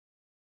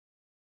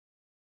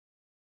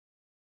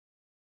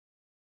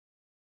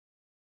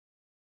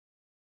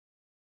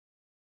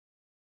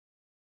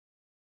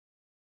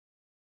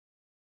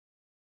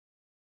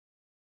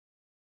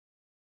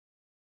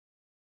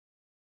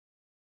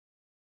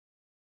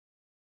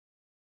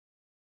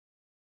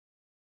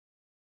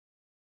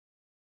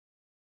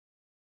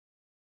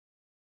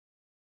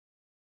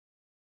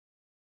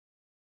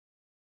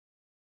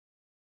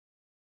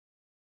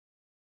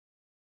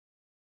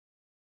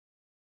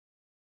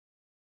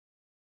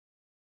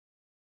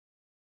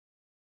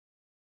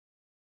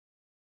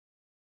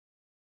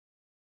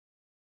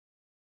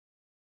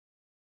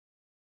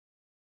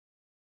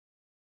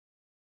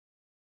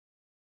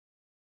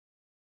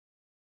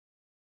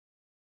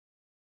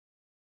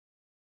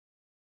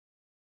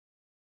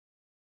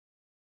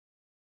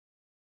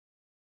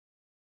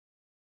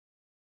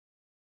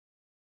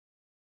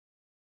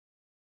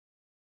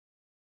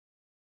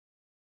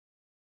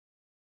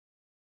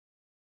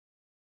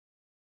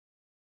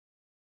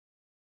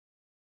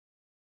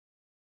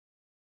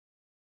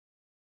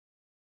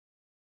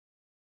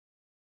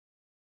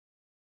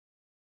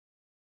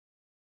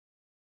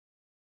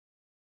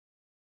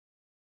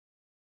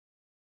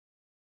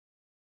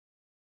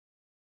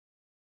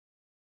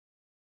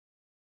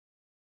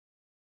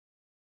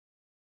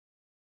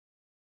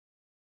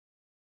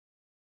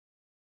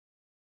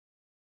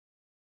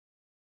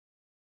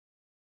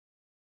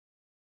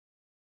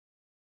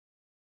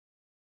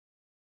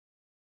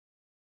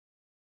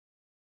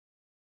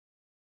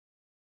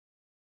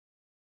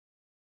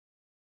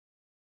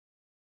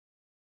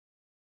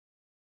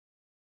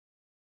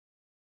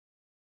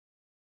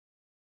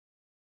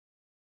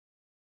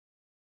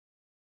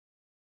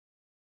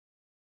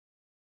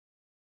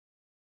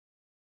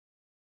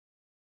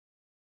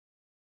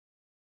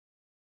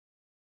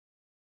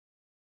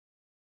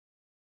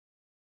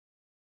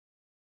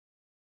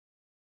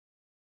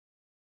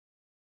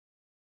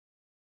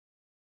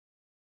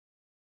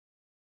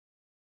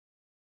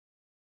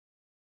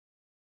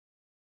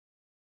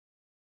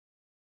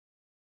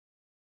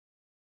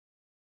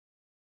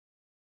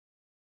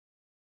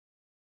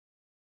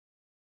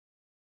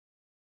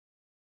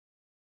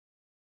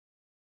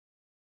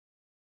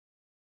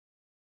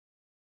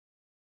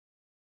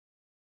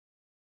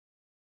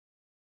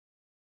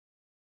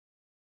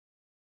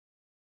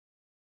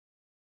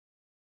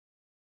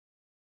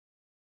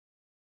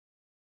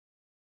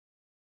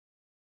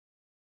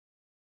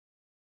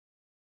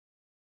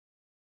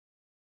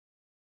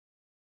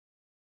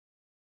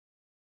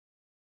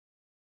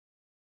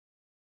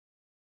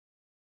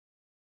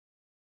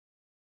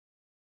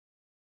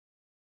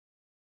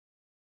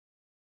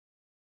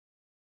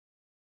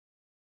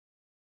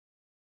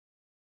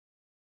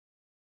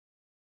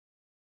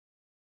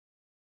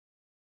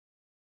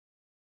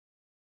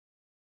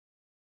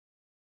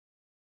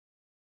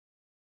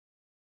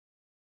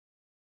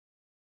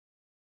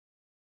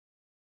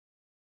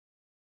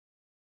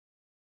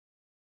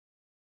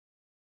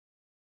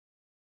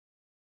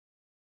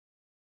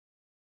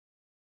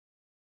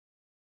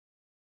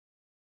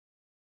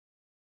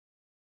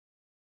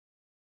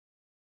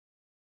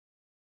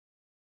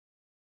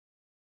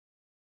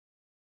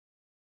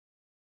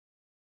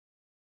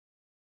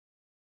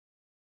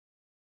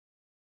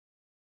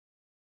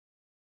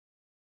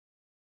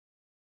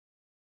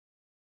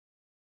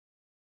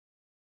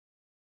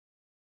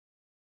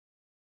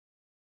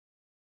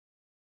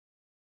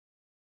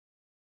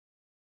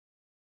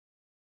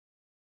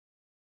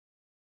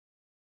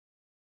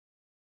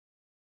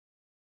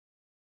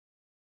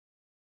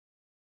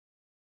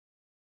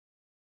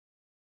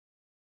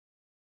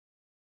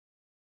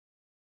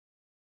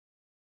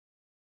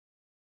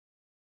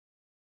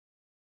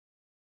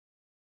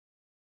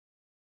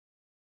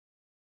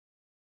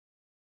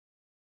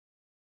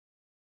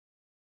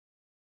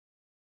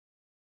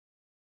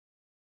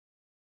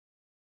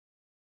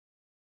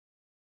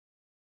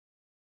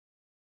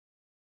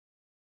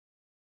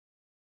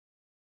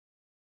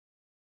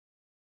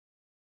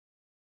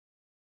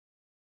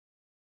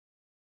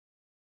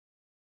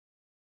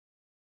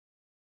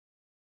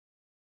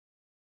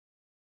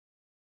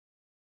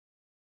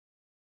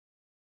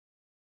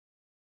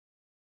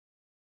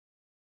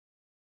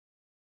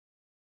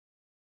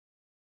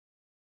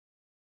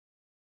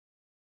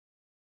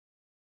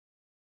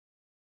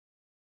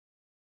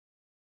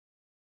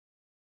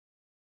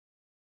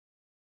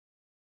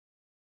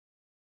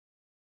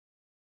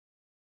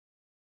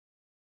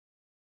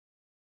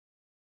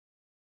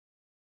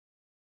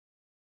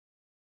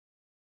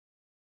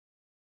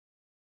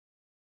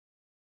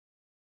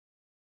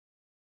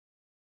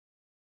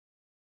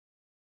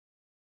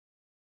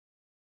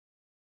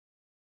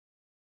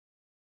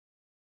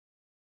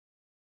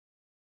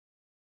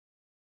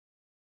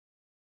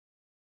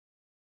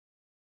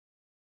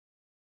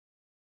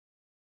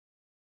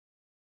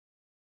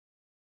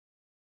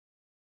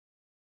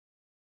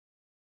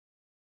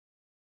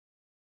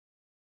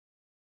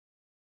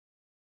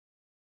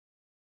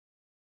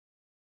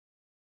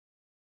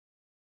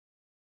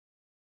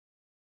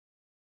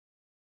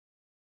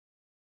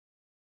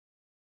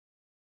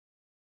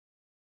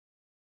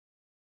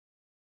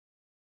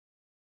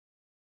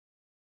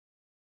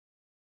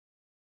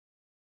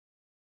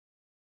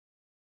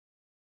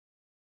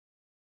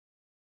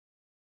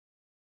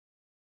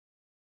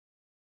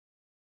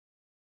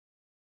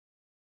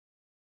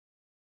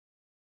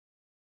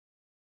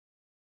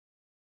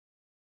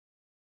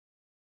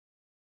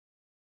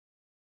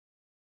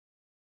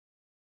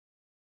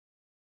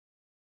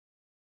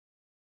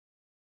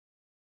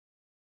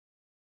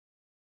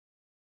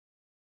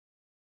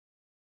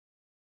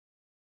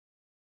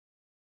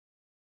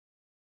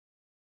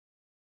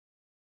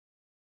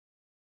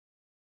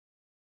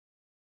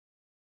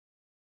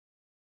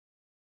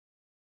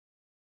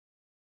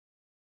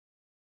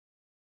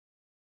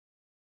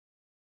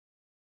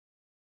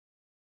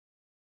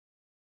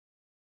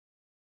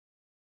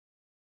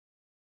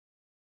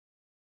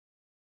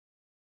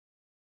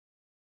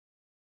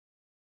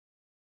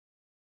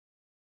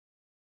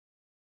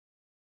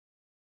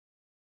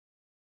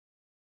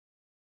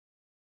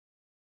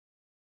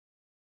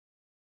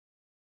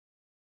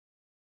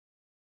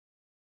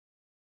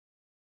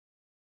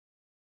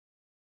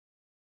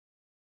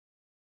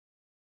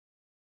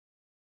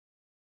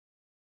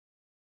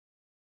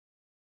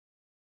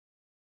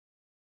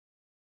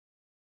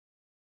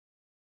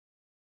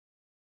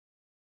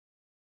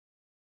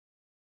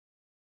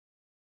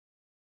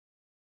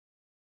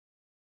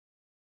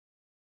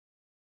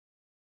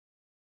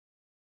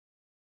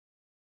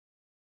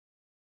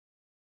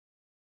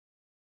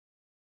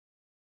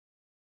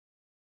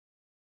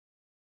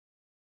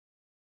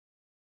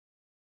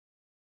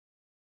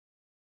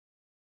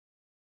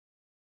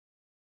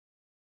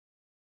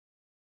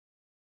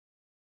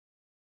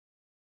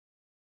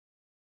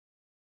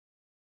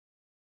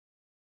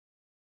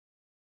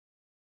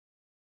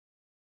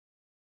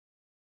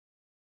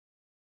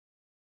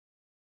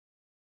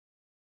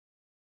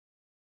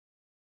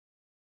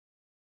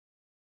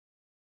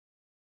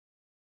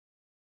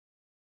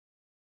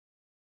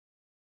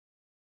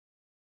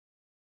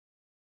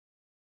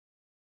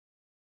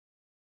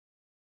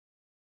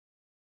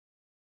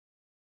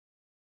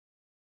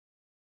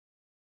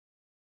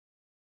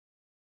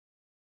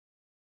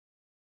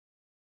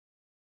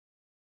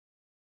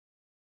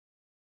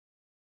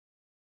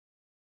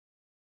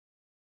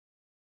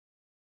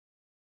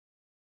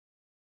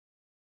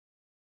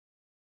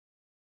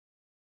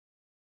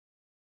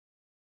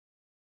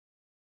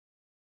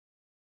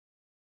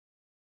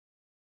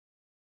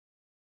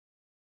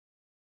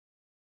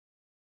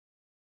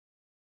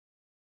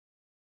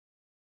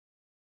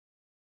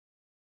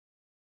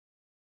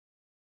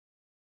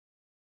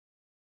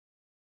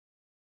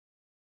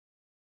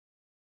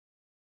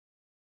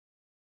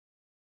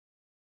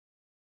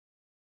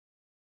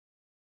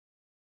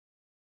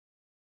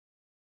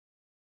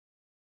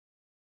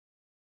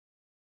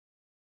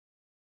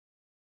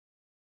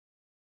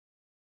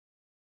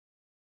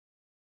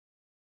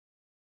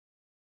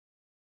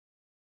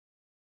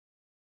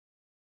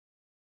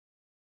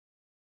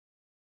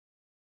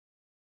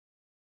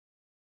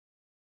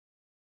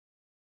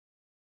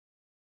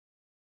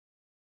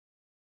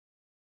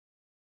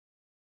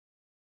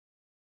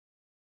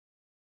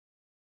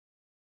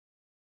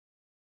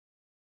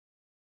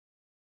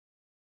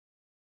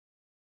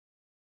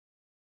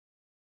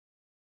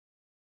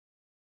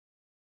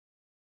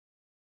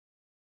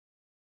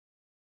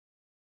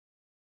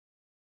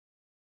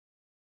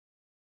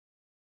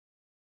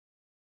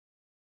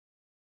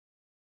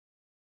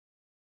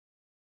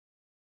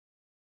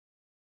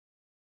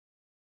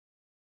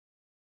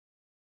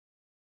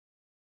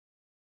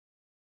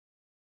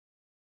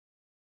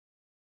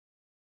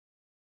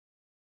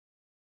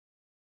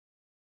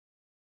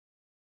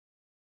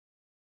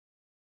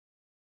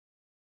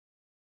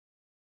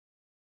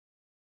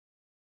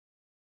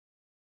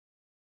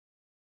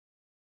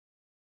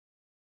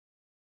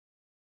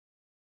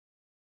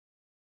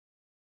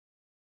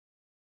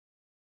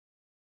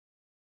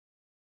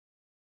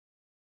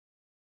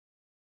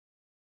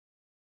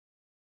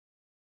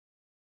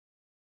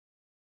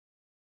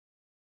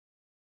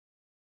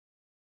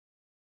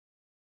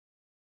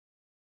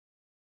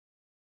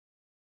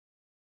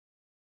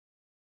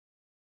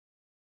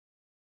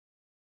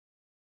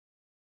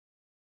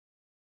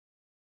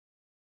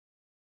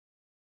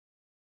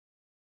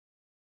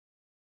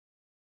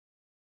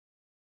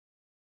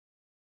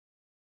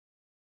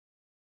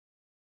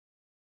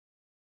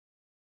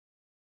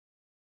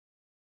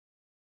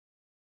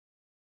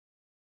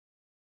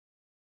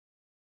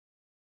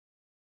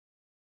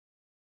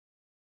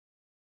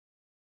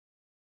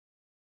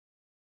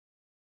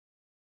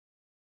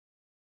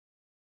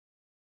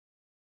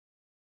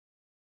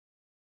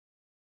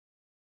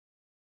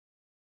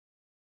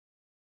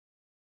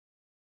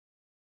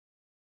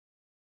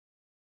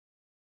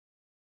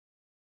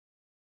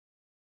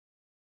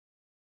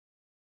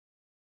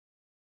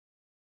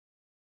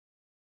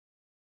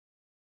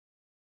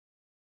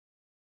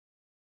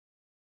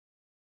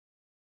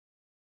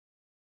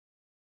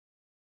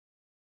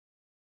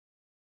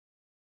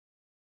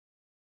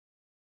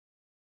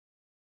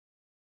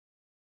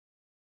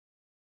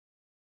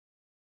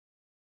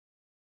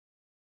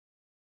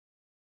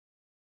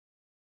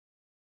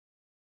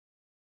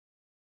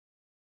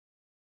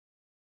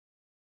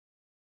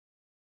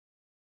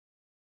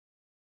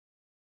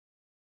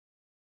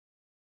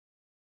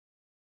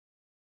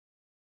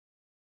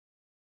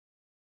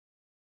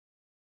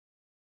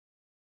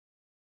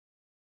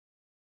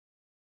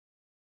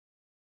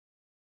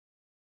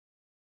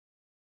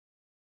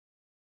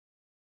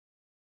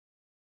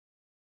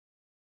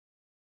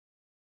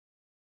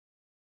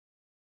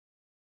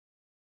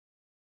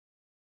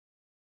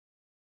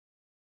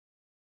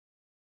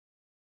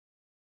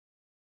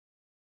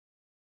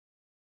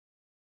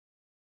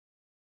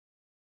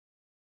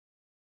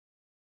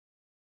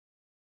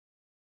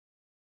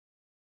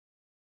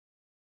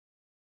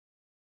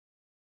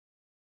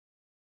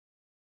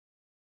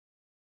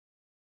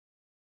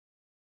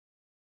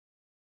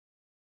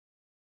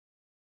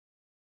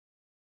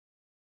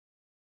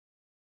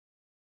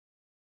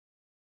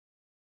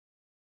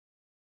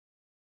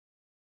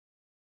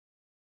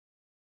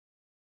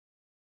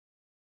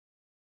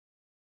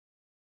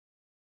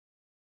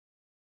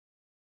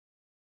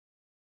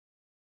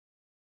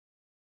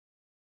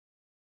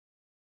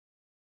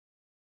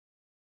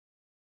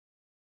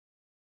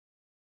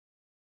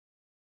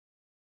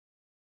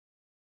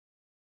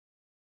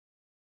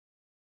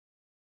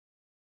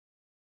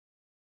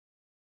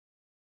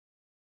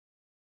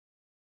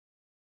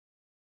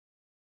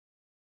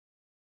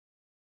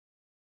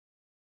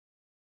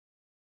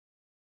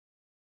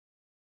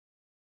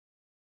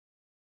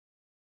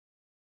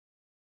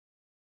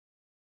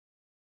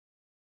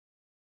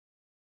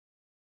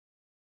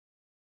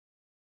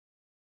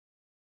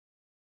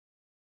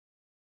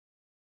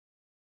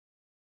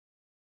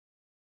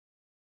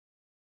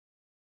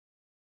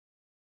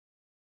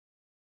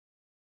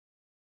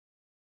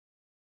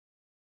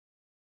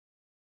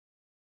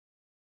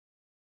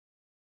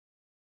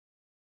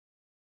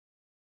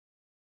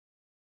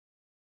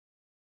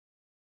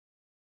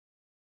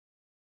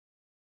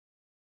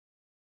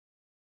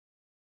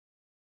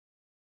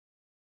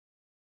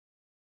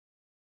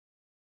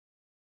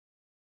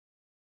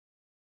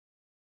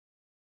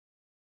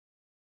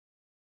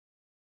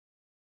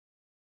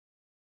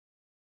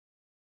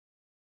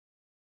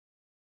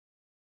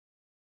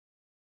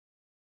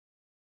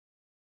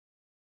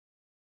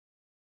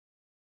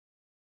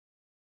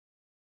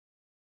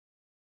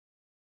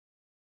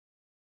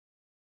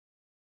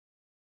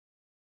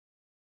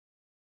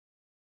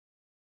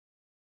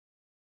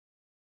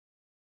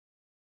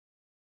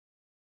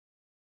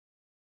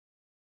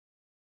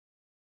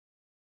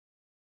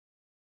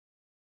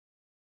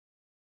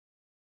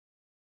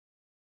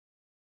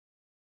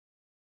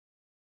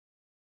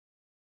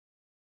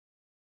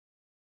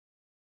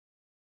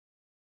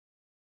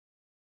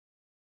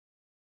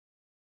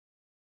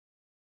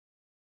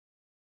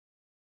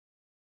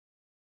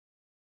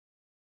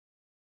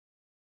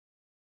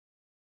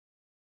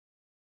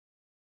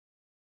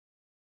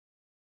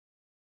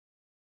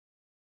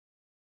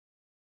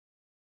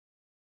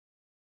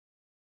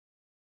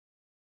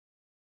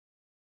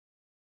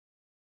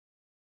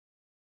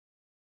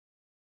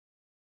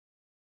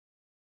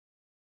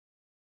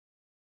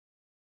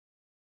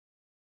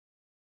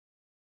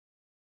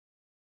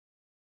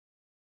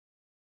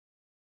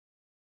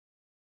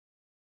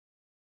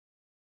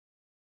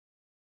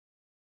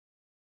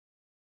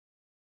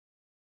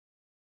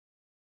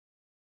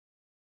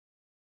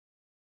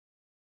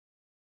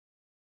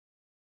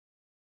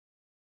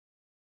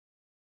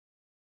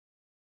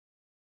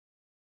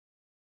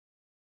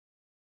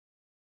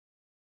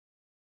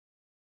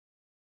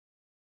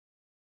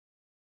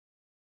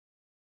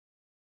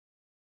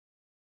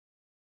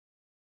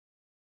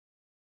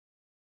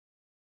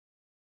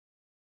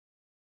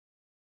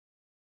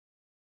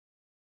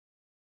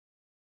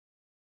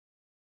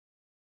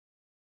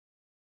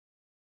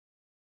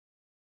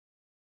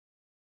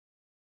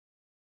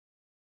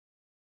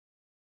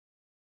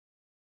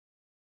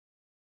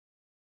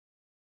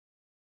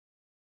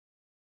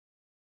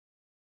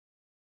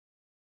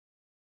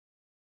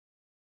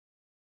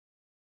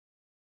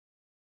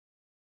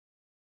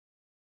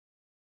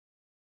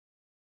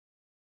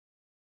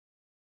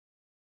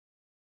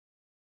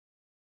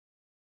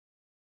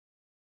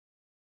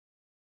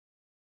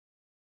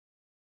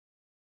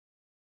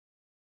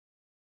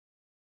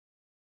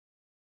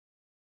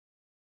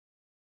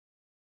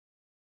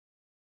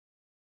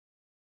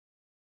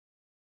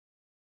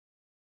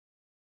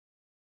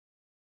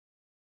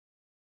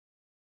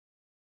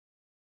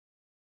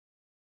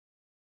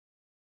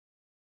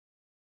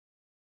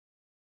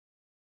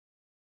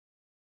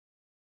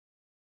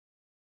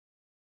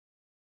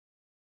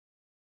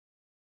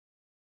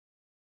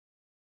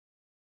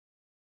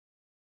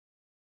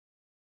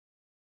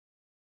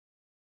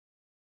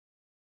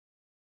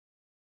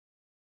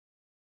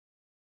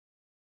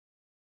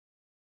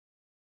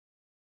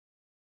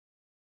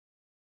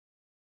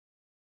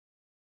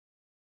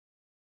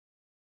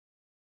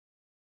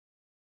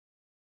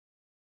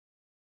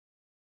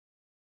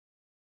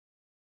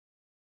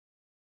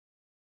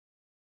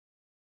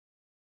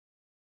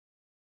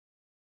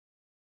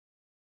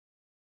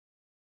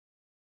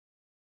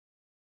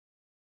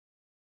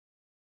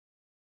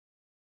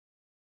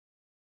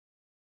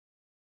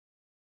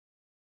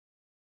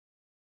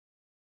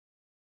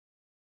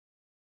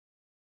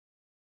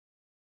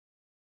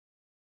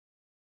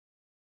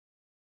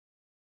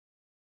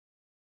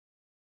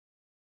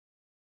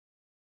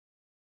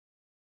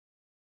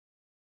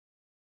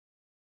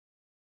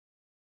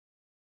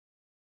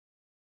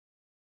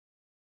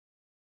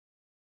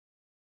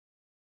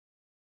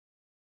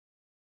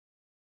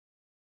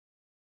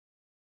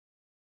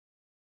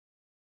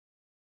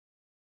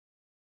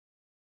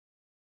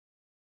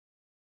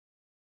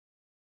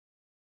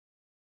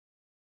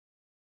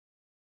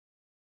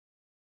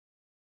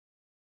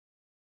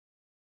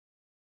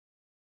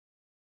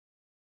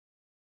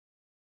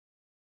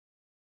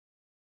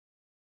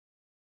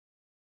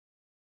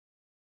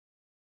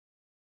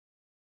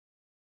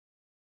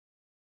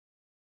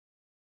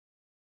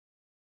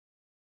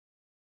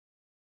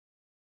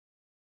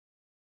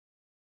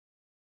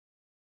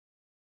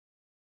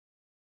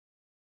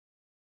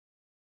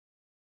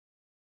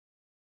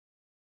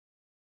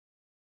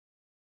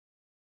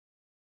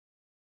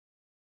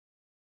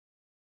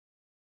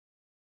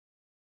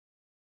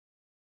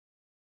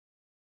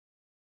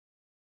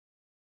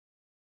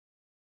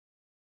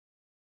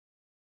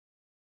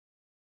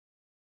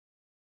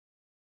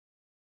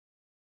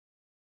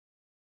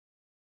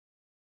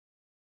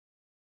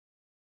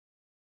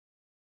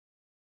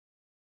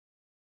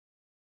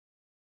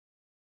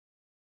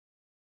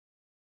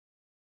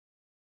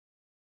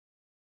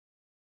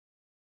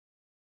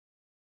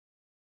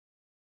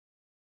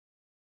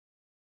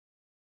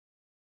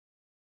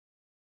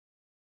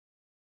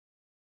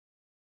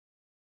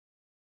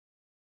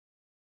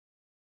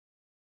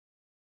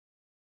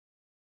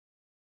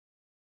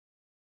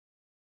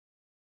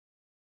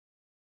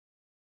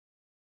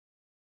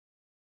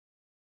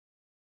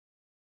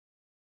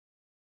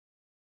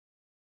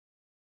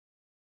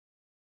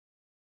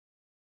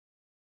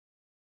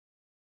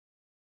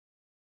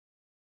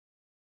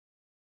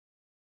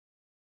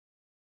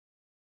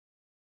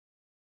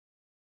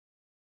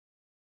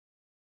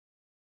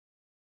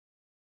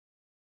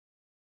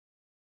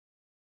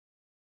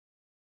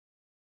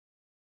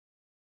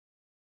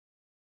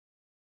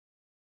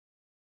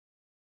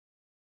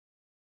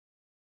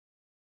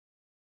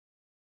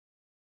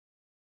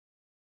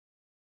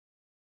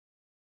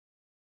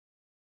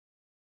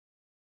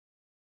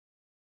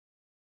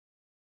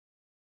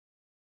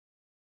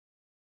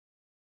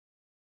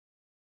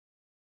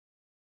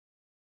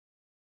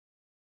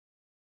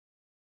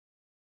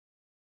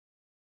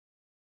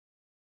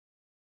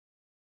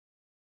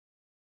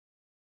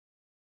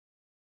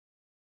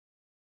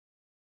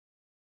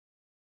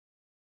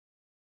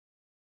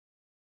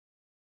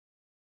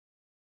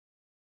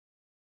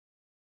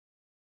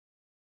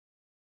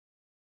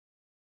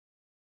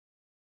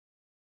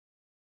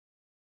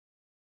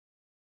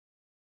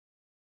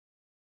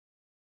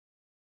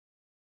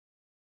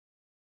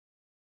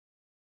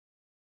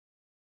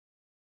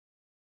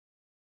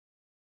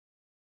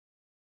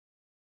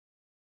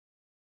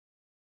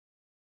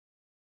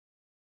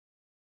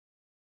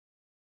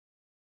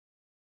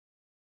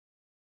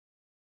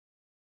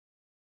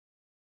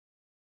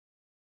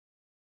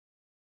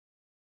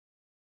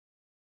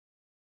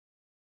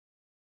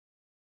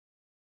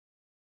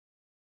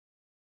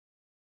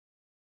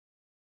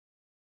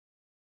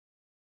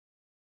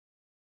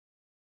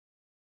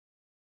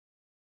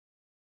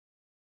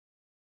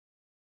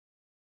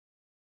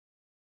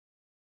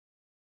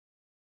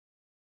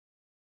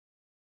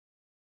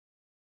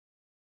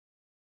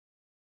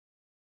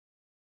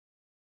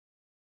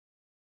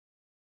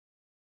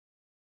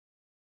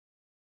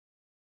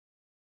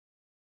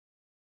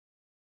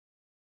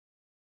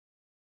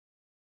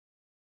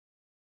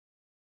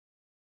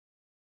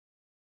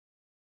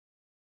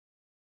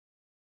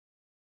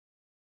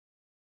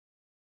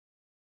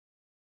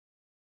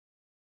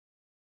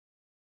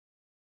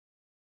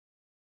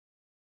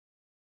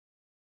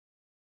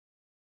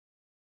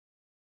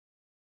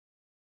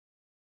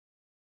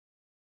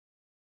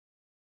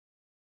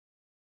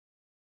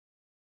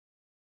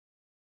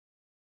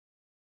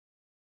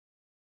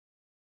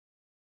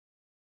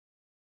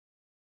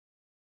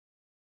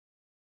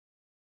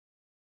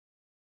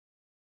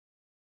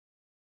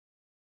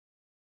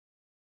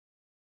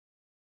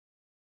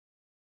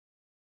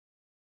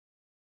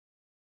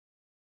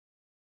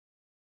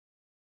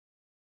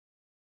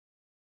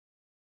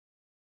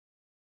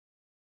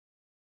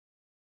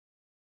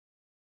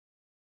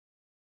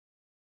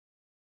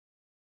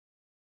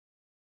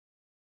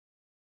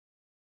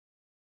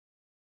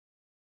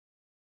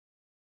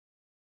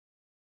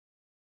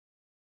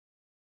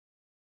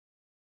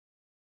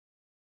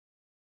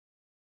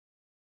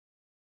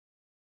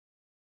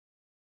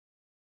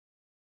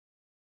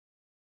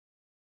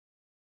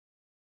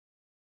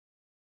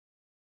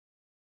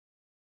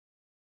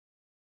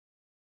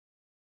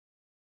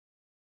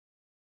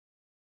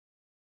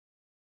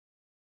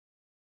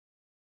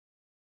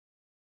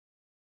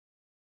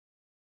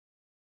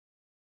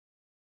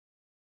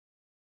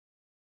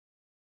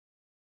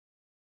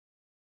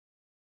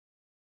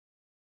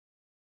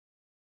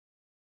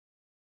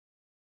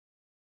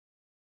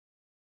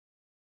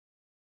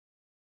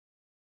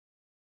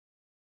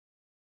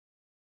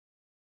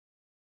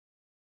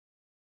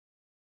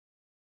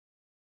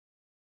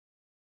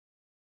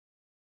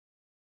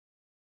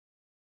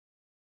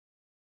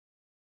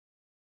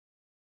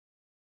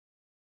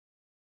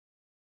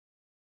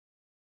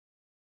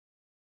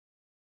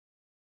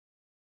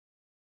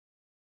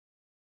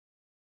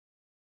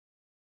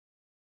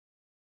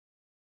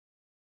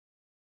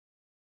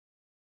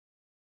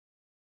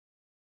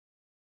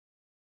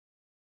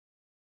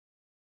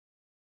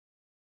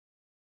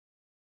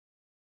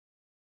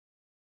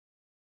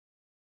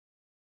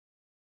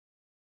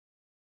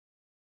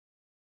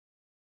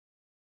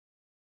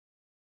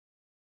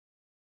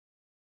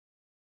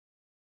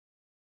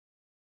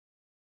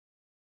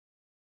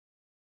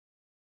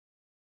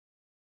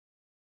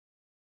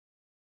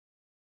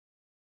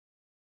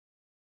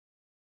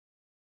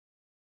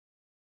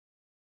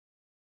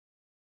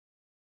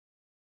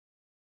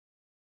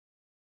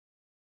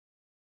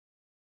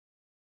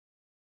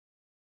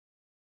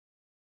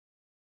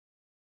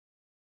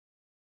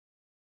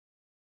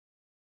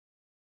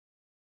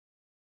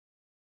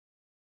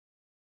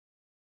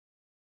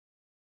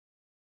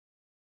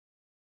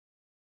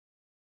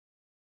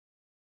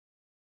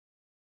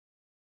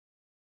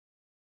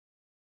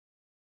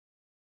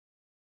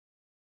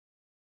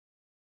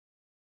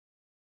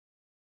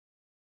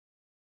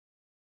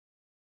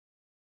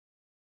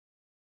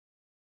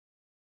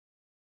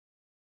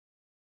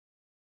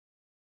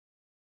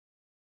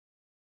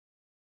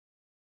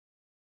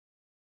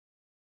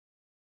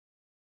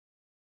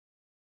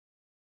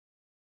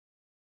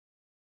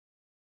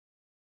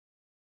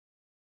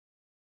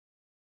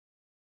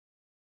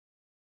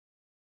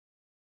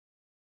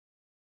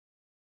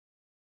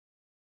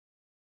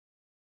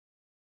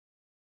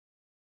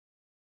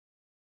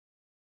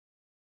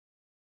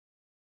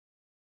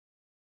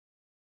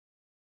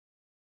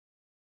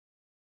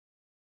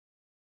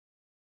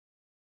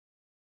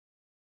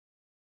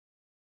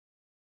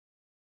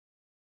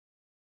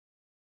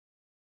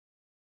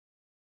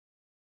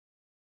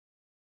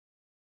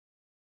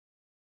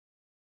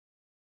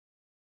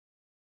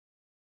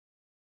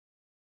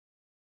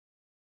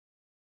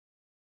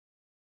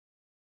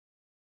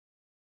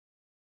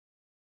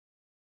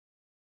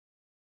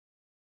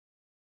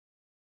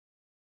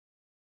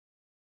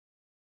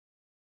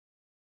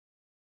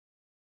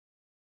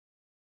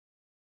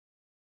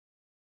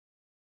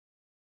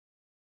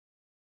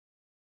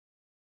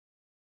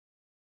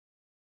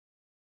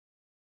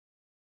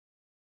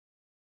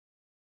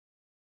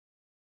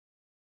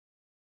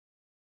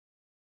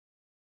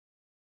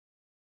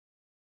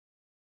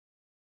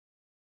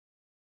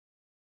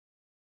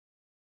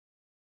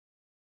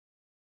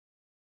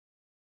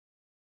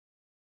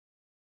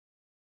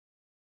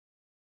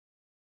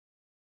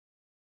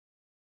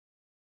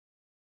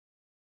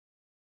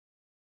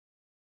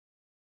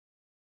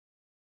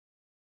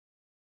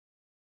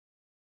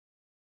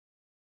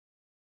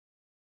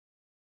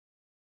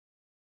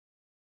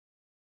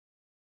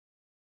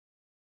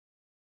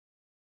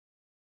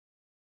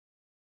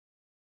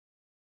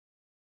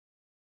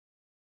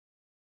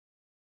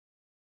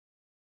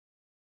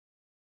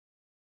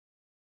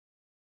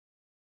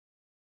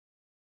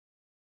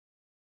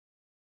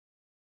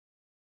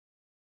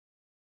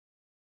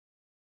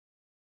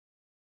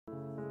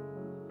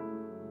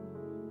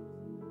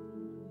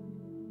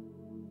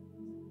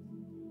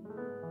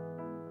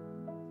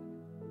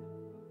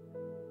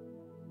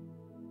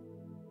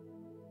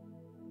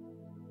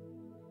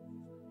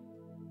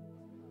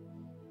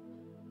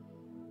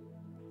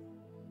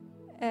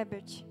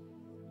Herbert.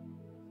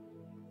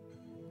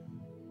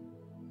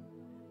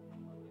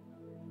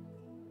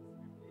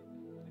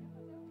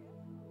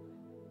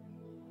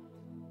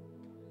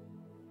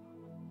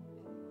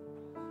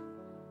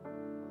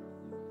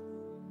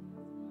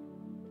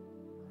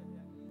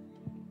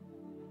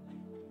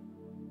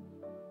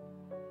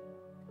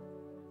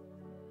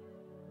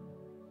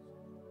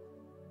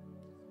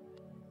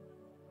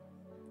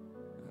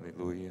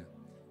 Aleluia.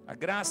 A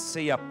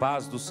graça e a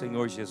paz do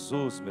Senhor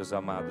Jesus, meus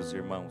amados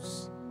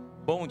irmãos.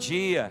 Bom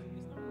dia.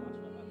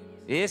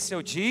 Esse é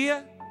o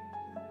dia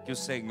que o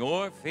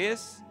Senhor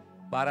fez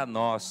para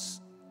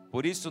nós.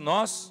 Por isso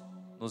nós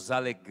nos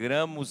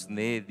alegramos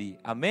nele.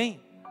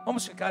 Amém?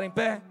 Vamos ficar em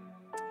pé.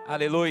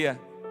 Aleluia.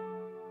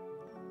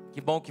 Que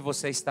bom que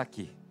você está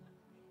aqui.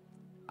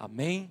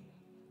 Amém?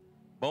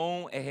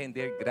 Bom é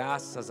render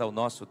graças ao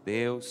nosso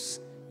Deus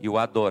e o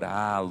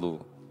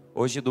adorá-lo.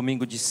 Hoje é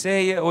domingo de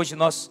ceia, hoje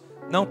nós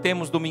não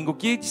temos Domingo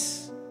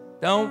Kids,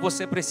 então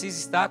você precisa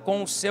estar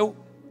com o seu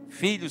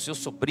filho, seu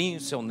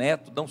sobrinho, seu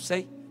neto, não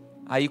sei,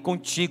 aí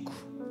contigo,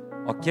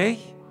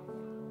 ok?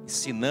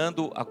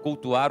 Ensinando a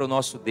cultuar o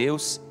nosso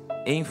Deus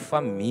em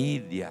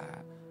família.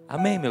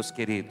 Amém, meus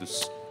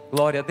queridos?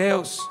 Glória a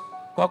Deus.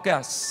 Qual que é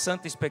a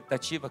santa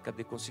expectativa?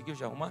 Cadê? Conseguiu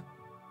já arrumar?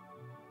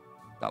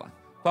 Tá lá.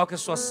 Qual que é a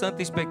sua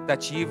santa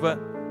expectativa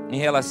em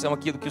relação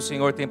àquilo que o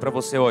Senhor tem para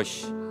você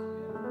hoje?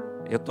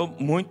 Eu estou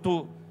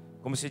muito,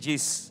 como se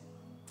diz,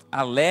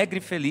 alegre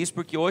e feliz,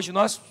 porque hoje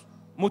nós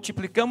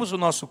multiplicamos o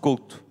nosso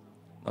culto.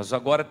 Nós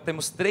agora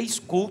temos 3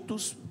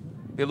 cultos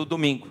pelo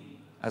domingo.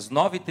 Às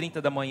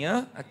 9h30 da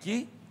manhã,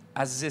 aqui,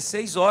 às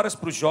 16 horas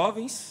para os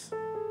jovens.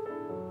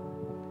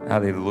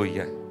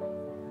 Aleluia.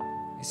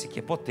 Esse aqui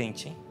é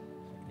potente, hein?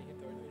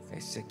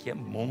 Esse aqui é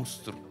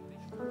monstro.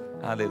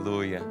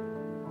 Aleluia.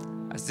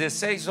 Às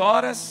 16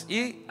 horas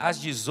e às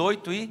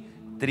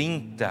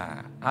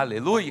 18h30.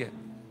 Aleluia.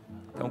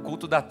 Então, o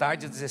culto da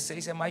tarde às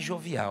 16 é mais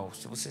jovial.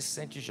 Se você se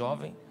sente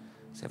jovem,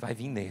 você vai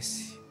vir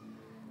nesse.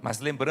 Mas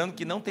lembrando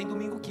que não tem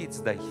Domingo Kids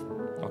daí,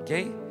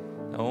 ok?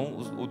 Então,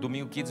 o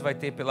Domingo Kids vai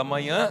ter pela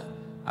manhã,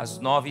 às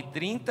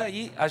 9h30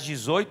 e às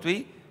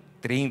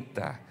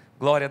 18h30.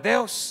 Glória a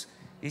Deus.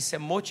 Isso é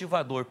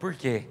motivador. Por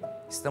quê?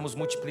 Estamos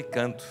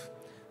multiplicando.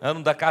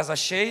 Ano da casa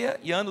cheia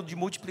e ano de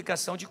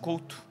multiplicação de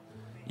culto.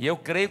 E eu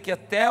creio que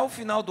até o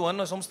final do ano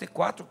nós vamos ter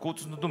 4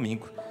 cultos no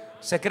domingo.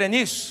 Você crê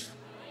nisso?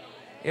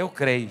 Eu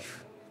creio.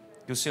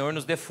 Que o Senhor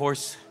nos dê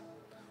força.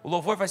 O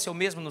louvor vai ser o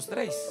mesmo nos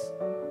 3?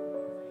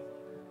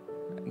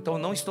 Então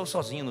não estou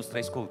sozinho nos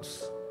 3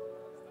 cultos.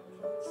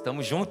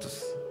 Estamos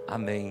juntos?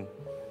 Amém.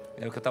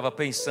 É o que eu estava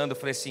pensando. Eu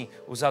falei assim,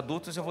 os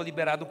adultos eu vou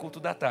liberar do culto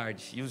da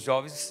tarde. E os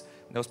jovens,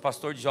 os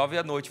pastores de jovem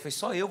à noite. Eu falei,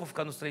 só eu vou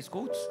ficar nos 3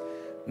 cultos?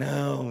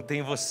 Não,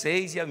 tem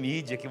vocês e a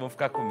mídia que vão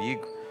ficar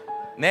comigo.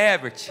 Né,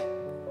 Herbert?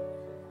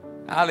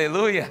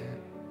 Aleluia.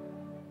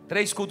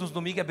 3 cultos no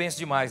domingo é bênção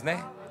demais,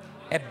 né?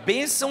 É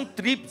bênção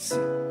tríplice.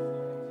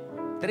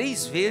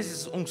 3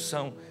 vezes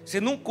unção. Se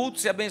num culto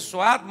ser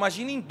abençoado,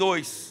 imagina em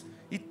 2.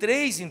 E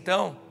 3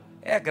 então,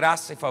 é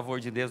graça e favor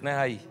de Deus, né,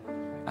 Raí?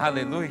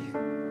 Aleluia.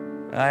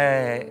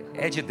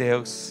 É de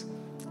Deus.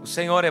 O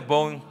Senhor é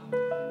bom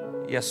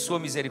e a sua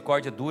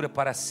misericórdia dura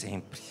para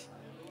sempre.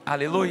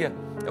 Aleluia.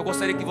 Eu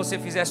gostaria que você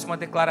fizesse uma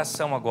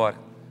declaração agora.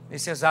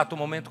 Nesse exato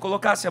momento,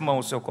 colocasse a mão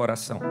no seu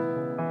coração.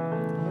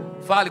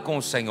 Fale com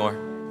o Senhor.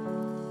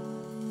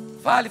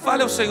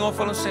 Fale ao Senhor,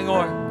 falando,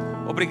 Senhor,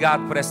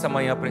 obrigado por esta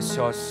manhã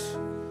preciosa.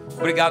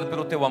 Obrigado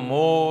pelo teu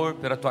amor,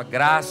 pela tua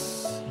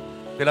graça,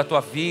 pela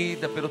tua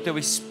vida, pelo teu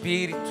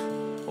espírito.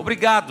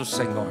 Obrigado,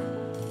 Senhor.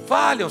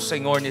 Fale ao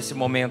Senhor nesse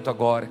momento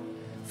agora.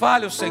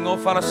 Fale ao Senhor,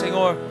 fala,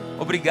 Senhor,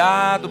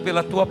 obrigado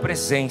pela tua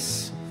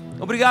presença.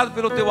 Obrigado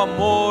pelo teu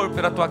amor,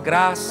 pela tua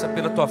graça,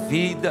 pela tua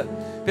vida,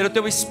 pelo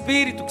teu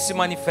espírito que se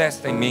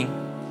manifesta em mim.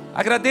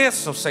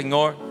 Agradeça ao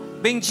Senhor.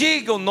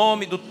 Bendiga o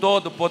nome do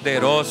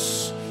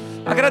Todo-Poderoso.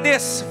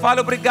 Agradeça, fale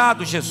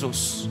obrigado,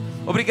 Jesus.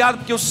 Obrigado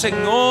porque o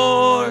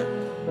Senhor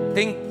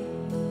tem,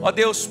 ó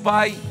Deus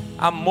Pai,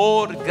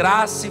 amor,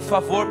 graça e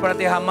favor para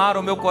derramar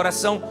o meu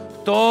coração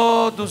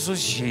todos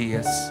os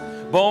dias.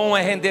 Bom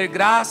é render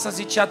graças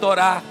e te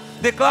adorar.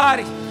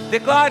 Declare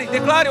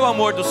o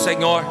amor do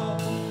Senhor.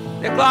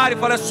 Declare,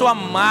 fala, sou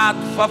amado,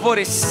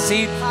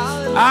 favorecido,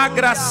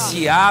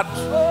 agraciado,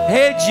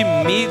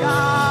 redimido,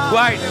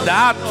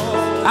 guardado,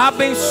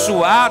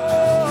 abençoado,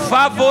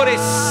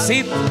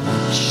 favorecido,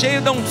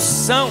 cheio da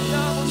unção,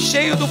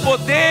 cheio do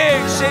poder,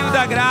 cheio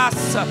da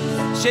graça,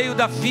 cheio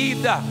da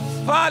vida.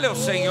 Fale ao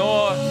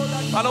Senhor.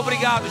 Fala,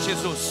 obrigado,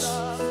 Jesus.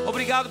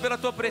 Obrigado pela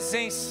tua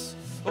presença.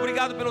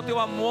 Obrigado pelo teu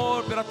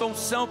amor, pela tua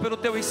unção, pelo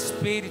teu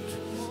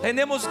espírito.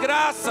 Rendemos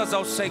graças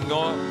ao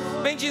Senhor.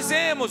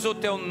 Bendizemos o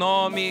teu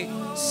nome,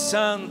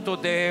 Santo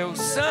Deus,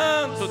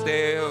 Santo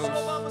Deus. Nós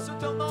louvamos o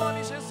teu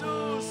nome,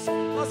 Jesus.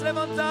 Nós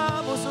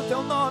levantamos o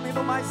teu nome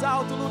no mais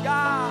alto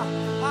lugar.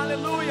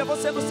 Aleluia.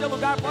 Você no seu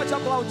lugar pode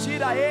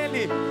aplaudir a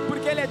Ele,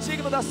 porque Ele é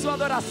digno da sua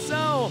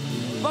adoração.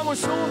 Vamos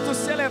juntos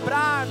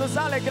celebrar, nos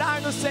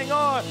alegrar no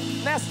Senhor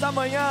nesta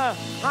manhã.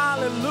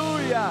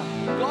 Aleluia.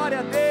 Glória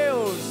a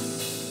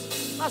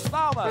Deus. As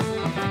palmas.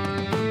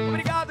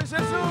 Obrigado.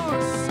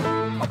 Jesus.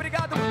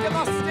 Obrigado porque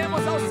nós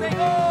temos ao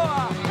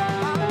Senhor.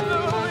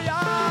 Aleluia.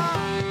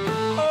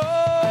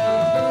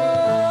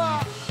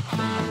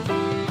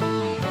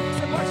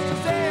 Você pode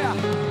dizer: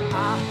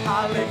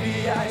 a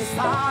alegria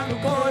está no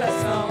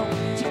coração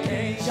de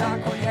quem já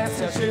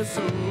conhece a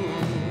Jesus.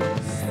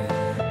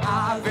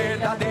 A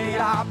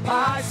verdadeira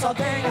paz só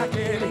tem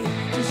aquele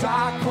que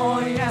já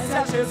conhece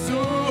a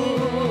Jesus.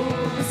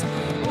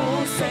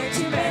 O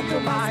sentimento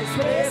mais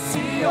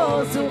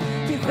precioso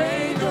que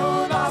vem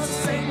do nosso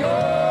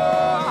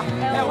Senhor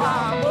é o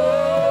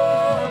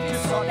amor que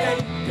só tem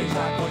quem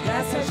já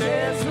conhece a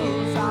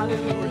Jesus.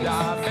 Aleluia,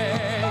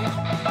 amém.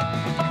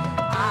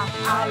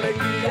 A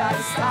alegria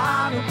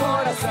está no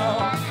coração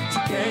de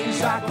quem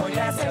já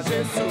conhece a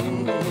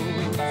Jesus.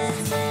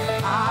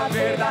 A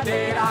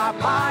verdadeira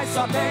paz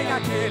só tem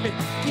aquele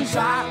que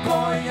já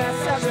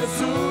conhece a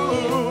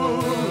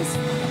Jesus.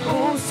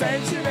 O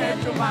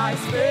sentimento mais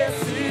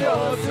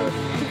precioso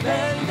que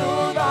vem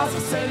do nosso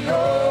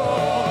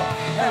Senhor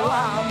é o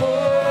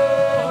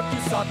amor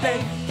que só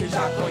tem quem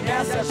já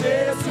conhece a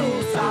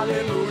Jesus.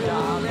 Aleluia,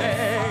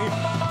 amém.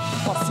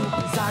 Posso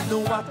pisar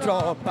numa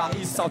tropa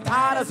e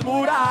saltar as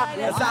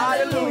muralhas.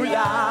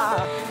 Aleluia,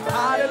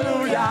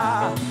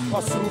 aleluia.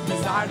 Posso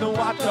pisar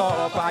numa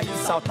tropa e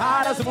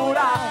saltar as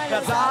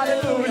muralhas.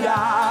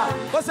 Aleluia.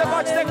 Você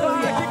pode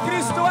declarar que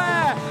Cristo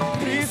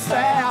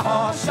é a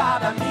rocha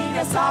da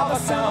minha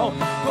salvação.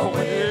 Com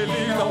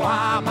Ele não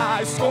há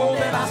mais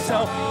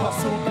condenação.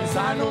 Posso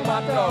pisar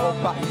numa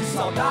tropa e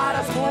saltar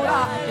as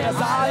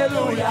muralhas.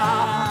 Aleluia.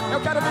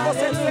 Eu quero ver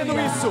você dizendo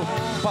isso.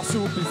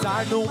 Posso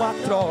pisar numa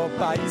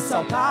tropa e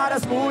saltar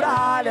as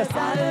muralhas.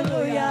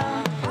 Aleluia,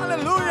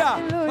 aleluia.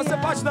 Você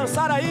pode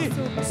dançar aí.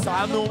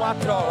 Estar numa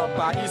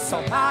tropa e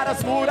saltar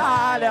as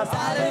muralhas.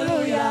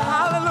 Aleluia,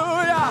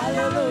 aleluia,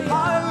 aleluia,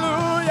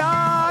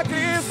 aleluia.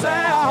 Cristo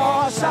é a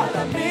rocha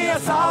da minha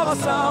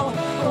salvação.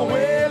 Com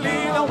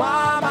Ele não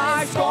há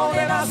mais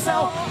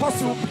condenação.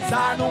 Posso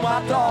pisar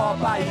numa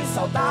tropa e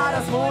saltar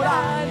as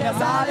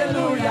muralhas.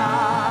 Aleluia,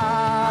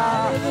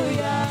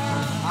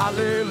 aleluia,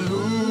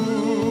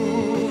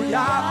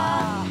 aleluia,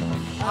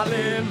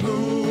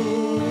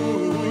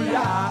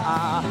 aleluia,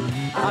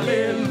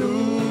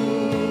 aleluia,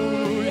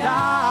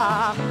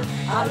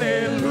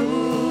 aleluia.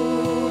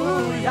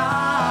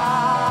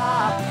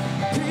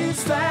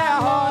 Cristo é a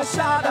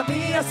rocha da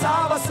minha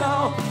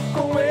salvação.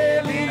 Com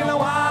Ele não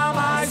há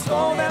mais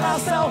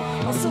condenação.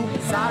 Posso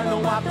pisar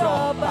numa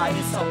tropa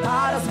e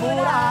saltar as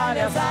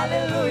muralhas.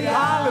 Aleluia,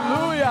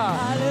 aleluia,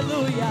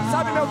 aleluia.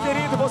 Sabe, meu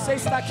querido, você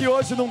está aqui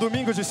hoje num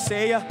domingo de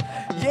ceia.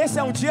 E esse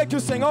é um dia que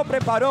o Senhor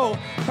preparou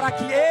para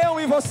que eu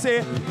e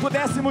você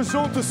pudéssemos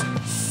juntos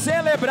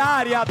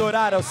celebrar e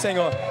adorar ao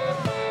Senhor.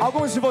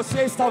 Alguns de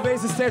vocês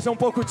talvez estejam um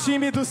pouco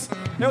tímidos.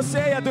 Eu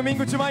sei, é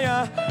domingo de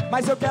manhã,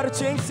 mas eu quero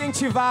te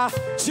incentivar,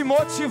 te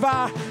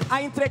motivar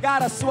a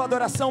entregar a sua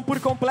adoração por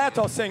completo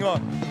ao Senhor.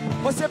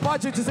 Você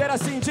pode dizer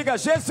assim, diga: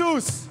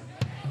 Jesus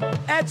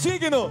é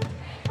digno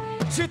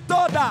de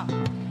toda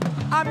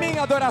a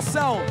minha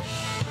adoração.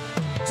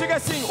 Diga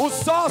assim: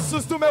 os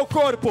ossos do meu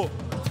corpo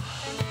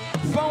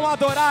vão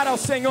adorar ao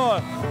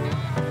Senhor.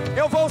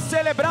 Eu vou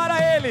celebrar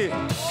a Ele,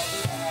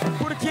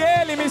 porque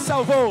Ele me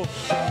salvou.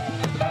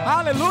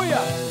 Aleluia!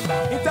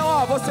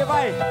 Então, você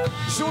vai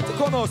junto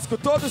conosco,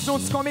 todos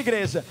juntos como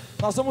igreja.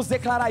 Nós vamos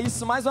declarar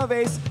isso mais uma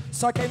vez.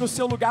 Só que aí no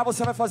seu lugar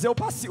você vai fazer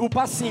o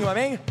passinho,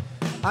 amém?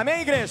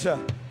 Amém, igreja?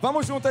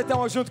 Vamos junto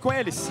então, junto com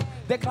eles.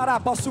 Declarar: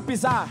 posso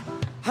pisar,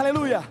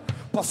 aleluia.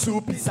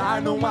 Posso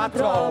pisar numa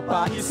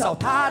tropa e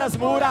saltar as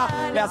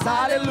muralhas,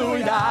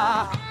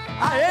 aleluia.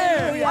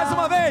 Aê, mais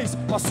uma vez.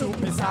 Posso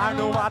pisar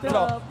numa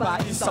tropa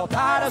e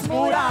saltar as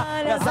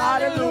muralhas,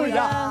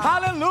 aleluia,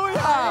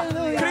 aleluia.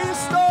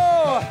 Cristo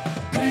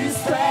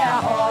é a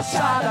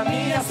rocha da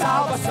minha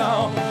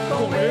salvação.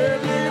 Com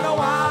Ele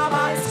não há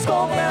mais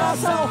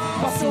condenação.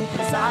 Posso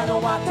pisar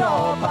numa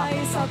tropa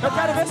e saltar. Eu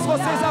quero ver se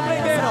vocês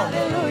aprenderam.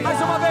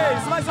 Mais uma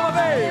vez, mais uma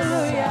vez.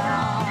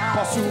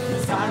 Posso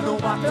pisar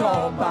numa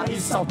tropa e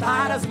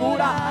saltar as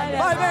muralhas.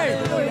 Vai bem,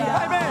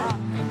 vai bem.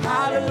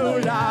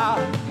 Aleluia.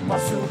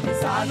 Posso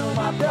pisar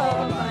numa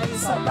tropa e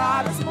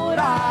saltar as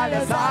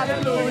muralhas.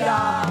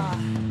 Aleluia.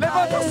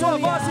 Levanta a sua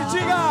voz e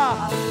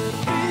diga: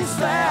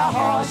 Cristo é a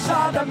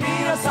rocha da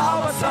minha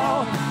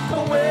salvação.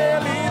 Com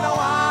Ele não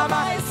há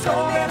mais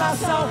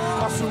condenação.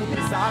 Posso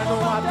pisar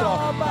numa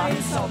tropa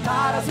e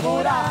saltar as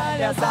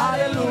muralhas.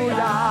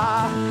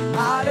 Aleluia,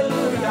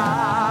 aleluia.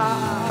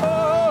 Oh, oh,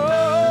 oh,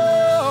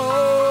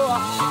 oh.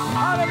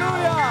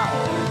 Aleluia,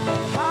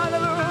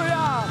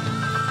 aleluia,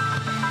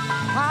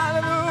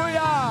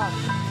 aleluia,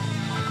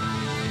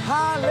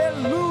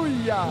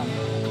 aleluia,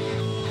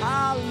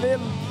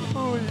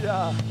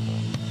 aleluia.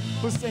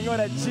 O Senhor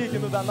é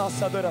digno da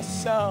nossa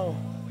adoração.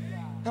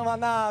 Não há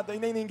nada e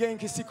nem ninguém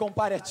que se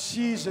compare a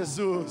Ti,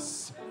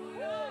 Jesus.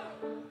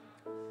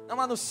 Não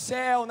há no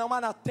céu, não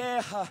há na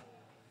terra,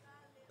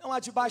 não há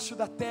debaixo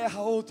da terra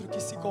outro que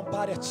se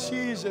compare a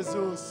Ti,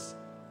 Jesus.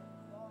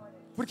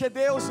 Porque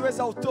Deus o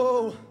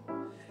exaltou,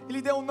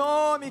 Ele deu um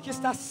nome que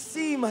está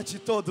acima de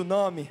todo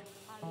nome.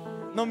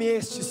 nome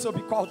este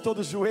sobre o qual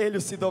todo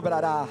joelho se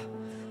dobrará,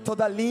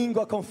 toda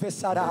língua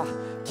confessará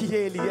que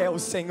Ele é o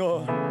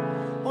Senhor.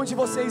 Onde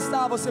você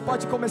está, você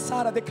pode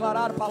começar a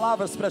declarar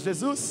palavras para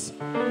Jesus.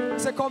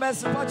 Você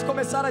pode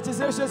começar a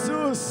dizer: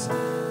 Jesus,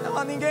 não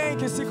há ninguém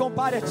que se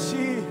compare a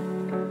Ti,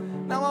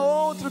 não há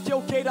outro que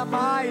eu queira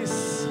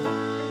mais,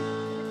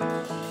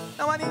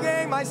 não há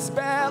ninguém mais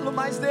belo,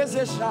 mais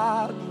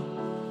desejado,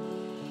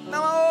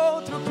 não há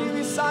outro que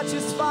me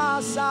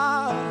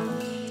satisfaça.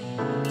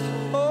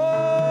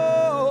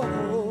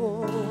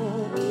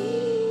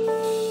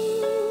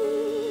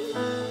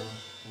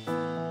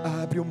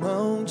 Abriu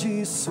mão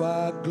de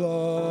sua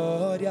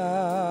glória,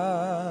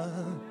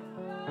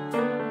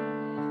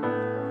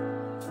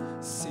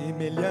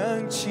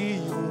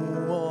 semelhante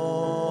um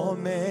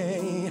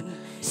homem,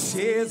 se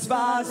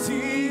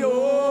esvaziou,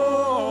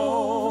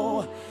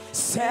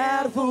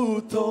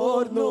 servo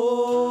tornou.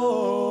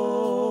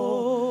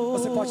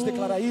 Você pode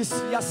declarar isso?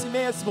 E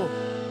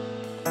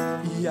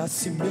a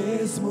si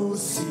mesmo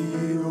se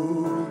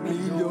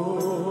humilhou,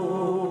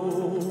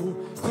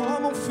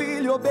 como um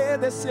filho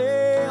obedeceu,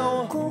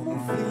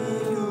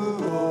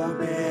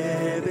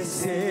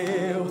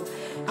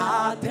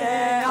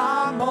 até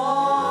a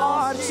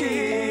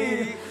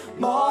morte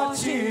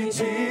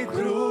de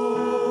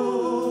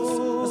cruz.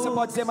 Você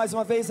pode dizer mais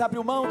uma vez: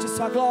 abriu mão de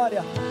sua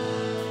glória,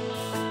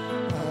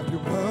 abriu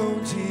mão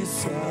de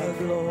sua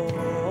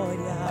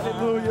glória.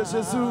 Aleluia,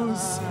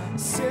 Jesus.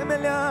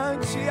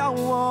 Semelhante a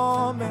um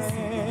homem,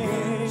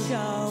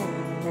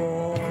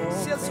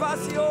 se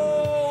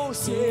esvaziou,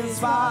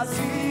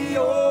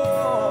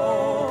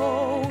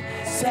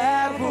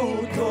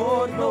 servo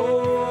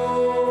tornou,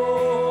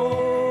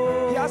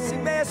 e a si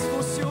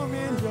mesmo se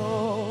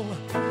humilhou,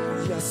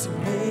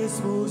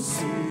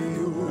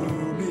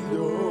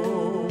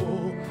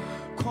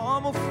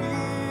 como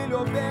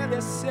filho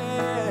obedeceu,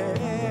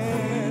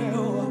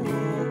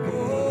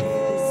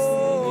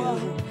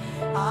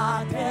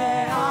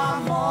 até a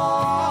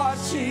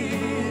morte de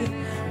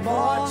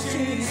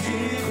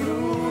cruz.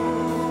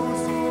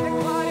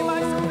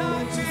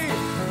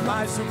 Declare: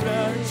 mais um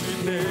grande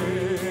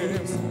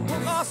Deus, o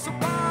nosso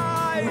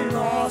Pai,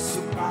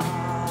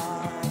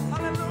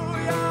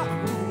 aleluia,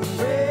 o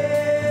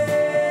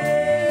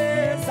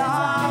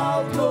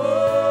exaltou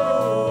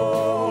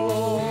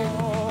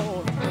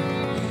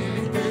e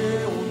lhe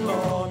deu um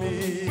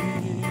nome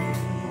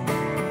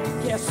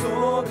que é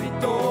sobre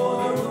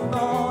todo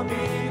nome,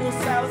 nos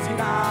céus e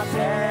na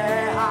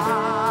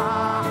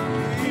terra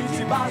e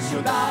debaixo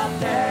da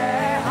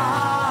terra.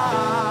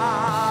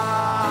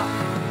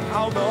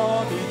 Ao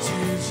nome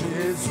de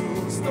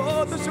Jesus,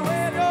 todo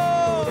joelho,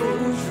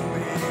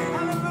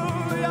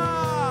 aleluia,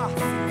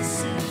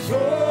 se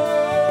dobrará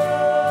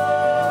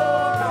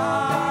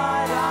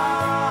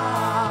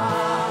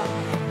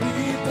e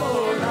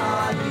toda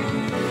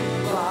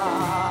língua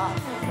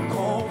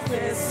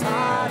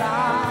confessará: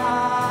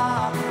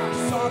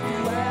 só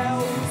Tu é o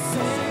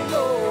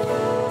Senhor.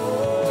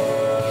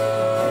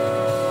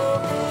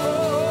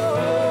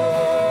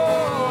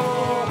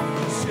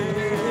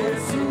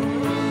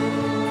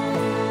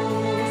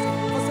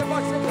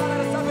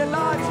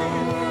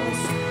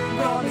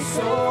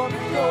 Sobre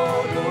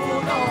todo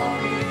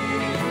nome,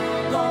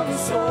 nome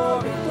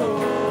sobre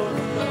todo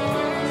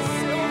nome,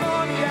 seu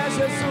nome é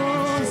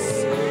Jesus.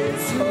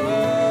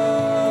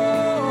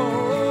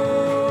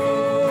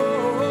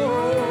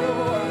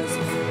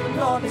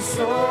 Nome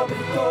sobre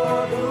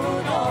todo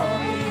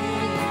nome,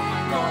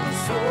 nome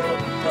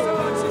sobre todo. Você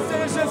pode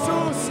dizer: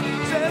 Jesus,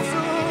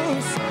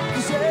 Jesus,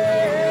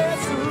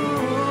 Jesus.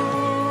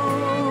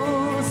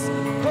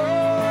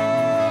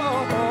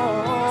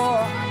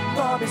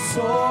 Nome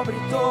sobre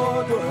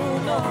todo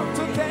nome.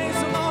 Tu tens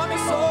o nome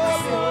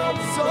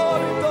sobre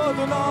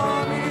todo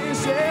nome.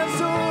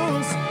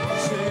 Jesus,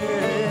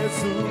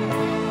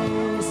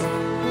 Jesus.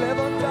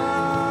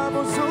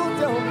 Levantamos o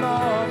Teu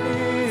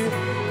nome,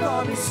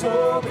 nome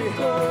sobre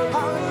todo.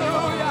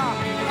 Aleluia,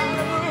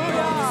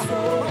 aleluia.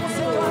 Vamos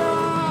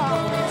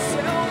declarar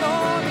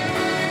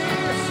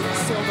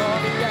Seu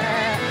nome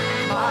é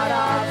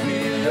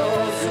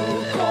maravilhoso,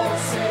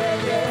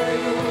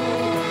 conselheiro,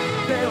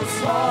 Deus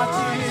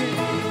forte,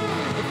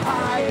 a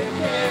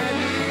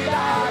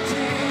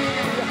eternidade,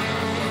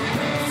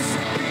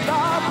 príncipe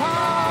da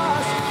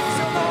paz.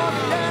 Seu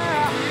nome é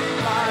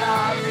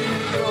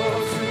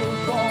maravilhoso,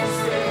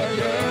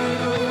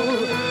 conselheiro,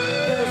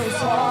 Deus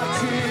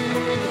forte,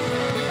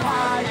 a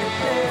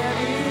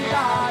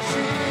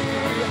eternidade,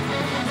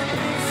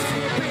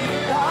 príncipe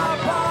da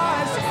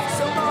paz.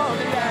 Seu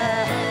nome é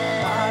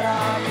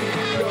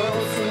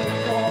maravilhoso,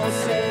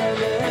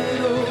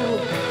 conselheiro,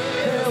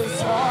 Deus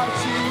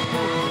forte,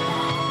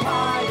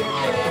 Pai,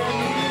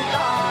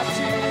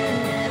 eternidade,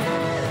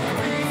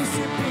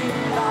 príncipe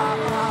da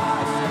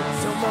paz.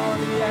 Seu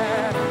nome é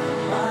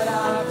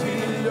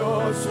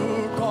maravilhoso,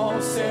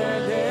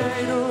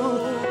 conselheiro.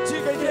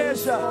 Diga,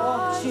 igreja,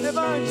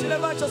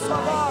 levante a sua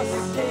voz.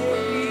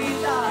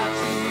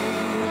 Eternidade,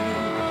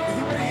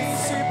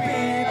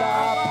 príncipe da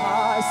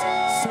paz.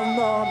 Seu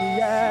nome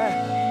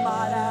é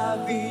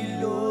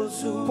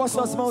maravilhoso. com as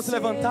suas mãos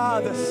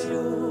levantadas,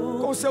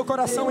 com o seu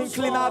coração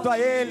inclinado a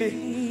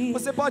Ele,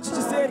 você pode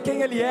dizer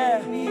quem Ele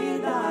é.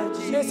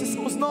 Esses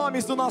são os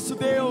nomes do nosso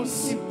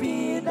Deus,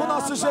 o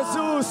nosso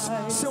Jesus.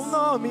 Seu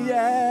nome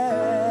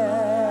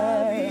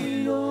é,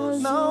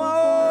 não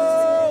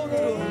há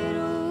outro.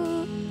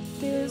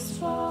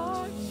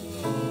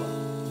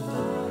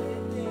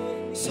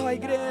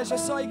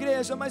 Só a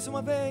igreja, mais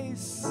uma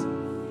vez.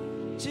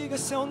 Diga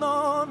seu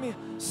nome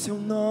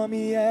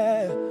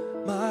é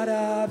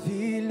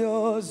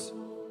maravilhoso.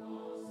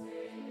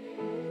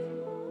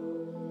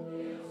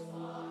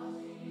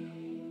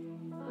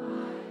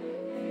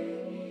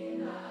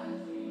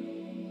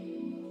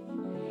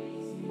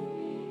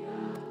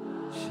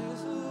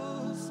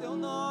 Jesus, seu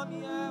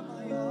nome é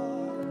maior.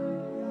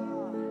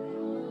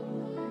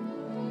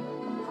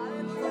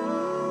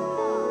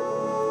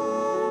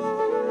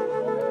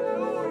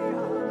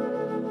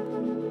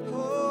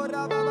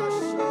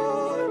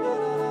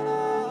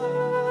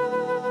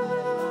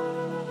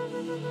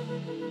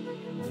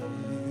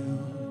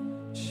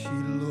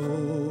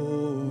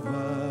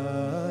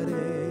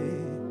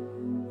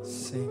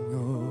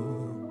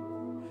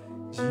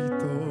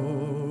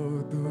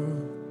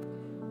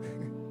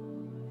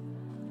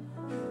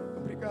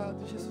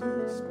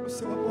 Jesus, pelo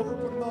seu amor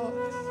por nós.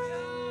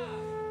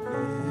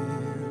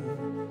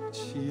 Eu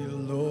te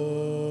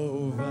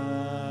louvarei,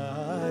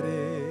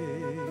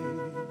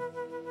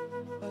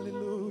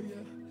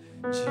 aleluia,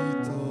 de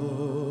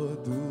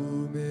todo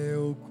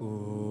meu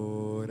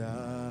coração,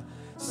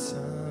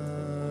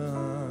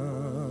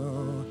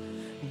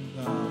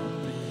 na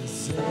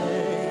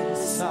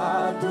presença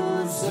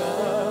dos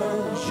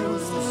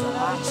anjos,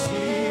 a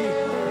ti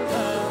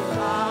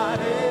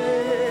cantarei.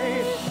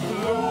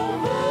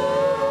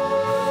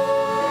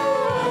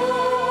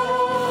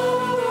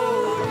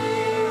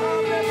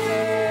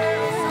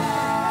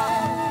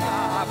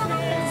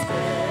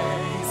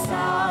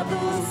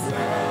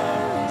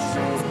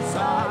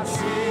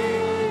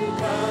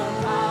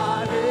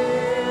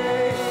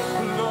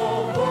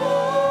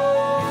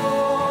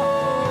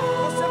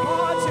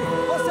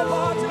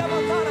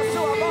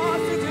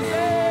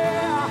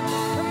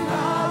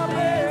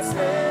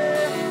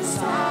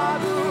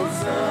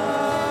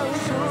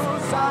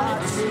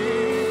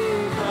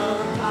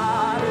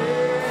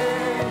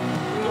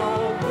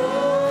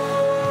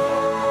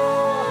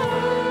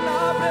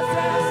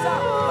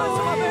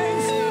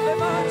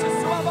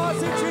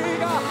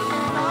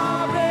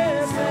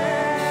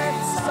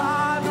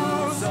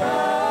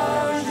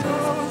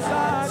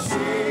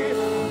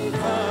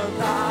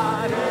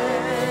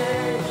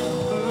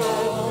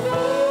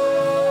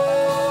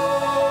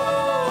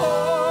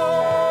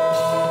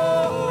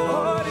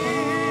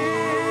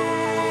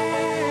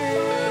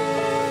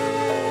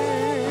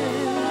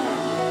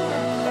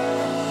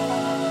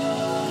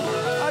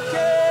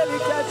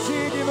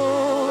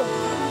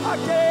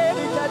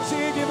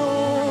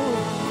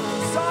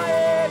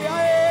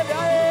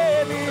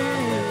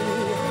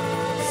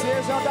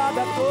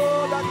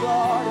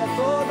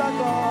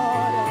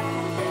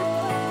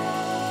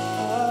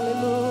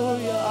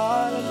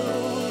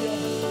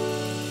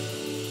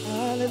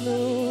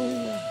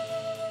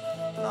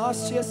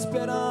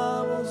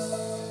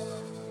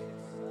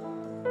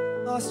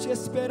 Nós te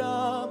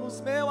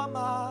esperamos, meu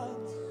amado.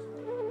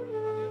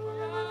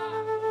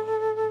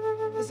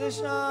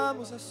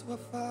 Desejamos a sua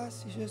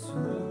face, Jesus.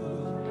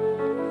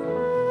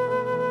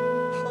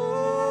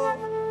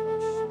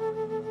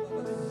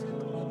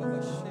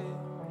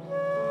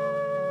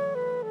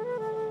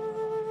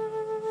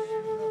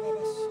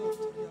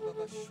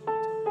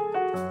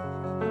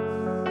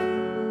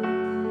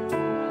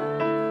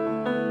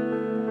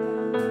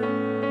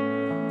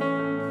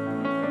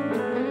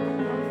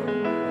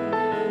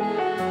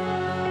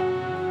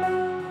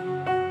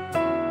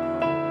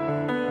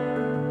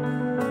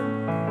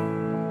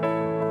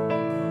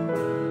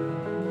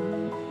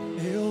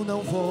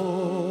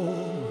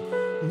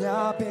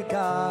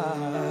 Apegar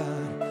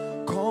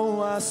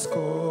com as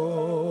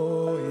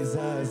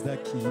coisas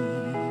daqui,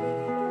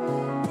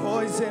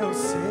 pois eu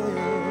sei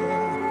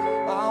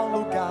há um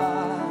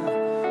lugar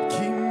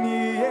que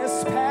me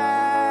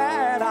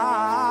espera.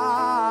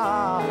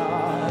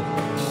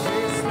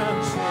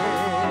 Estrangeiro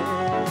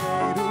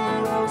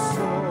eu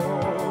sou,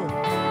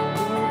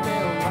 o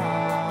meu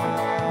lar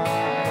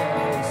é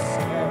o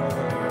céu.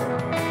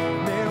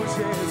 Meu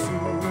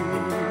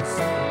Jesus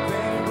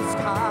vem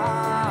buscar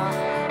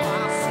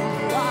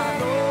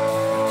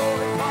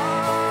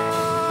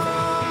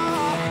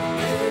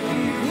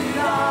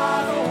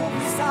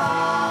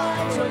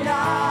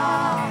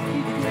olhar.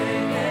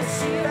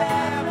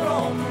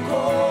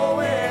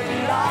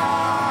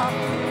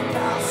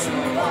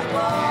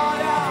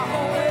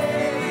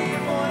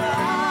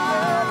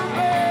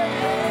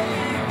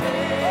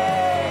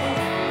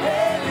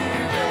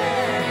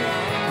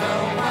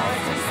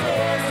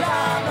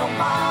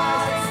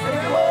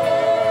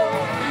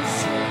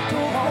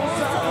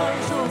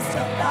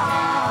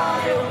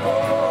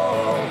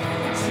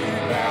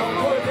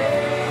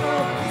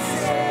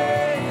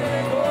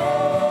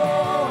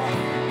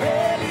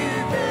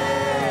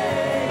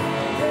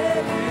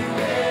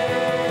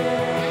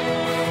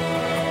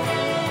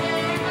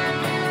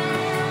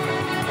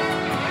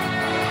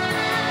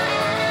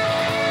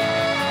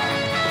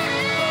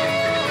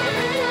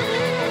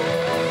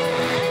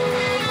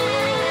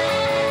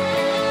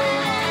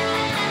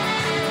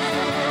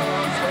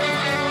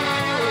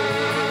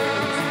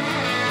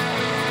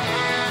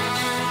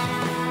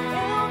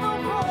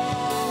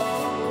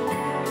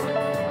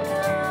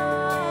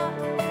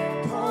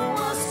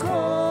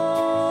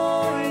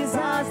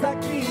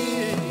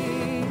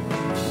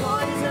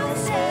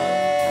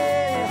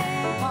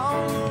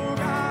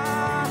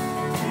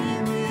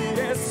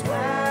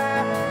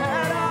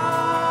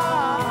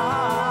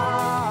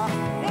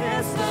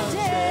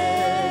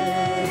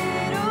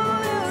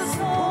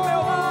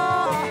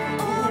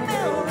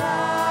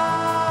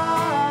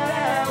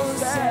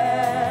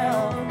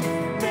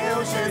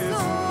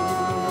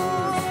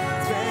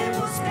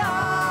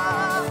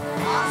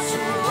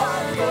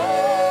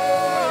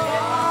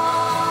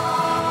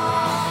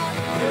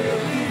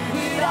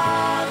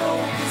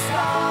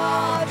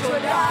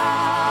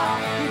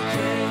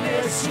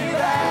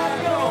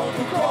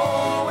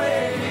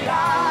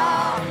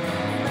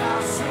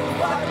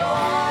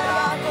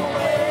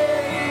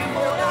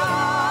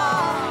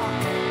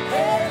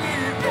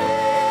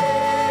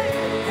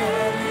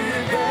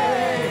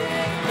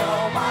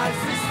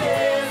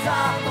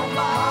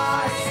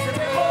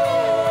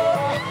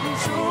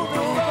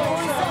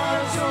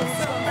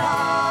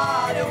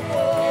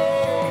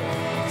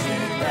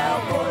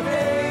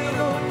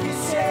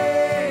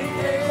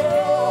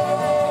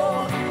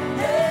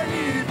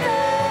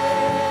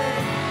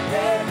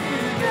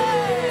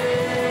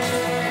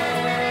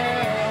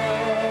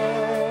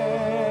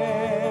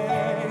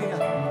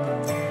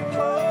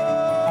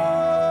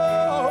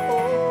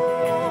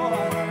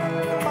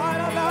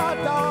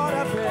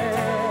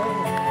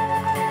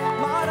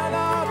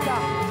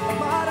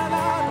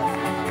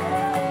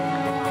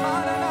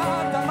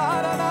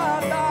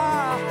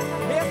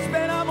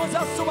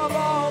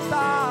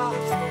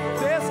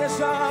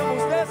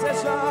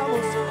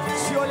 desejamos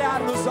te olhar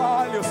nos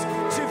olhos,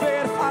 te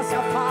ver face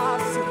a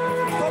face,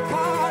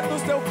 tocar no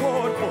teu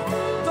corpo,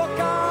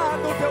 tocar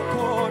no teu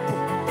corpo.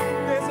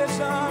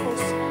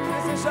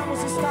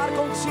 Desejamos estar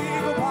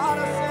contigo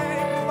para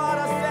sempre,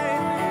 para sempre.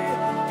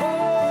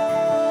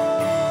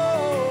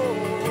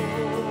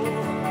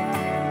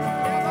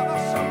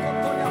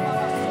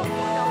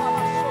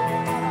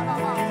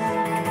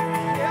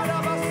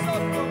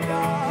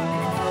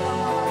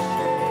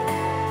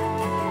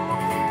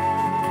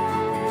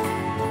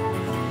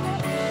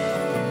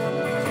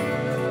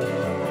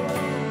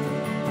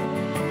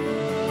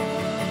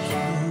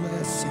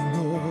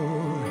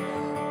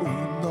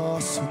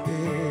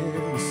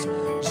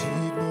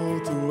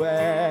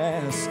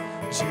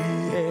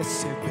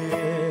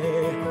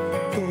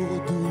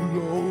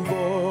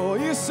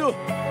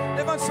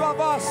 Levante sua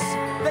voz,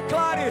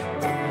 declare: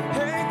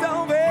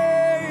 então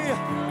vem.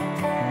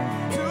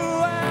 Tu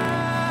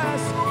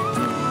és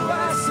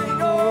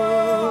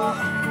Senhor,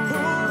 o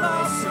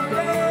nosso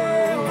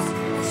Deus.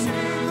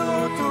 Digno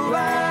tu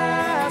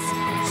és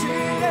de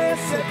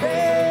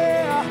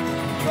receber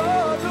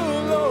todo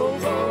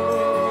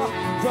louvor.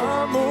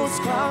 Vamos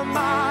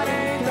clamar,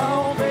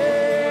 então vem.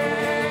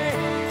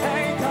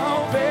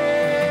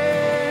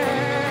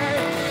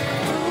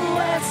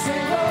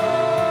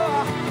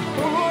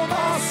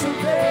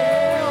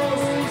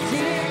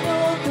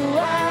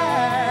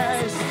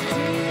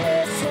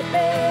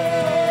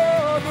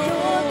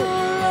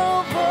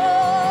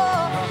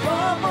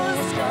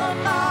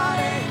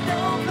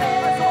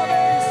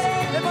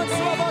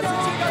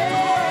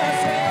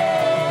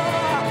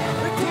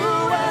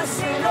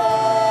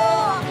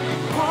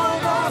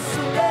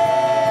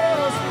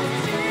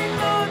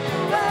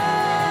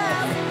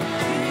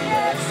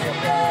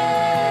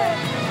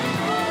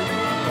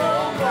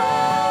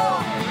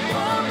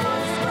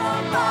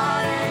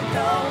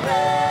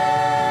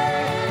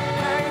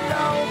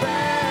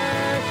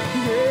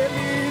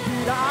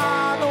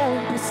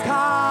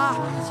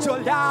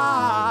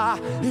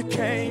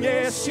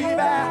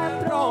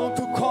 Estiver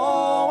pronto,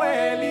 com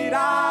Ele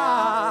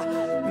irá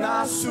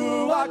na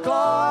sua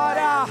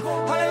glória.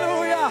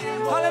 Aleluia,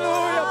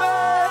 aleluia,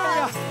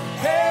 venha.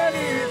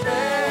 Ele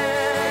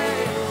vem,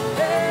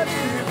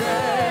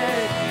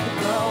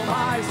 não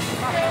mais.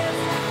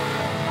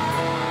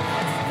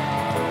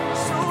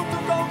 Junto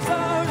com os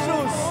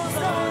anjos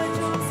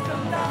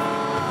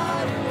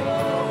cantarem,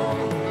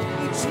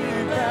 e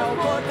tiver o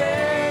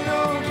Cordeiro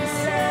que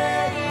se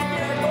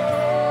entregou.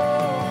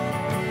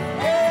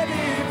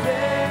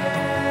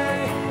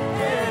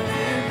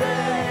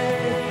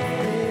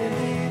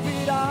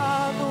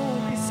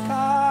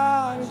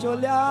 De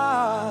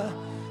olhar,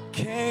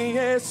 quem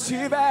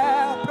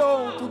estiver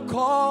pronto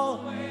com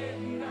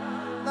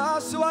na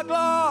sua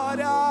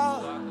glória,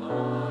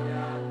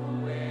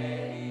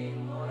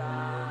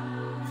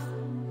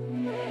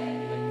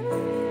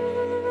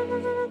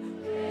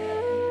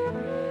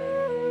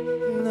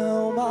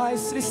 não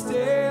mais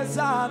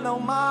tristeza, não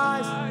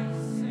mais,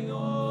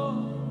 Senhor,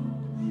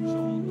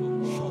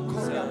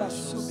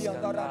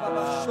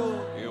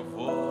 eu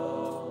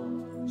vou,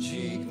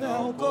 digno é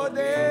o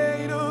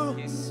Cordeiro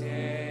que se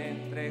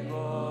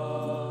entregou.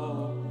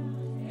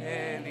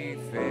 Ele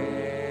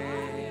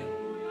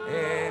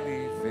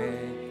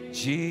vem,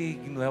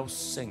 digno é o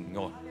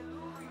Senhor,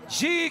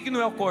 digno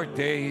é o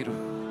Cordeiro.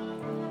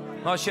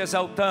 Nós te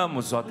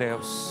exaltamos, ó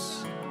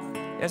Deus,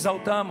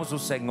 exaltamos o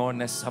Senhor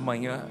nessa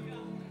manhã.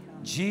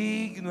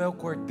 Digno é o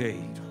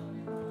Cordeiro,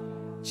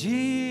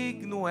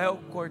 digno é o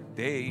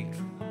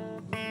Cordeiro.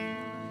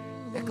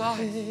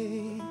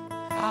 Declare,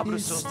 abra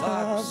os seus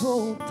lábios,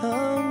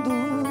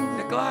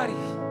 declare: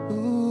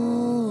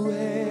 o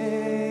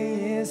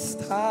Rei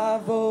está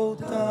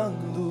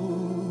voltando,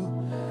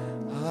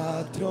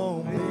 a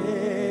trombeta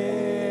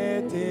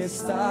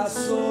está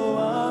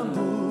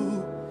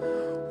soando,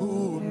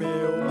 o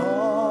meu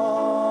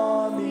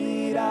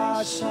nome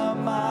irá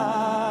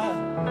chamar.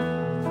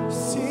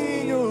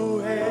 Sim, o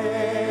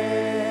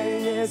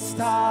Rei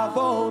está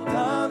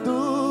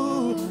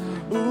voltando,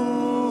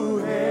 o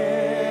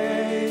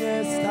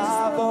Rei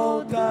está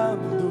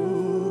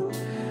voltando,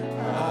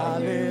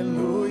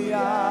 aleluia.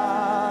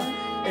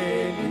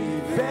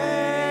 Ele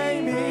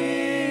vem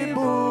me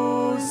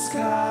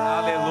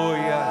buscar.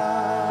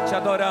 Aleluia. Te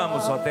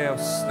adoramos, ó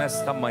Deus,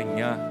 nesta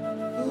manhã.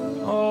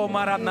 Oh,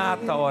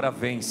 Maranata, hora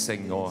vem,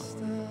 Senhor.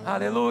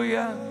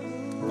 Aleluia.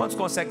 Quantos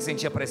conseguem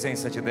sentir a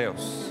presença de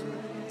Deus?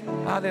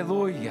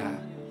 Aleluia.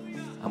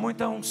 Há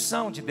muita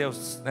unção de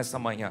Deus nesta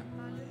manhã.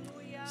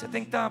 Você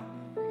tem que estar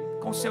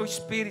com o seu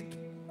espírito,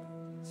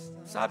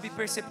 sabe,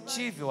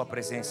 perceptível a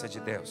presença de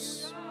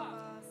Deus.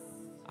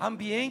 Há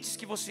ambientes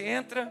que você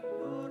entra,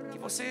 que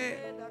você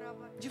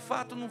de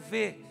fato não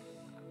vê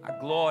a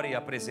glória e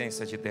a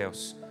presença de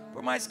Deus,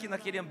 por mais que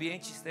naquele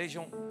ambiente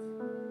estejam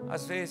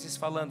às vezes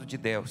falando de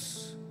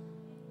Deus.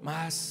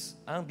 Mas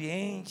há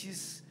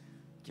ambientes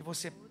que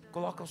você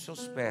coloca os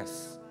seus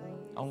pés,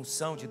 a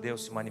unção de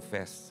Deus se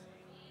manifesta.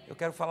 Eu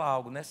quero falar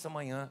algo nessa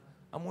manhã.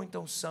 Há muita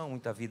unção,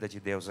 muita vida de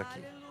Deus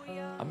aqui.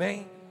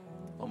 Amém?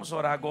 Vamos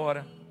orar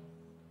agora.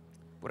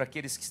 por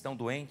aqueles que estão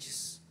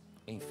doentes,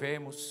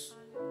 enfermos,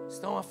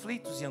 estão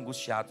aflitos e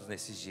angustiados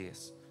nesses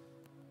dias.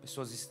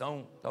 Pessoas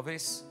estão,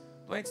 talvez,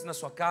 doentes na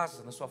sua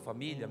casa, na sua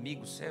família,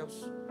 amigos seus.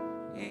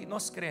 E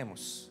nós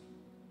cremos.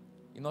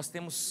 E nós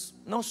temos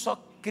não só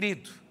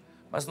crido,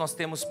 mas nós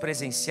temos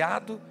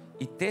presenciado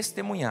e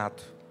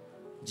testemunhado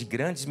de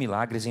grandes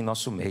milagres em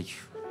nosso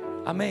meio.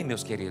 Amém,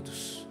 meus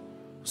queridos?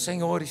 O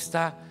Senhor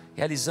está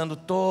realizando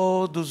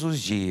todos os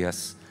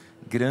dias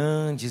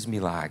grandes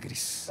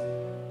milagres.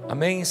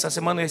 Amém? Essa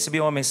semana eu recebi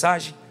uma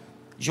mensagem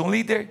de um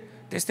líder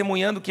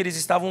testemunhando que eles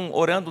estavam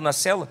orando na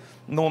célula,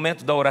 no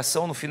momento da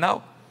oração, no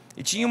final,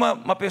 e tinha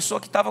uma pessoa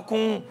que estava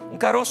com um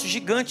caroço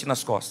gigante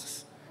nas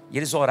costas. E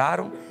eles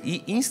oraram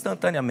e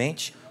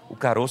instantaneamente o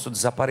caroço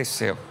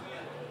desapareceu.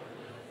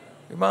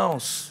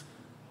 Irmãos,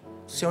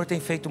 o Senhor tem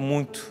feito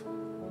muito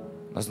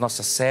nas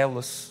nossas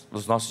células,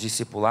 nos nossos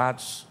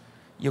discipulados,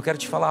 e eu quero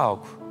te falar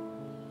algo: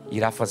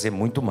 irá fazer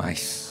muito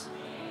mais.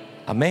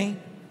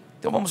 Amém?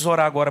 Então vamos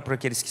orar agora por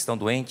aqueles que estão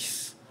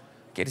doentes,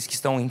 aqueles que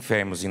estão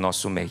enfermos em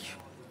nosso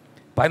meio.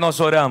 Pai, nós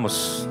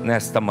oramos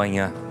nesta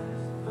manhã,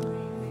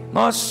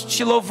 nós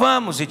te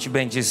louvamos e te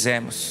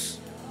bendizemos.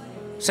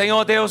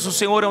 Senhor Deus, o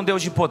Senhor é um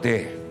Deus de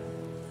poder,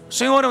 o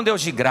Senhor é um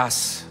Deus de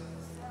graça.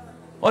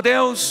 Ó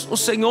Deus, o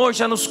Senhor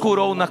já nos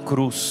curou na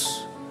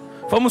cruz,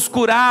 fomos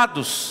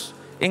curados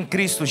em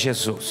Cristo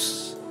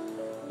Jesus.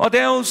 Ó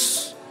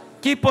Deus,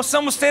 que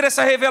possamos ter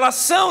essa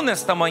revelação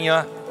nesta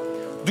manhã,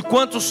 do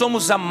quanto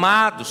somos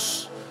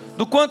amados,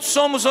 do quanto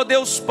somos, ó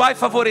Deus Pai,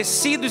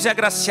 favorecidos e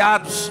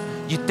agraciados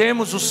de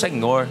termos o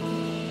Senhor.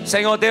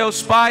 Senhor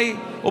Deus Pai,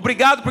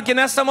 obrigado porque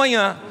nesta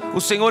manhã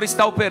o Senhor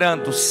está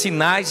operando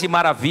sinais e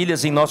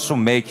maravilhas em nosso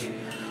meio.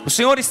 O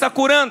Senhor está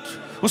curando,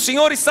 o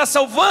Senhor está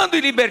salvando e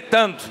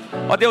libertando,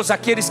 ó Deus,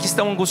 aqueles que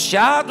estão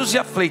angustiados e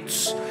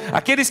aflitos,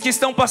 aqueles que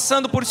estão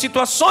passando por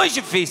situações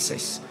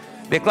difíceis.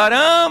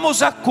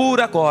 Declaramos a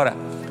cura agora.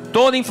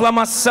 Toda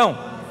inflamação,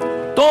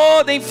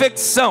 toda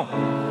infecção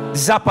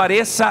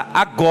desapareça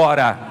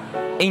agora,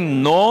 em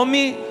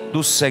nome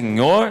do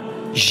Senhor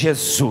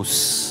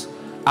Jesus.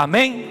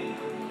 Amém?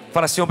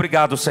 Fala assim: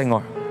 obrigado,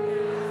 Senhor,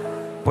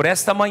 por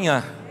esta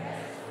manhã,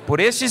 por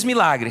estes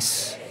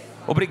milagres.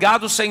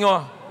 Obrigado,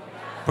 Senhor,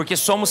 porque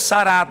somos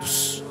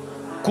sarados,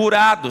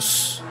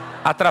 curados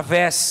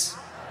através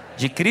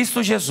de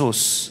Cristo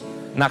Jesus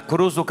na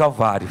cruz do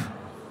Calvário.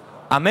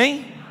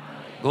 Amém?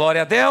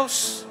 Glória a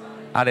Deus.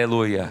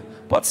 Aleluia.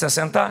 Pode se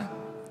assentar?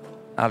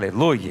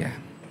 Aleluia.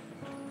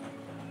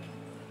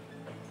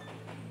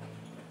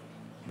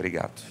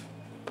 Obrigado.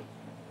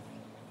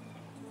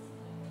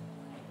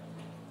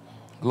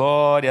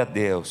 Glória a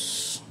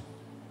Deus.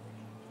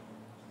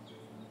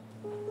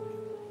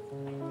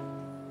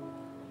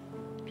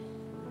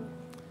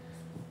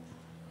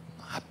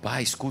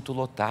 Rapaz, culto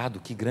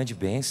lotado, que grande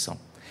bênção.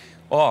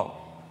 Ó,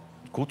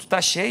 o culto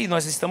está cheio,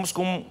 nós estamos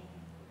com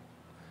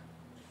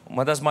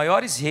uma das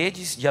maiores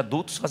redes de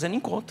adultos fazendo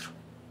encontro.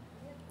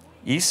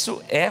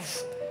 Isso é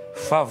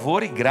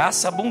favor e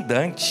graça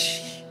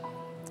abundante.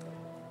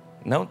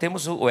 Não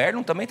temos, o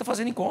Erlon também está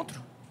fazendo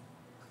encontro.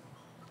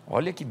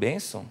 Olha que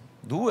bênção.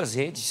 2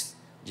 redes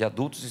de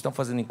adultos estão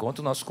fazendo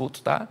encontro. O nosso culto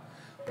está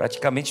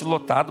praticamente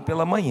lotado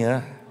pela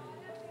manhã.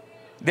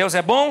 Deus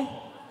é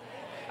bom?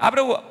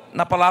 Abra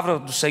na palavra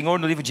do Senhor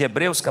no livro de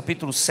Hebreus,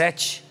 capítulo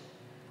 7,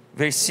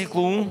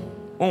 versículo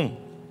 1.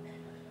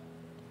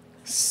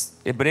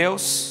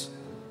 Hebreus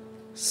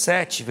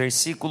 7,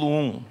 versículo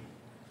 1.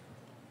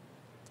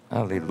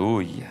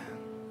 Aleluia.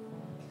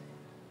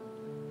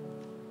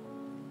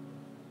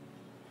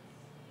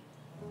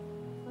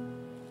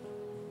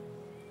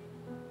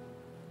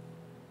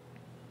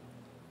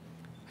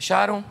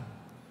 Acharam?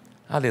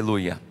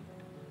 Aleluia.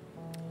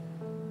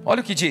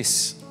 Olha o que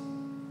diz: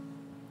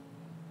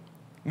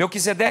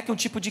 Melquisedeque é um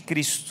tipo de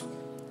Cristo,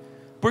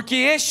 porque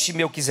este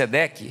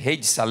Melquisedeque, rei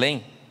de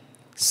Salém,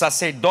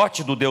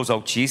 sacerdote do Deus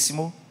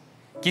Altíssimo,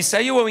 que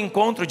saiu ao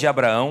encontro de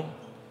Abraão,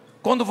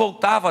 quando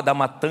voltava da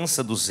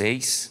matança dos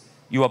reis,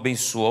 e o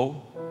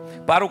abençoou,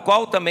 para o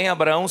qual também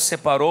Abraão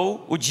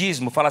separou o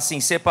dízimo. Fala assim: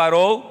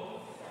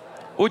 separou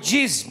o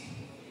dízimo.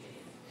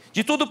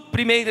 De tudo,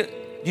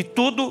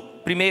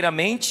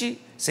 primeiramente,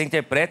 se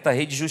interpreta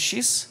rei de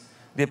justiça,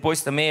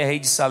 depois também é rei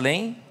de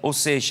Salém, ou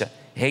seja,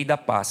 rei da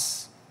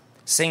paz.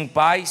 Sem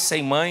pai,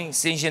 sem mãe,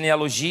 sem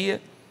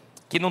genealogia,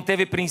 que não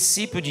teve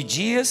princípio de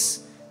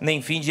dias,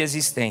 nem fim de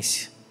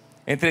existência.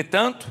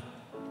 Entretanto,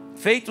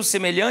 feito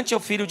semelhante ao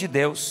Filho de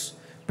Deus,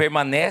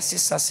 permanece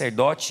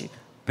sacerdote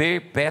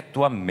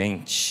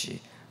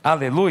perpetuamente.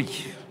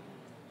 Aleluia.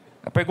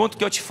 A pergunta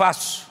que eu te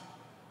faço: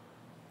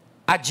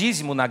 há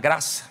dízimo na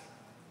graça?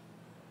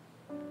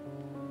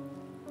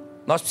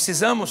 Nós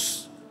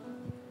precisamos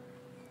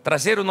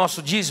trazer o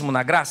nosso dízimo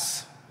na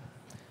graça,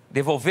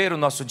 devolver o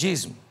nosso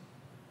dízimo.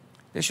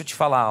 Deixa eu te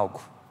falar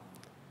algo.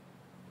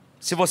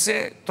 Se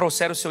você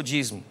trouxer o seu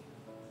dízimo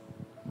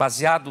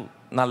baseado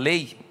na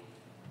lei,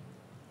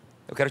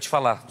 eu quero te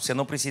falar, você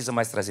não precisa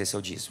mais trazer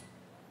seu dízimo.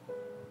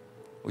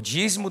 O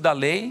dízimo da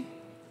lei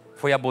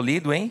foi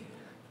abolido em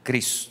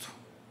Cristo.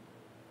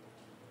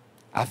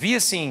 Havia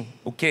sim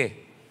o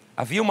quê?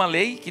 Havia uma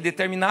lei que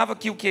determinava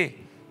que o quê?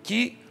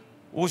 Que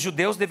os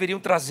judeus deveriam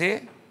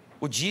trazer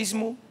o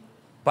dízimo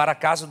para a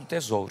casa do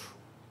tesouro.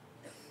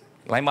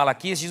 Lá em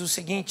Malaquias diz o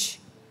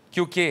seguinte, que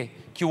o quê?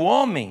 Que o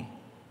homem,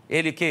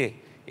 ele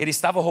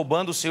estava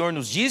roubando o Senhor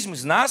nos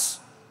dízimos,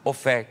 nas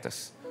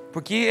ofertas.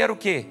 Porque era o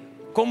quê?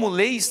 Como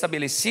lei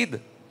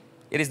estabelecida,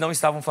 eles não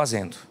estavam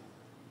fazendo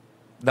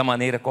da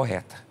maneira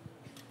correta.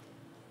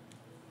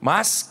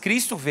 Mas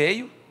Cristo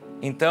veio,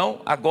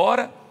 então,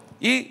 agora,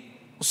 e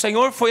o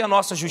Senhor foi a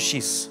nossa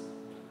justiça.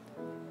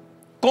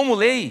 Como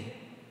lei,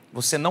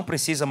 você não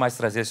precisa mais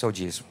trazer seu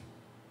dízimo.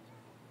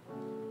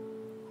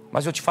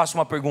 Mas eu te faço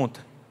uma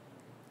pergunta.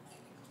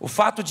 O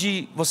fato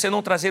de você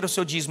não trazer o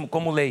seu dízimo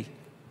como lei,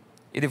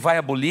 ele vai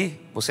abolir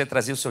você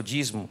trazer o seu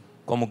dízimo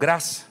como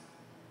graça?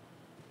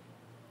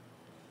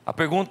 A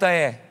pergunta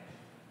é: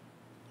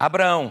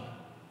 Abraão,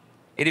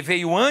 ele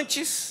veio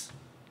antes,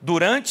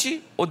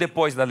 durante ou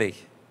depois da lei?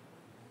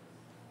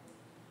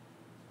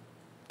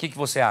 O que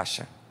você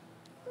acha?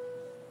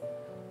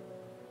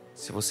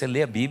 Se você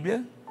ler a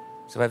Bíblia,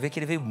 você vai ver que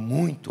ele veio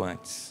muito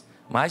antes,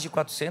 mais de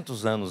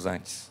 400 anos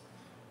antes.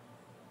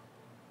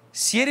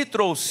 Se ele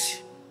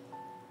trouxe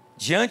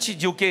diante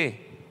de o quê?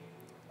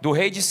 Do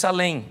rei de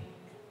Salém,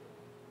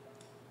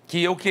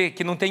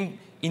 que não tem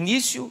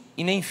início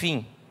e nem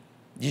fim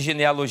de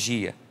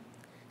genealogia.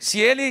 Se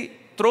ele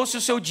trouxe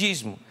o seu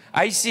dízimo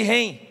a esse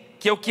rei,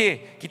 que é o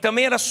quê? Que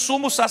também era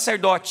sumo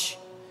sacerdote,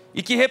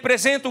 e que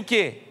representa o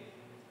quê?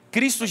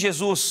 Cristo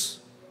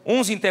Jesus.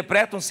 Uns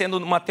interpretam sendo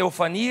uma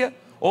teofania,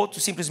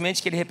 outros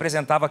simplesmente que ele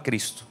representava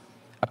Cristo.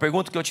 A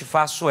pergunta que eu te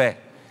faço é: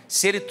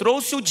 se ele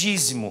trouxe o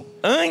dízimo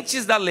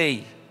antes da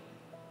lei,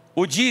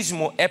 o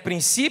dízimo é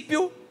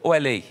princípio ou é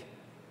lei?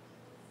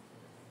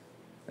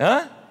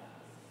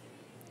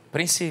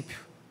 Princípio.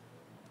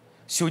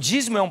 Se o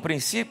dízimo é um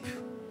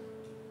princípio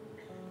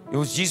e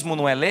o dízimo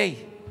não é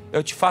lei,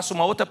 eu te faço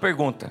uma outra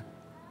pergunta: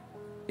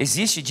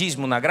 existe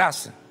dízimo na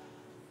graça?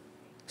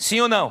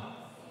 Sim ou não?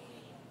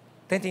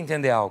 Tenta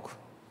entender algo.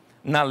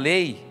 Na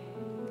lei,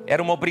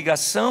 era uma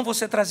obrigação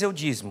você trazer o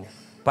dízimo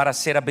para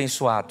ser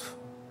abençoado.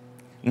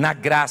 Na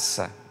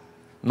graça,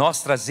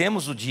 nós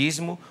trazemos o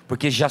dízimo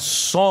porque já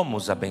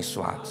somos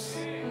abençoados.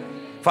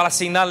 Fala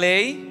assim: na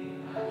lei,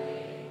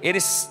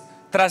 eles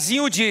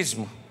traziam o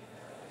dízimo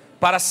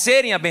para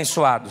serem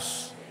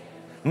abençoados.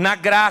 Na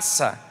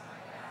graça,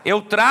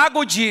 eu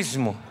trago o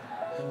dízimo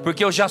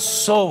porque eu já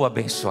sou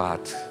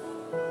abençoado.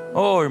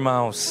 Oh,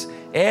 irmãos,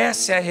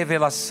 essa é a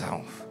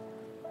revelação.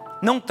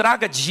 Não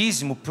traga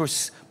dízimo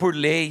por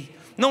lei.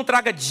 Não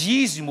traga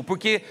dízimo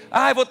porque,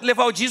 eu vou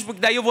levar o dízimo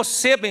porque daí eu vou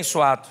ser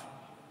abençoado.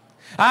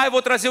 Eu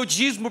vou trazer o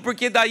dízimo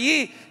porque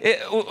daí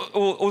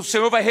o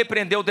Senhor vai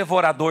repreender o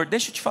devorador.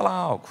 Deixa eu te falar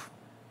algo.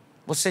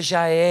 Você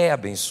já é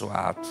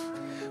abençoado.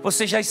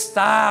 Você já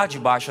está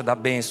debaixo da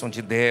bênção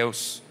de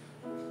Deus.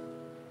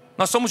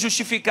 Nós somos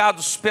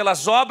justificados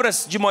pelas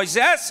obras de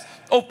Moisés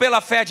ou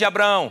pela fé de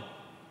Abraão?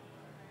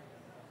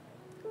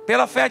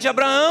 Pela fé de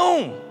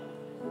Abraão.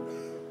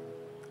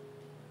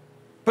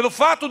 Pelo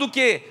fato do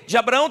que? De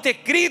Abraão ter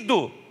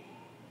crido,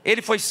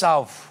 ele foi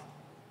salvo.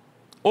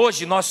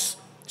 Hoje nós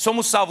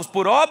somos salvos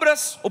por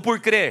obras ou por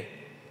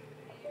crer?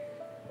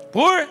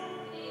 Por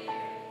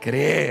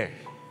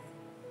crer.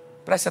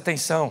 Preste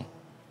atenção.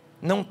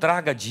 Não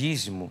traga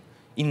dízimo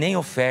e nem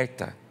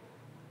oferta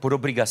por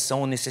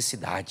obrigação ou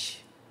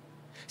necessidade.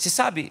 Você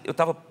sabe, eu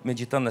estava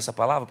meditando nessa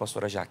palavra,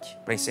 pastora Jaque,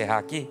 para encerrar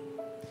aqui.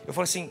 Eu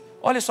falei assim: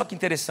 olha só que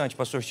interessante,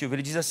 pastor Silvio.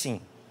 Ele diz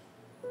assim: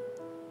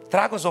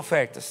 traga as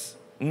ofertas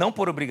não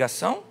por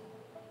obrigação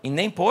e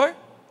nem por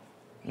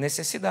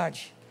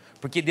necessidade,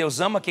 porque Deus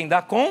ama quem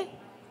dá com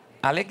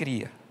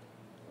alegria.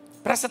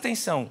 Presta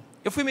atenção,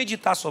 eu fui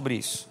meditar sobre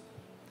isso.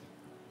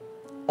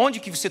 Onde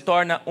que se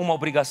torna uma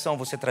obrigação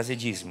você trazer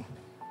dízimo?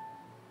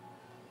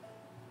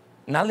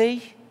 Na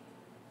lei.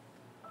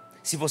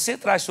 Se você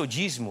traz seu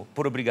dízimo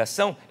por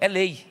obrigação, é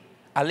lei.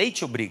 A lei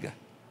te obriga.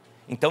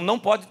 Então não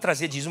pode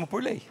trazer dízimo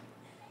por lei.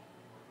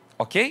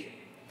 Ok?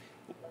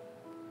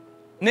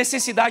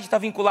 Necessidade está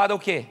vinculada ao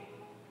quê?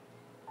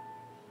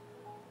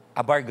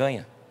 A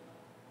barganha.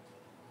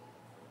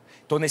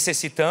 Estou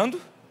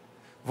necessitando,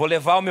 vou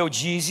levar o meu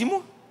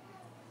dízimo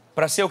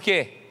para ser o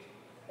quê?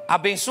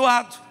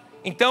 Abençoado.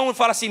 Então eu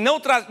falo assim: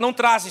 não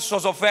traz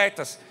suas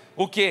ofertas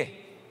o quê?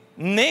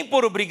 Nem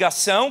por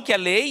obrigação, que é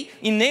lei,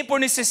 e nem por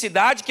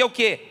necessidade, que é o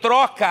quê?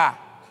 Troca,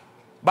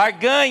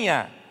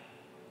 barganha.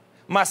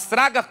 Mas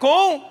traga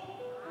com...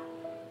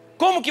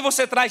 Como que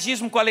você traz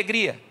dízimo com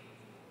alegria?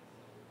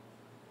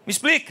 Me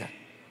explica.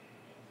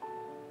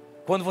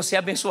 Quando você é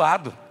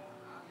abençoado.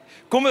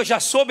 Como eu já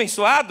sou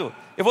abençoado,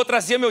 eu vou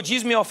trazer meu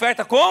dízimo e minha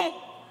oferta como?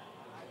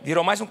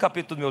 Virou mais um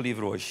capítulo do meu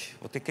livro hoje.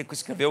 Vou ter que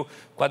escrever o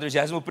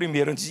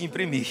 41º antes de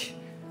imprimir.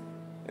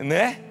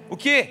 Né? O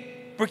quê?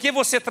 Porque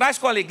você traz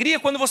com alegria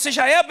quando você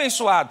já é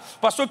abençoado. O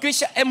pastor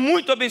Christian é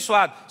muito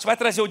abençoado. Você vai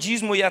trazer o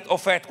dízimo e a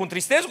oferta com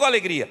tristeza ou com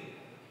alegria?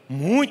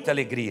 Muita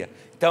alegria.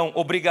 Então,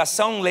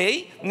 obrigação,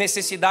 lei,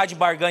 necessidade,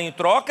 barganha e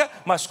troca,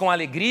 mas com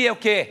alegria é o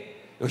quê?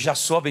 Eu já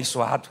sou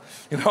abençoado.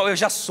 Eu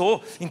já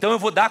sou. Então eu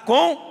vou dar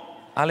com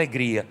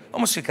alegria.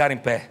 Vamos ficar em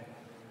pé.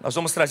 Nós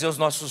vamos trazer os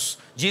nossos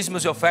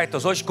dízimos e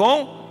ofertas hoje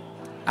com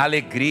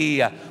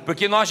alegria,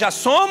 porque nós já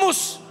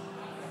somos,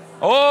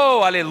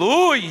 oh,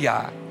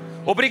 aleluia.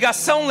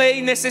 Obrigação,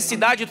 lei,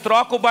 necessidade,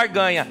 troca ou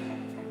barganha.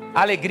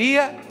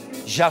 Alegria,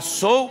 já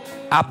sou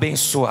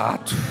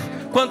abençoado.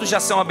 Quando já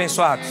são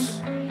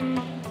abençoados?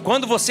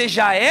 Quando você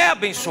já é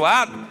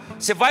abençoado,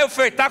 você vai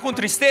ofertar com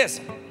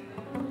tristeza?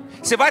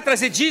 Você vai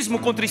trazer dízimo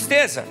com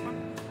tristeza?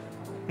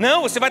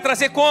 Não, você vai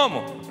trazer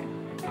como?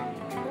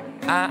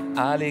 A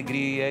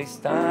alegria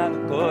está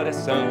no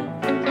coração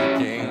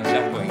de quem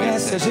já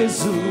conhece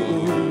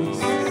Jesus.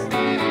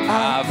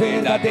 A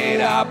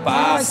verdadeira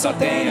paz só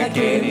tem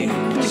aquele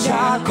que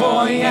já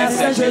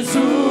conhece a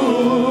Jesus.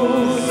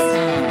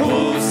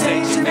 O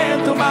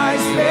sentimento mais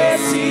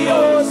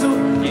precioso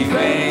que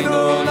vem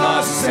do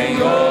nosso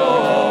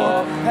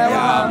Senhor é o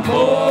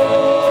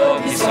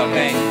amor que só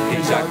tem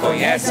quem já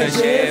conhece a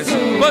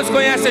Jesus. Quantos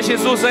conhecem a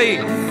Jesus aí?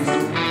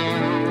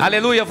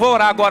 Aleluia, vou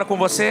orar agora com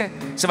você.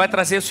 Você vai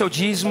trazer o seu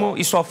dízimo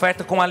e sua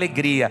oferta com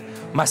alegria.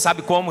 Mas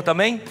sabe como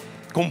também?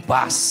 Com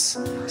paz,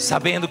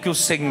 sabendo que o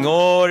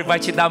Senhor vai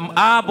te dar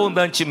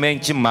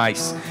abundantemente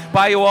mais.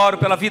 Pai, eu oro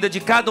pela vida de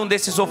cada um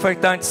desses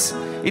ofertantes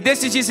e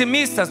desses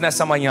dizimistas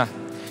nessa manhã,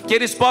 que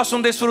eles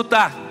possam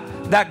desfrutar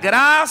da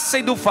graça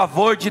e do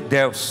favor de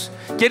Deus.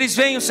 Que eles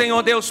venham,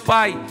 Senhor Deus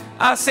Pai,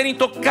 a serem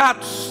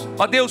tocados,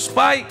 ó Deus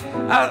Pai,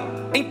 a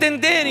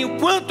entenderem o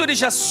quanto eles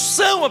já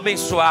são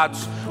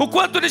abençoados, o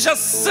quanto eles já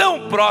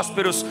são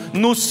prósperos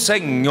no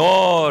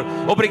Senhor.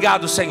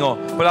 Obrigado, Senhor,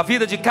 pela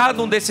vida de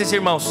cada um desses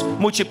irmãos.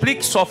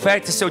 Multiplique sua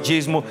oferta e seu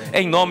dízimo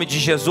em nome de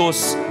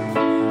Jesus.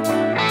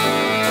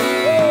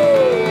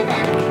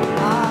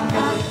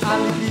 A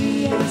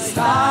alegria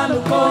está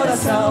no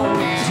coração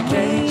de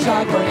quem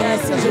já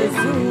conhece a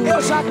Jesus.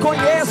 Eu já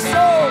conheço.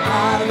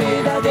 A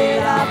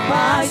verdadeira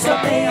paz só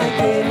tem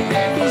aquele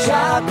que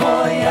já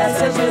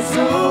conhece a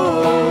Jesus.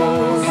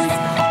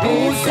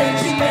 O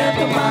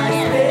sentimento mais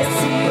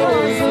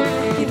precioso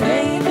que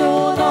vem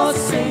do nosso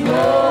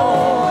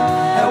Senhor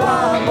é o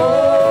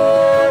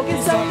amor que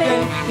só tem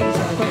quem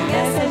já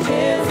conhece a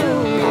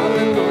Jesus.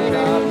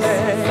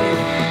 Aleluia.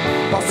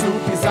 Posso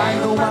pisar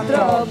numa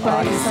tropa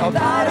e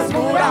saltar as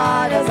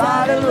muralhas.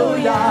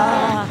 Aleluia,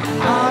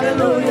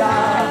 aleluia.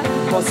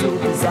 Posso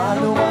pisar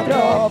numa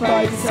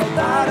tropa e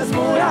saltar as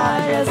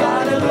muralhas.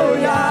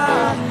 Aleluia,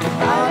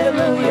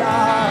 aleluia.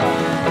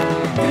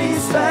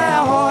 Cristo é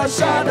a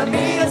rocha da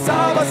minha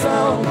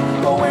salvação,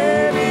 com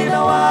Ele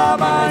não há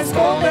mais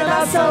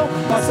condenação.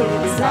 Posso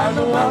pisar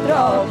numa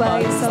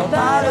tropa e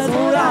saltar as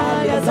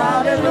muralhas.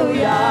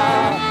 Aleluia,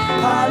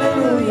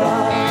 aleluia,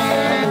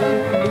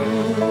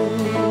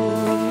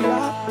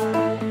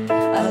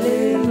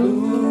 aleluia,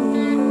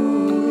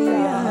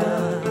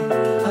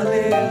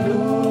 aleluia,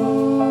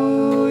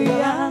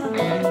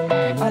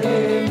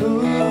 aleluia.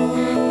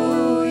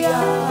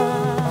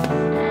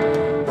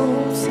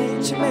 Um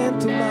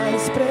sentimento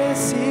mais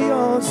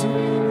precioso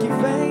que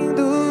vem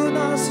do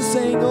nosso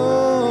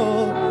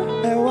Senhor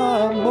é o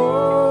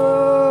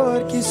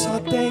amor que só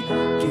tem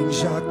quem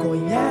já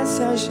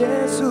conhece a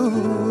Jesus.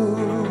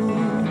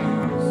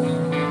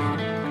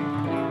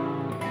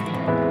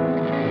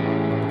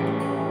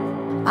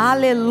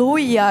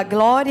 Aleluia,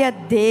 glória a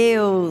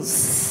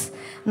Deus.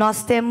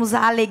 Nós temos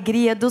a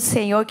alegria do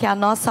Senhor, que é a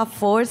nossa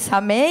força,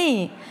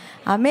 amém?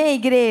 Amém,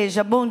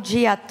 igreja? Bom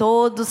dia a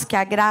todos, que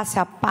a graça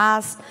e a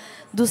paz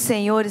do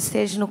Senhor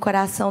esteja no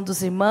coração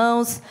dos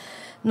irmãos.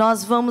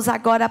 Nós vamos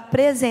agora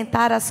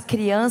apresentar as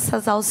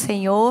crianças ao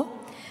Senhor,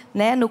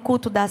 né? No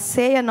culto da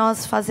ceia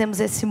nós fazemos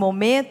esse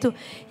momento,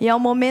 e é um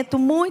momento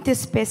muito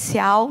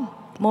especial,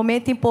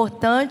 momento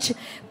importante,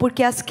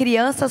 porque as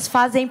crianças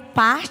fazem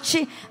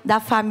parte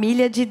da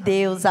família de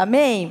Deus,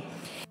 amém?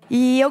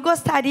 E eu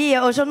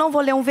gostaria, hoje eu não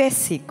vou ler um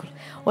versículo,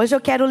 hoje eu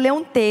quero ler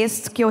um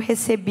texto que eu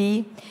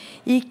recebi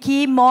e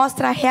que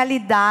mostra a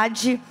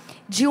realidade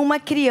de uma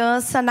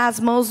criança nas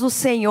mãos do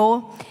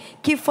Senhor,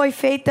 que foi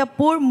feita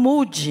por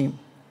Moody,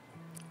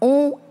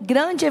 um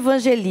grande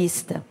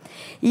evangelista.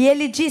 E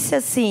ele disse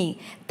assim: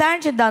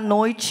 tarde da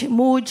noite,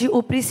 Moody,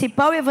 o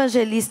principal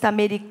evangelista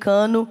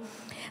americano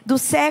do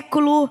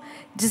século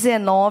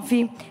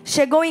XIX,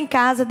 chegou em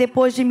casa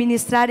depois de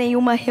ministrar em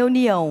uma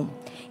reunião.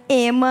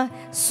 Emma,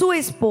 sua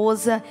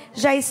esposa,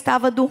 já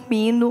estava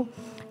dormindo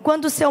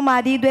quando seu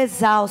marido,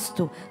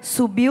 exausto,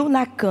 subiu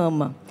na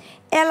cama.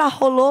 Ela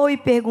rolou e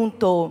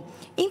perguntou: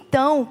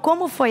 então,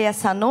 como foi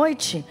essa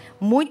noite?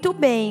 Muito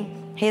bem,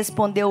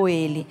 respondeu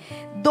ele.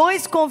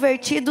 2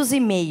 convertidos e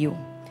meio.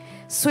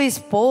 Sua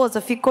esposa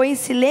ficou em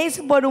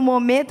silêncio por um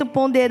momento,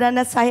 ponderando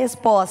essa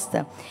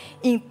resposta.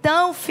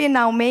 Então,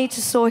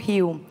 finalmente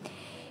sorriu.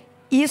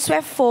 Isso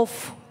é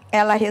fofo,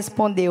 ela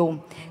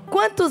respondeu.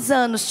 Quantos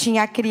anos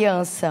tinha a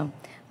criança?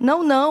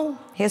 Não,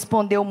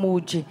 respondeu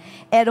Moody.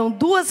 Eram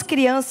 2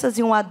 crianças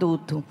e um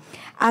adulto.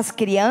 As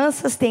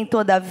crianças têm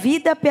toda a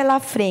vida pela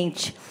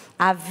frente.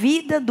 A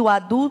vida do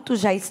adulto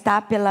já está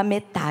pela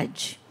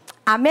metade.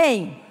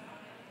 Amém?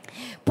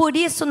 Por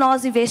isso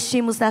nós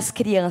investimos nas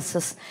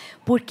crianças,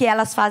 porque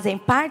elas fazem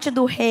parte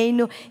do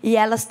reino e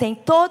elas têm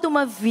toda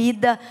uma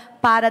vida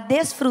para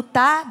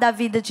desfrutar da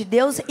vida de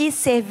Deus e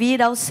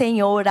servir ao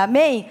Senhor,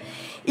 amém?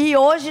 E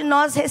hoje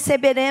nós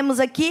receberemos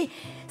aqui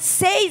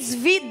 6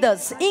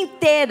 vidas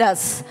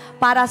inteiras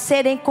para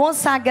serem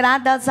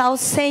consagradas ao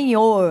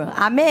Senhor,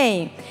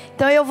 amém?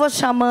 Então eu vou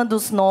chamando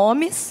os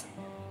nomes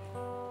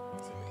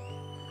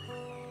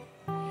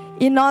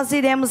e nós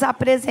iremos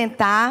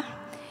apresentar.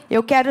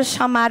 Eu quero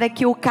chamar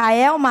aqui o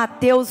Kael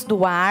Mateus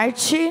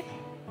Duarte,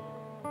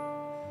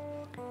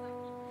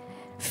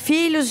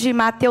 filhos de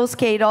Mateus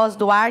Queiroz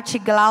Duarte e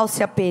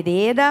Gláucia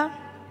Pereira,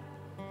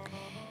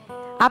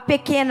 a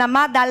pequena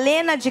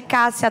Madalena de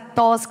Cássia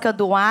Tosca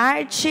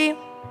Duarte,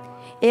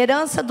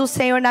 herança do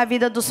Senhor na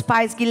vida dos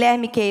pais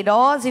Guilherme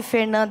Queiroz e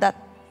Fernanda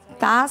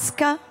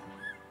Tasca.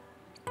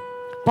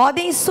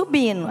 Podem ir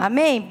subindo,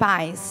 amém,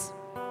 pais?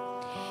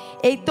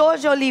 Heitor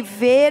de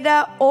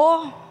Oliveira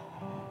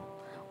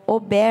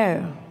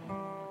Ober,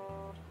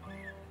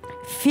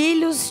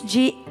 filhos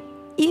de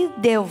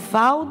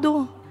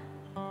Idelvaldo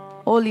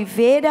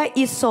Oliveira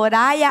e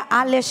Soraya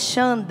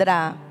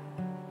Alexandra,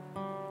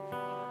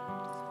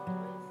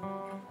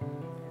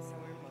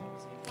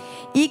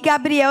 e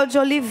Gabriel de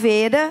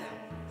Oliveira,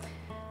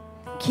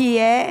 que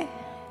é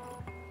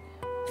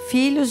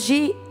filhos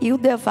de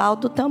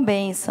Ildevaldo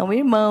também, são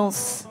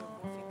irmãos.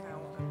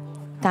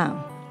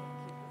 Tá.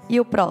 E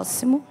o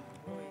próximo?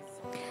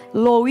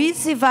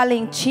 Louise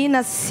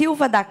Valentina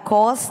Silva da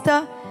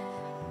Costa,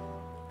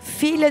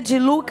 filha de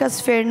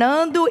Lucas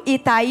Fernando e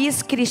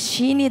Thaís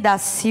Cristine da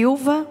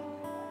Silva.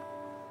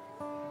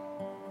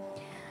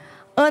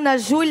 Ana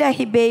Júlia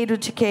Ribeiro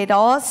de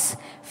Queiroz,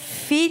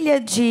 filha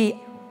de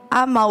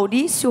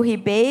Amaurício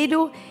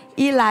Ribeiro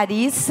e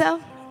Larissa.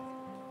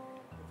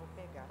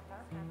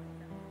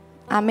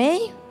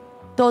 Amém?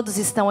 Todos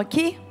estão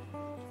aqui?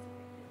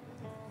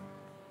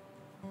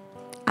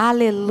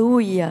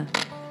 Aleluia.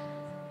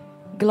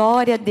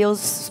 Glória a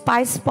Deus. Os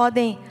pais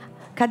podem...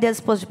 Cadê a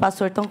esposa de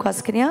pastor? Estão com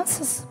as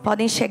crianças?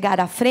 Podem chegar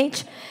à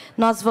frente.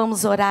 Nós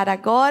vamos orar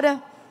agora.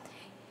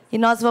 E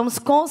nós vamos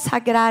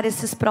consagrar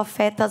esses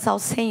profetas ao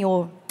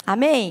Senhor.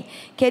 Amém?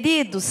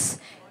 Queridos,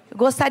 eu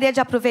gostaria de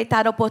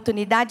aproveitar a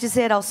oportunidade de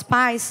dizer aos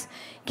pais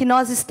que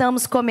nós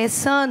estamos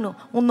começando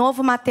um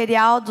novo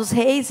material dos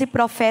reis e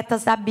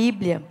profetas da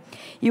Bíblia.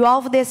 E o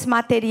alvo desse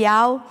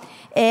material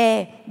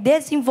é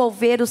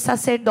desenvolver o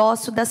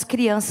sacerdócio das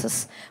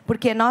crianças,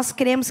 porque nós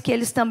cremos que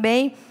eles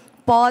também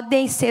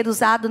podem ser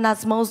usados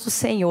nas mãos do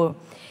Senhor.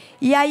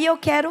 E aí eu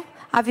quero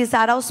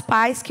avisar aos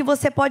pais que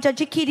você pode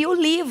adquirir o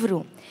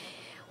livro,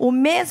 o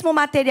mesmo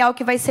material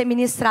que vai ser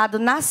ministrado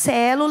nas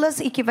células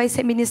e que vai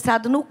ser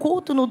ministrado no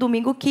culto no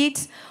Domingo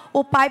Kids.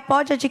 O pai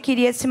pode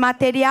adquirir esse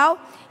material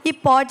e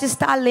pode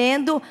estar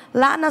lendo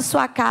lá na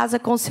sua casa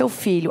com seu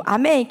filho.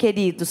 Amém,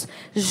 queridos?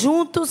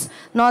 Juntos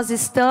nós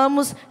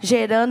estamos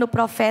gerando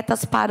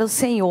profetas para o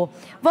Senhor.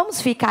 Vamos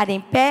ficar em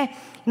pé,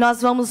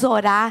 nós vamos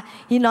orar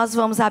e nós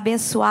vamos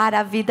abençoar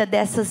a vida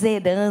dessas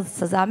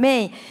heranças.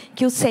 Amém?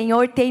 Que o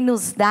Senhor tem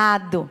nos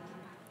dado.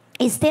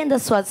 Estenda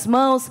suas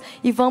mãos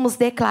e vamos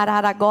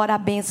declarar agora a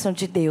bênção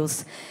de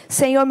Deus.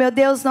 Senhor, meu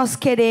Deus, nós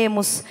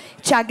queremos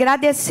te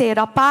agradecer,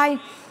 ó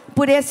Pai,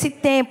 por esse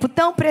tempo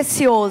tão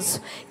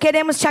precioso.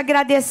 Queremos te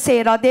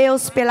agradecer, ó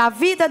Deus, pela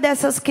vida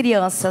dessas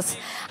crianças.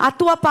 A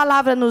tua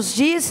palavra nos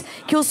diz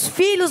que os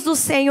filhos do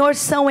Senhor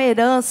são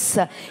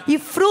herança e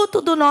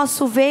fruto do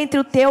nosso ventre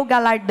o teu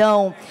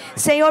galardão.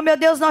 Senhor, meu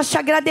Deus, nós te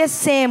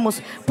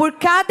agradecemos por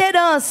cada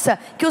herança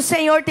que o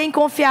Senhor tem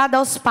confiado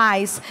aos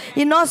pais.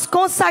 E nós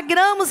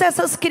consagramos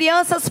essas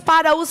crianças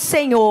para o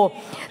Senhor.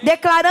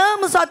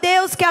 Declaramos, ó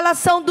Deus, que elas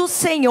são do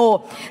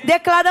Senhor.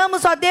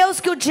 Declaramos, ó Deus,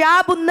 que o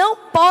diabo não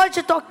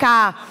pode tocar.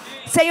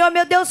 Senhor,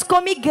 meu Deus,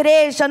 como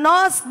igreja,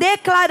 nós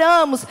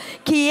declaramos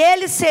que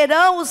eles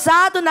serão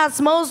usados nas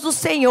mãos do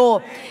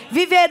Senhor,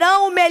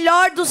 viverão o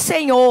melhor do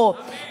Senhor,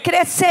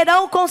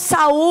 crescerão com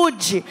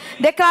saúde.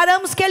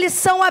 Declaramos que eles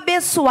são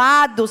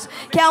abençoados,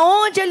 que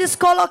aonde eles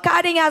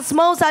colocarem as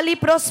mãos ali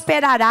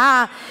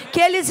prosperará,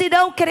 que eles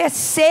irão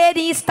crescer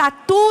em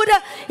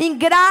estatura, em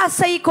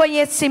graça e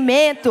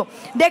conhecimento.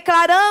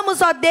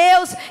 Declaramos, ó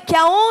Deus, que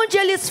aonde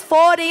eles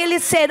forem,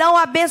 eles serão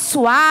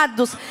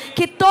abençoados,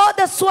 que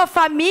toda a sua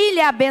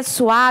família é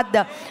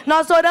abençoada.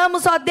 Nós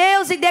oramos, ó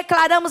Deus, e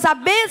declaramos a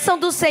bênção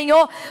do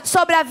Senhor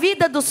sobre a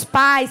vida dos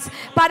pais,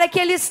 para que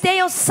eles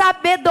tenham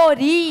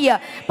sabedoria,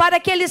 para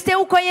que eles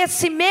tenham o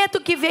conhecimento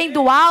que vem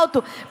do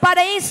alto,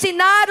 para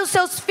ensinar os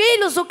seus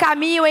filhos o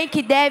caminho em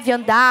que deve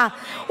andar.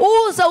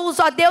 Usa-os,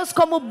 ó Deus,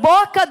 como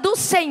boca do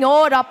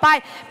Senhor, ó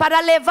Pai, para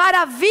levar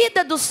a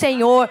vida do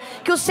Senhor.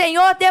 Que o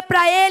Senhor dê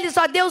para eles,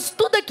 ó Deus,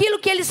 tudo aquilo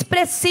que eles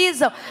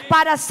precisam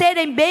para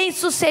serem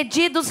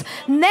bem-sucedidos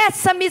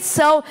nessa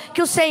missão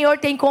que o Senhor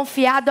tem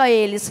confiado a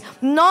eles.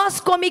 Nós,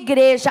 como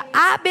igreja,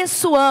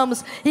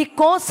 abençoamos e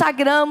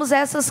consagramos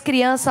essas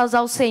crianças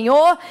ao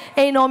Senhor,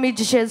 em nome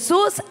de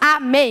Jesus.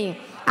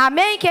 Amém.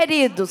 Amém,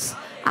 queridos?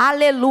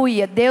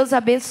 Aleluia. Deus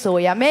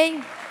abençoe.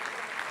 Amém.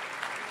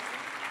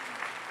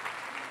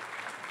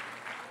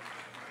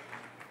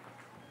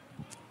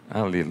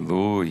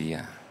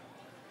 Aleluia.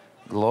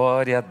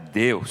 Glória a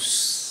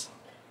Deus.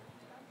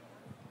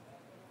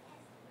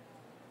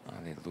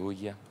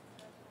 Aleluia.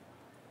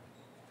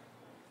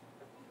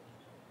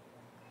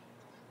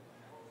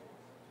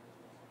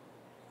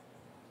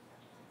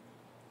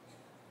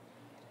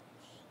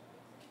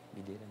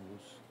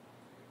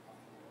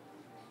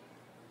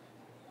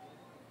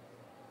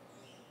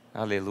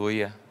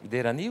 Aleluia.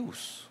 Videira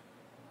News.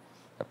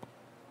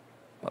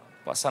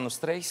 Passar nos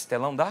 3,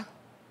 telão dá?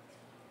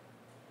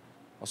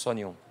 Ou só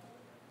nenhum?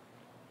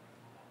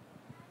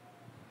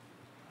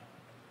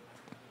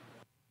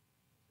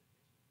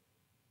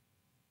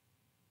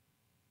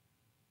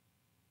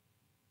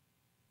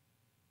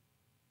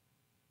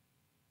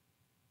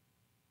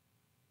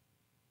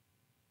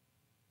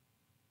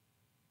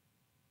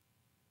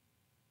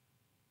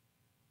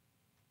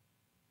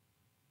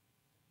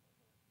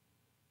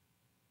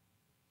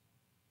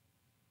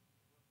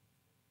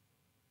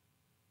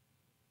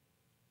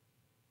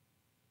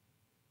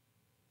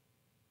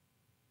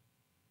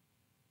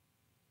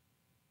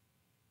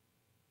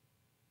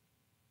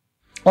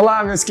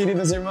 Olá, meus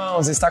queridos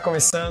irmãos! Está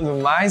começando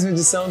mais uma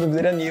edição do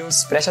Videira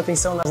News. Preste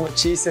atenção nas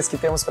notícias que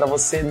temos para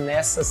você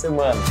nessa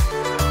semana.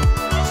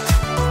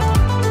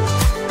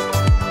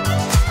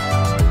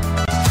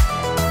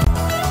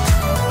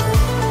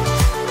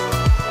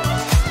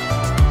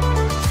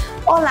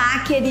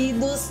 Olá,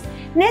 queridos!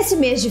 Nesse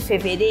mês de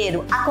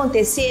fevereiro,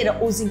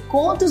 aconteceram os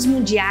encontros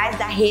mundiais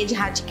da Rede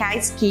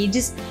Radicais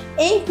Kids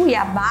em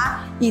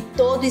Cuiabá e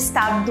todo o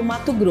estado do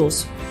Mato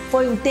Grosso.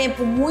 Foi um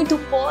tempo muito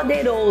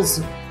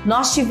poderoso.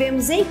 Nós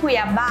tivemos em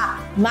Cuiabá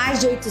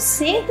mais de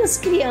 800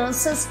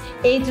 crianças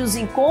entre os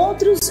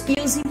encontros e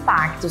os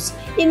impactos.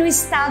 E no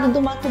estado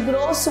do Mato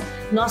Grosso,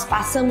 nós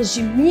passamos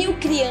de 1.000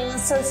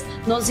 crianças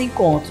nos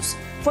encontros.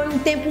 Foi um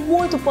tempo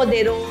muito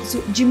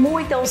poderoso, de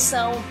muita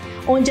unção,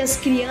 onde as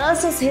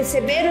crianças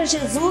receberam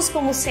Jesus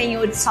como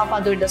Senhor e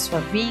Salvador da sua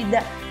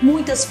vida.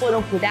 Muitas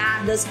foram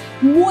curadas,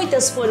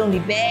 muitas foram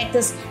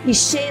libertas e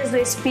cheias do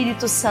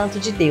Espírito Santo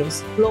de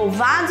Deus.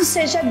 Louvado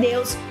seja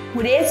Deus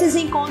por esses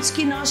encontros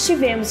que nós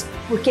tivemos,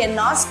 porque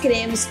nós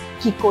cremos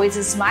que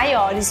coisas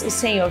maiores o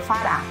Senhor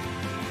fará.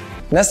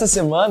 Nesta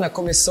semana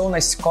começou na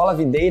Escola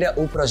Videira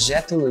o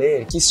Projeto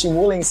Ler, que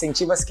estimula e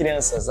incentiva as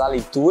crianças à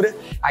leitura,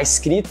 à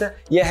escrita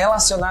e a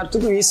relacionar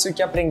tudo isso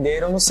que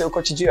aprenderam no seu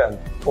cotidiano.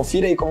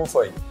 Confira aí como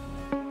foi.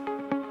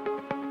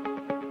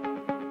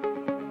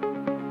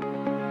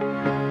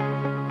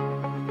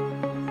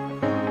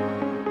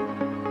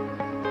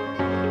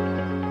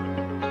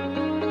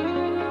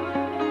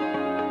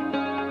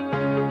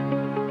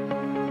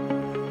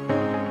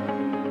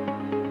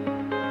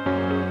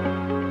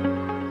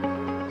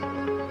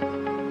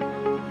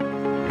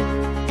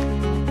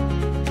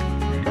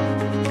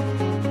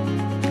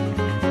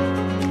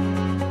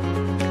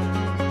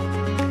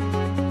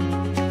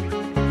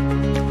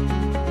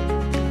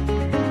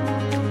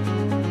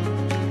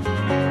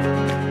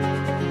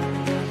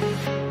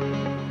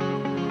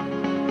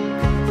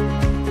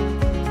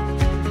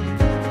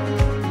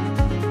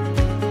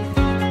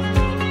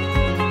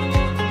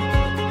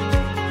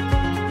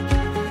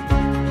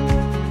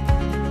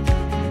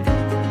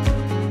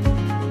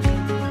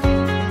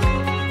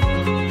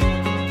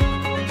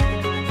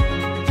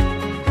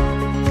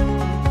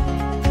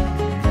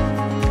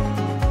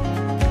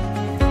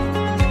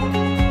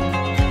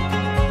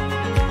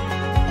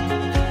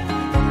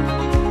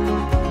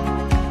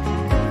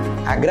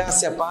 A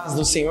graça e a paz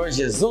do Senhor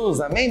Jesus,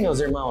 amém,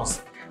 meus irmãos?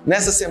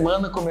 Nessa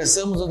semana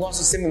começamos o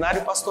nosso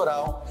seminário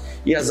pastoral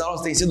e as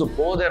aulas têm sido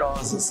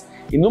poderosas.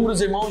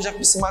 Inúmeros irmãos já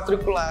se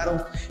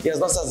matricularam e as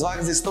nossas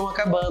vagas estão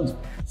acabando.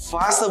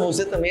 Faça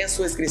você também a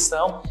sua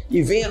inscrição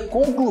e venha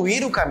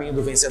concluir o caminho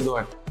do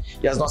vencedor.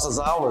 E as nossas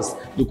aulas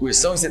do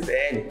Cursão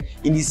ICTL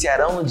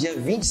iniciarão no dia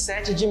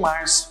 27 de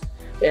março.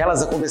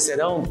 Elas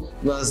acontecerão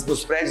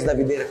nos prédios da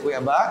Videira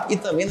Cuiabá e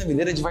também na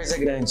Videira de Várzea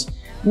Grande.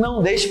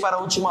 Não deixe para a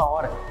última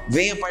hora.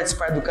 Venha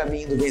participar do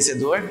caminho do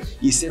vencedor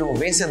e ser um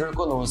vencedor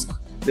conosco.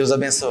 Deus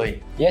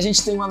abençoe. E a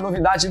gente tem uma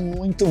novidade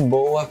muito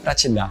boa para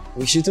te dar.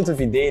 O Instituto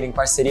Videira, em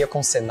parceria com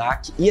o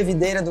Senac e a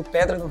Videira do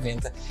Pedra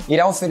 90,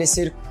 irá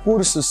oferecer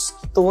cursos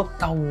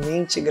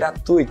totalmente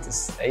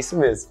gratuitos. É isso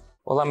mesmo.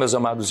 Olá, meus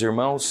amados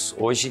irmãos.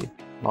 Hoje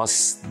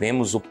nós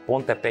demos o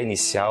pontapé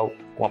inicial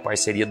com a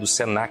parceria do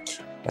Senac.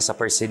 Essa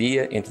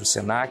parceria entre o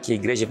Senac e a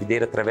Igreja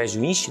Videira, através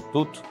do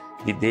Instituto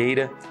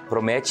Videira,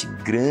 promete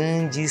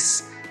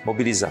grandes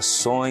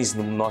mobilizações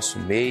no nosso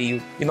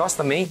meio. E nós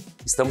também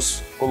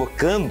estamos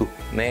colocando,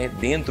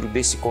 dentro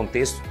desse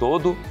contexto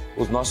todo,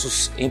 os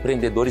nossos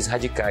empreendedores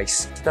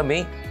radicais, que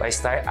também vai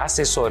estar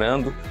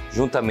assessorando,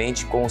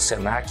 juntamente com o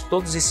Senac,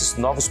 todos esses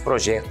novos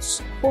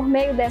projetos. Por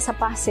meio dessa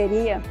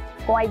parceria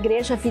com a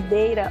Igreja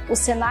Videira, o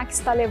Senac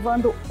está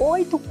levando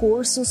 8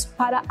 cursos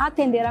para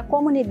atender a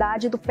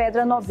comunidade do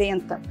Pedra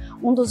 90,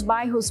 um dos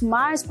bairros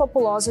mais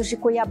populosos de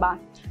Cuiabá.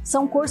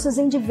 São cursos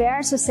em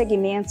diversos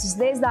segmentos,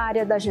 desde a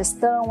área da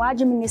gestão,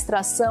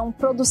 administração,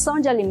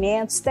 produção de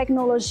alimentos,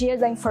 tecnologia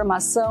da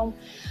informação.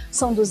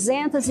 São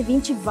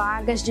 220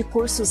 vagas de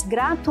cursos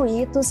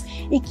gratuitos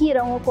e que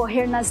irão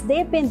ocorrer nas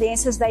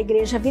dependências da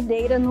Igreja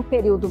Videira no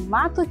período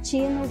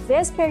matutino,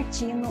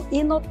 vespertino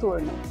e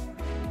noturno.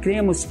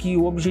 Cremos que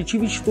o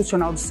objetivo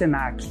institucional do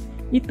SENAC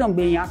e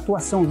também a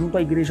atuação junto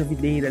à Igreja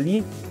Videira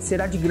ali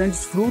será de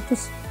grandes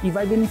frutos e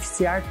vai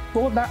beneficiar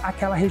toda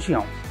aquela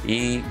região.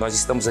 E nós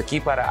estamos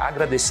aqui para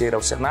agradecer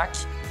ao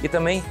SENAC e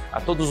também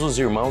a todos os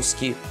irmãos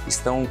que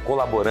estão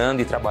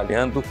colaborando e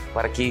trabalhando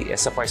para que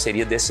essa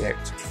parceria dê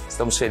certo.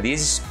 Estamos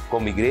felizes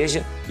como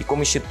igreja e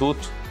como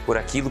instituto por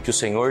aquilo que o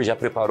Senhor já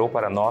preparou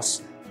para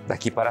nós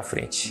daqui para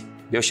frente.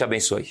 Deus te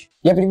abençoe.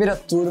 E a primeira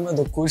turma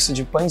do curso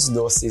de pães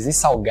doces e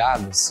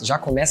salgados já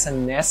começa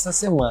nessa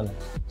semana.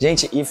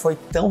 Gente, e foi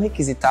tão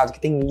requisitado que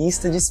tem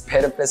lista de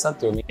espera para essa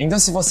turma. Então,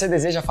 se você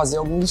deseja fazer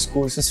algum dos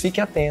cursos,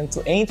 fique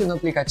atento, entre no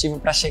aplicativo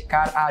para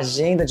checar a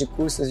agenda de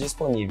cursos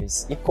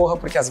disponíveis. E corra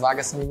porque as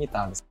vagas são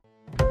limitadas.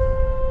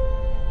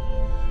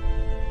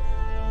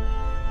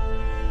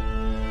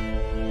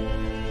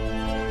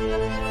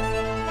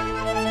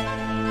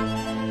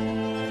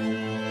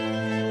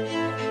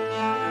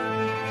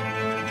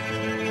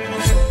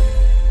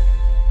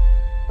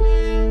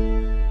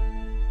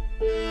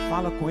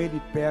 Fala com ele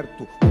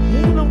perto. O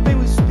mundo não tem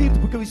o Espírito,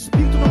 porque o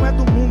Espírito não é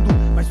do mundo,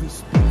 mas o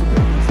Espírito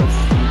pertence aos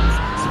filhos.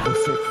 Se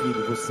você é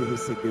filho, você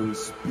recebeu o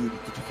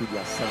Espírito de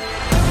filiação.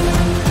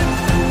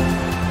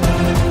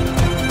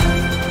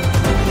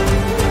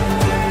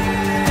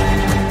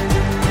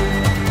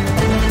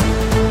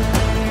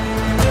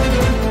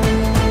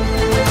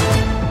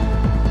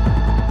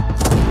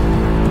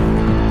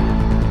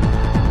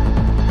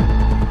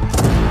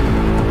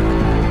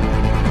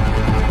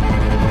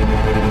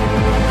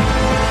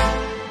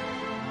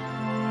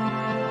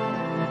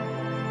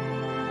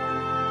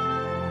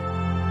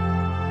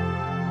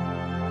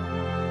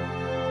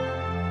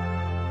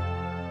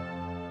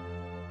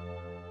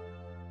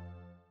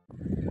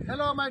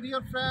 Hello my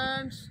dear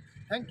friends,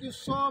 thank you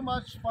so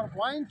much for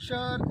Wine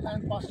Church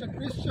and Pastor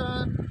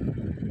Christian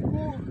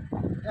who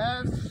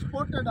has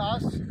supported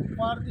us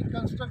for the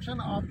construction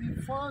of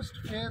the first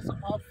phase of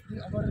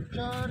our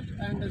church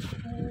and the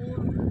school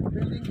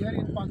building here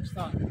in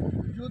Pakistan.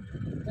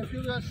 If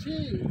you will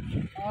see,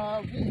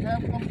 we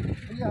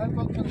have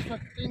been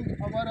constructing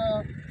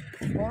our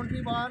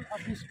boundary wall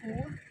of the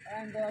school,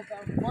 and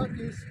the work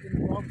is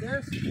in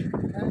progress,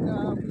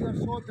 and we are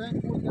so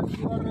thankful that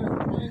you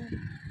are doing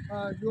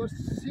your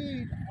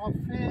seed of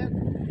faith,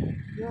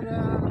 your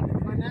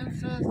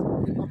finances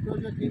in the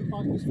project in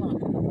Pakistan.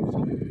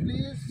 So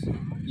please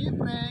keep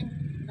praying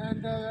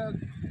and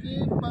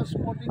keep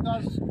supporting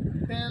us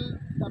till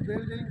the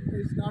building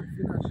is not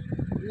finished.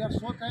 We are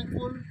so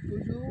thankful to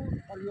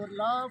you for your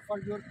love, for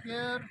your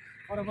care,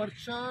 for our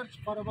church,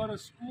 for our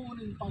school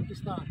in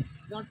Pakistan.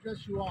 God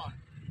bless you all.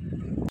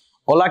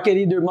 Olá,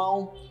 querido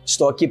irmão,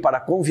 estou aqui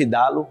para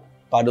convidá-lo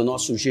para o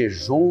nosso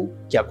jejum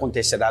que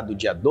acontecerá do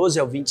dia 12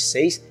 ao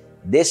 26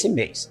 desse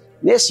mês.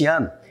 Nesse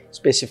ano,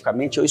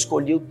 especificamente, eu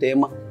escolhi o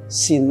tema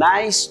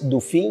Sinais do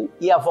Fim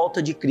e a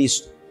Volta de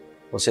Cristo.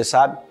 Você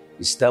sabe,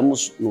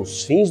 estamos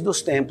nos fins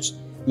dos tempos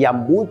e há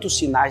muitos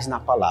sinais na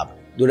palavra.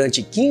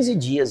 Durante 15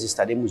 dias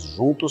estaremos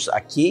juntos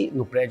aqui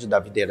no prédio da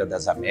Videira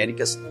das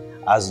Américas,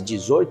 às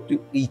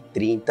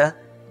 18h30,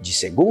 de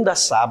segunda a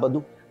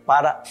sábado,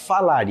 para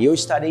falar. E eu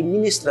estarei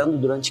ministrando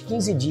durante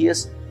 15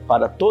 dias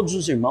para todos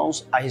os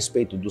irmãos a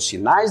respeito dos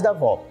sinais da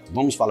volta.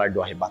 Vamos falar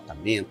do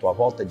arrebatamento, a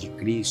volta de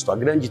Cristo, a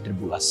grande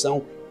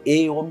tribulação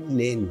e o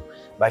milênio.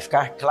 Vai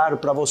ficar claro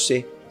para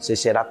você, você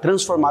será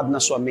transformado na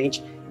sua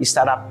mente,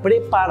 estará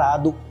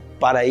preparado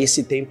para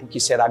esse tempo que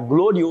será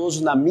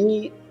glorioso na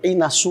minha e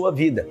na sua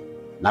vida.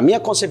 Na minha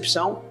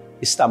concepção,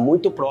 está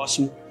muito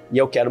próximo e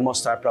eu quero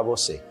mostrar para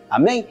você.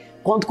 Amém?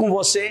 Conto com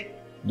você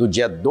do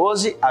dia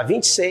 12 a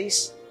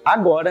 26,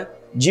 agora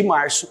de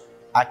março,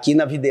 aqui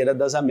na Videira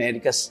das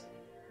Américas.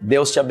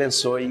 Deus te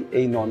abençoe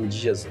em nome de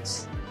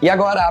Jesus. E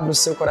agora abra o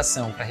seu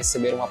coração para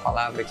receber uma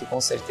palavra que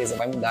com certeza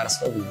vai mudar a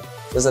sua vida.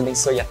 Deus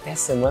abençoe e até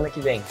semana que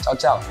vem. Tchau,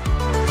 tchau.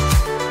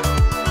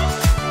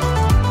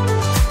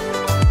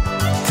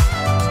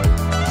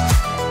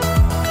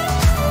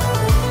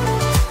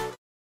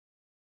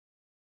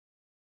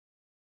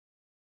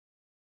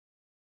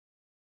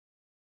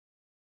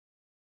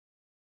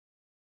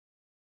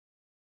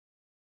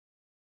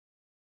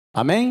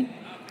 Amém?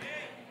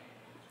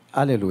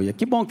 Aleluia.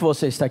 Que bom que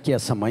você está aqui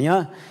essa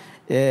manhã.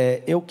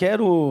 Eu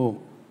quero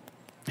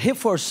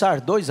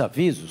reforçar 2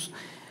 avisos.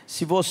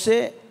 Se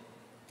você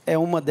é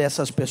uma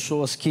dessas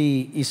pessoas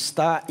que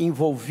está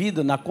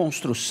envolvida na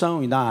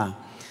construção e na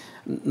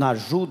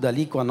ajuda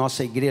ali com a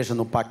nossa igreja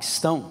no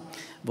Paquistão,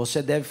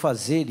 você deve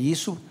fazer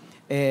isso,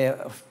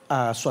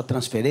 a sua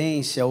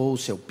transferência ou o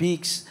seu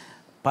Pix,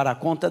 para a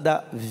conta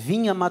da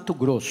Vinha Mato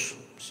Grosso.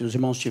 Se os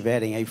irmãos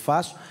tiverem aí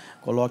fácil,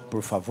 coloque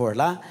por favor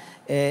lá.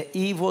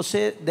 E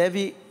você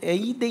deve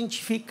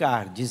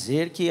identificar,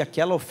 dizer que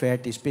aquela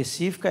oferta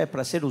específica é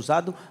para ser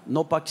usado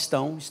no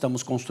Paquistão.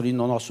 Estamos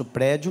construindo o nosso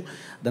prédio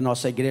da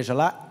nossa igreja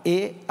lá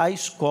e a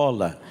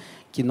escola,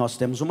 que nós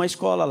temos uma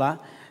escola lá,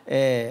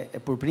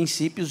 por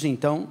princípios,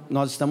 então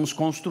nós estamos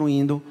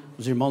construindo,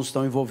 os irmãos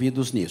estão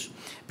envolvidos nisso.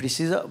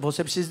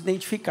 Você precisa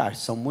identificar,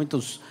 são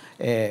muitos,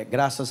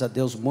 graças a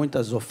Deus,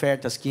 muitas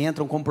ofertas que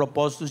entram com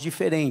propósitos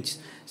diferentes,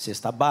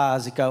 cesta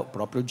básica, o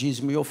próprio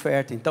dízimo e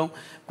oferta. Então,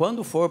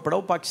 quando for para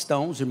o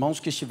Paquistão, os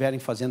irmãos que estiverem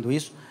fazendo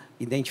isso,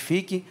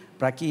 identifique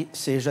para que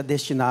seja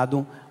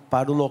destinado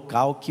para o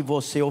local que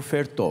você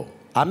ofertou.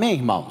 Amém,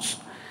 irmãos?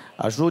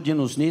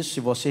 Ajude-nos nisso, se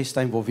você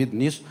está envolvido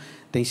nisso.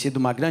 Tem sido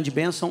uma grande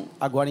bênção.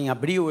 Agora em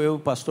abril, eu e o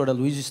pastor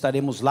Aloysio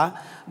estaremos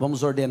lá.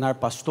 Vamos ordenar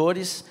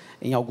pastores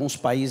em alguns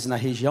países na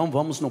região.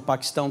 Vamos no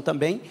Paquistão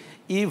também.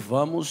 E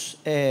vamos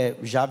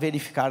já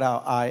verificar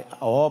a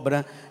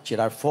obra,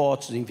 tirar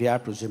fotos,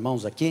 enviar para os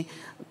irmãos aqui.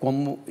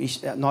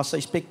 Nossa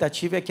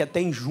expectativa é que até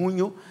em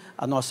junho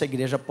a nossa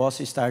igreja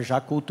possa estar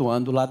já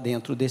cultuando lá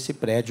dentro desse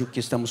prédio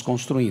que estamos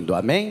construindo.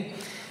 Amém?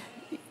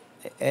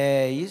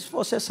 Isso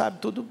você sabe,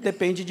 tudo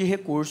depende de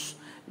recursos.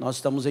 Nós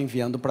estamos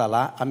enviando para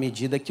lá à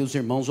medida que os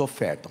irmãos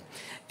ofertam.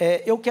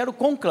 Eu quero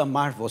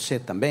conclamar você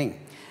também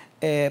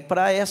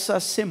para essa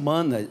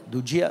semana, do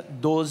dia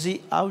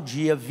 12 ao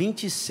dia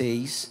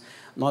 26,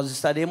 nós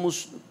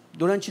estaremos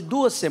durante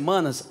 2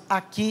 semanas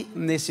aqui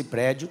nesse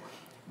prédio,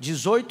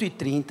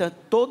 18h30,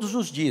 todos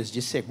os dias,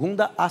 de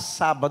segunda a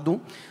sábado,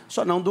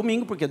 só não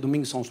domingo, porque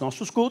domingo são os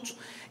nossos cultos,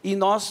 e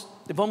nós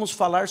vamos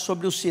falar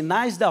sobre os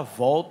sinais da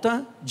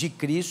volta de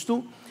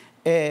Cristo,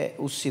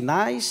 os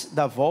sinais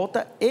da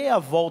volta e a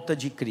volta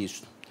de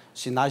Cristo,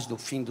 sinais do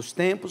fim dos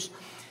tempos.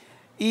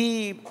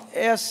 E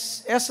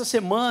essa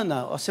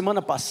semana, a semana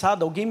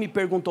passada, alguém me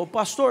perguntou: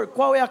 pastor,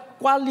 qual é a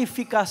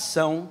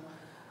qualificação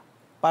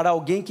para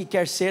alguém que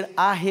quer ser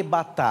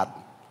arrebatado?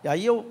 E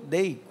aí eu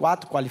dei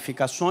 4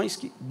 qualificações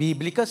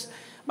bíblicas,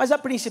 mas a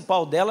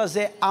principal delas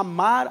é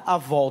amar a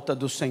volta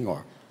do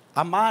Senhor,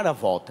 amar a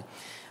volta.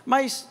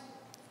 Mas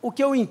o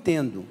que eu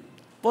entendo,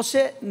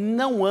 você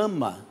não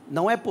ama,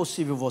 não é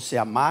possível você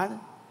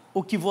amar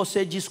o que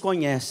você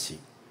desconhece.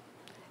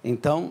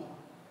 Então,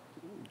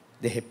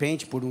 de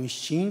repente, por um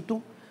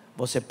instinto,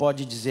 você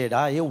pode dizer: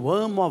 eu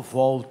amo a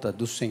volta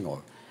do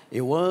Senhor,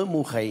 eu amo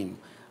o reino.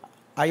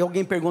 Aí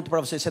alguém pergunta para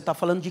você: você está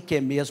falando de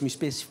quê mesmo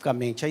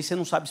especificamente? Aí você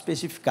não sabe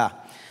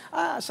especificar.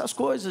 Essas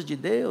coisas de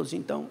Deus,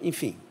 então,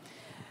 enfim.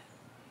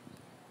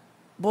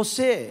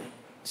 Você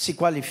se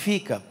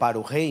qualifica para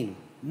o reino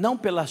não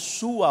pela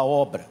sua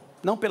obra,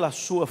 não pela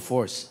sua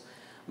força,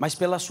 mas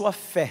pela sua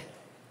fé.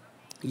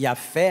 E a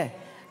fé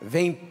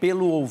vem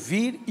pelo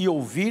ouvir e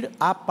ouvir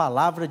a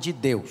palavra de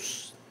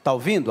Deus. Está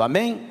ouvindo?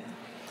 Amém?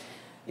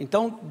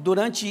 Então,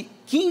 durante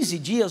 15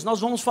 dias nós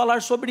vamos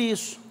falar sobre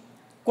isso.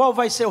 Qual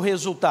vai ser o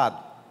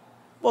resultado?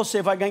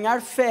 Você vai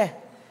ganhar fé,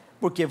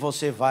 porque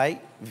você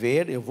vai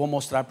ver, eu vou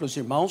mostrar para os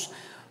irmãos,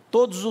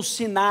 todos os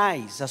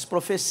sinais, as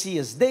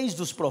profecias,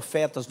 desde os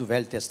profetas do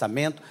Velho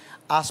Testamento,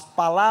 as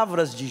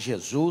palavras de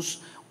Jesus,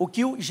 o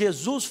que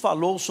Jesus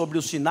falou sobre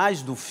os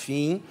sinais do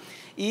fim.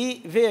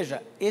 E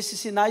veja, esses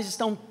sinais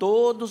estão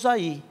todos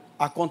aí,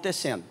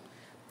 acontecendo.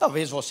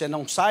 Talvez você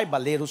não saiba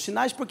ler os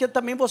sinais, porque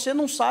também você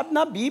não sabe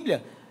na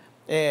Bíblia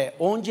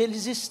onde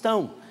eles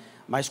estão.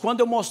 Mas quando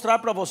eu mostrar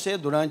para você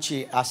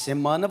durante a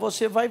semana,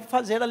 você vai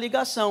fazer a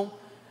ligação.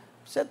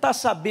 Você está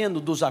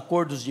sabendo dos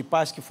acordos de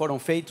paz que foram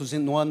feitos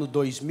no ano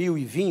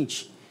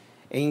 2020,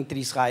 entre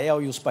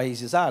Israel e os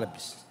países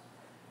árabes?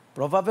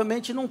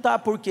 Provavelmente não está,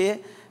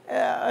 porque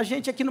a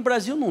gente aqui no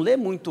Brasil não lê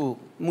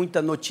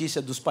muita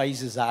notícia dos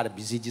países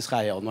árabes e de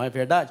Israel, não é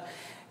verdade?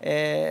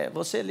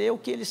 Você lê o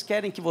que eles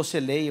querem que você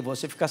leia,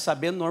 você fica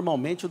sabendo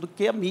normalmente do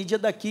que a mídia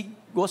daqui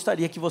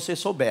gostaria que você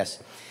soubesse.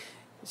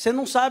 Você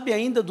não sabe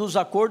ainda dos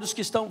acordos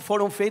que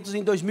foram feitos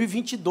em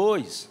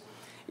 2022.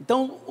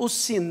 Então, os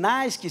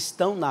sinais que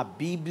estão na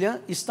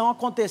Bíblia estão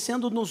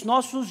acontecendo nos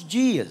nossos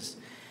dias.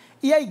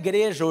 E a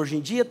igreja, hoje em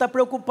dia, está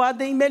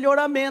preocupada em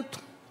melhoramento,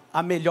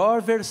 a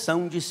melhor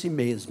versão de si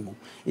mesmo.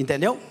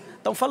 Entendeu?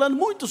 Estão falando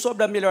muito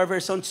sobre a melhor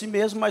versão de si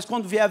mesmo, mas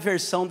quando vier a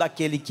versão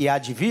daquele que há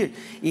de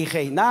vir e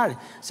reinar,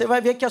 você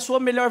vai ver que a sua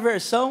melhor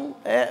versão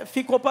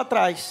ficou para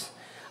trás.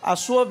 A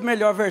sua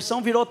melhor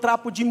versão virou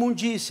trapo de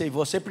imundícia, e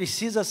você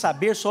precisa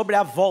saber sobre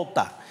a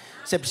volta.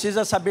 Você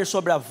precisa saber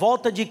sobre a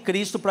volta de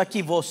Cristo, para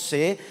que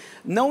você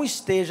não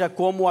esteja,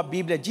 como a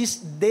Bíblia diz,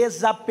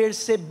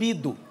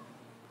 desapercebido.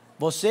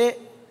 Você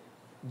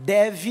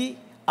deve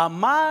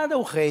amar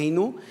o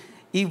reino,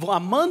 e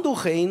amando o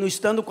reino,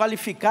 estando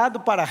qualificado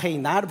para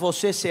reinar,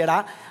 você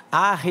será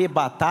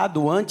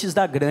arrebatado antes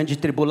da grande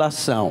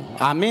tribulação.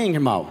 Amém,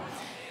 irmão?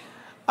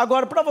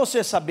 Agora, para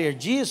você saber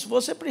disso,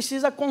 você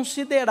precisa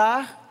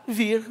considerar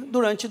vir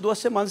durante 2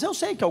 semanas. Eu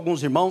sei que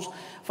alguns irmãos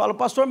falam: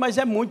 pastor, mas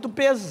é muito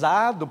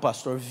pesado,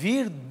 pastor,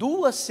 vir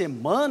 2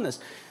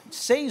 semanas,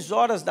 6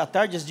 horas da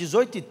tarde às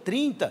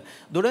 18h30,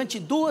 durante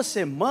 2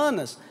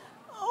 semanas.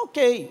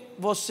 Ok,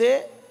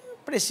 você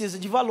precisa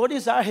de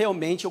valorizar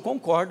realmente, eu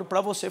concordo,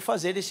 para você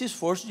fazer esse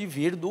esforço de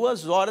vir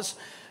 2 horas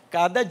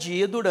cada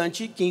dia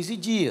durante 15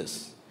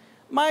 dias.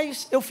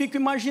 Mas eu fico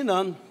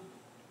imaginando,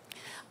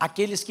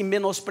 aqueles que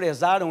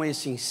menosprezaram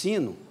esse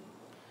ensino,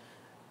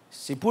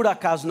 se por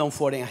acaso não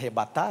forem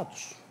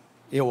arrebatados,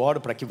 eu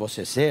oro para que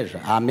você seja,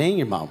 amém,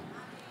 irmão?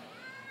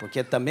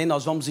 Porque também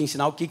nós vamos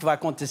ensinar o que vai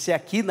acontecer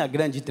aqui na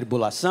grande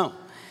tribulação,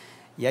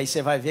 e aí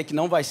você vai ver que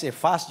não vai ser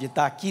fácil de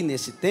estar aqui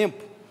nesse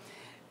tempo.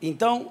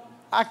 Então,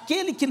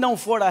 aquele que não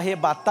for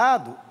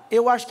arrebatado,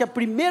 eu acho que a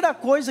primeira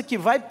coisa que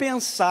vai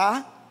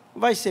pensar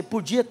vai ser,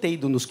 podia ter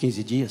ido nos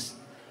 15 dias,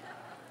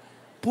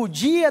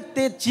 podia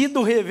ter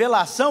tido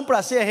revelação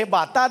para ser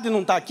arrebatado e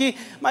não está aqui,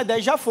 mas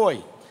daí já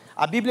foi.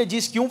 A Bíblia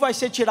diz que um vai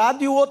ser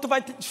tirado e o outro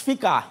vai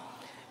ficar.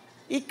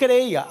 E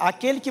creia,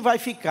 aquele que vai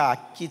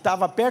ficar, que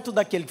estava perto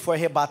daquele que foi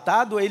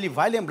arrebatado, ele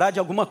vai lembrar de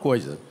alguma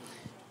coisa.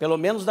 Pelo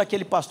menos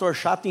daquele pastor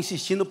chato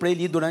insistindo para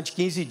ele ir durante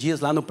 15 dias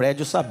lá no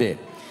prédio saber.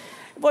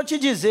 Vou te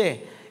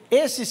dizer,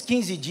 esses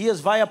 15 dias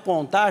vai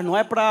apontar, não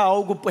é para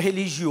algo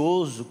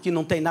religioso, que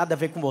não tem nada a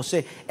ver com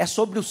você, é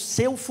sobre o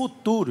seu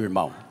futuro,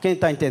 irmão. Quem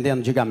está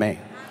entendendo, diga amém.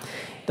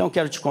 Então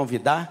quero te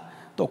convidar.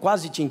 Estou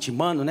quase te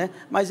intimando, né?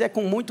 Mas é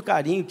com muito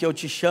carinho que eu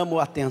te chamo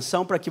a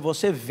atenção para que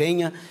você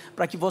venha,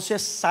 para que você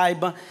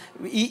saiba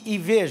e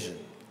veja.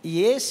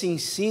 E esse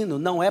ensino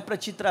não é para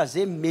te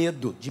trazer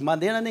medo, de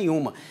maneira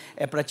nenhuma.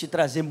 É para te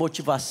trazer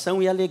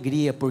motivação e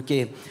alegria,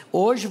 porque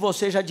hoje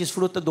você já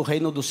desfruta do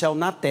reino do céu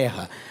na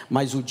terra,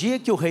 mas o dia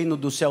que o reino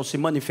do céu se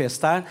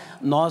manifestar,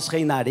 nós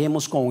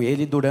reinaremos com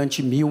ele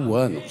durante 1000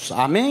 anos.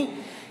 Amém?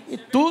 E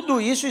tudo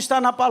isso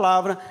está na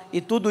palavra, e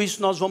tudo isso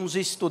nós vamos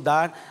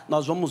estudar,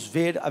 nós vamos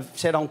ver,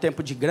 será um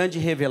tempo de grande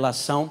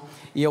revelação,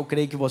 e eu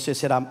creio que você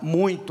será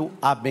muito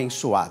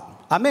abençoado.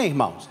 Amém,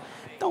 irmãos?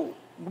 Então,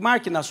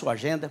 marque na sua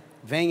agenda,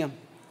 venha,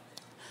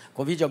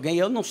 convide alguém,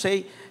 eu não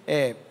sei,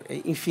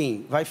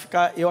 enfim, vai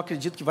ficar, eu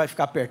acredito que vai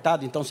ficar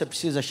apertado, então você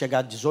precisa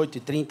chegar às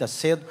 18h30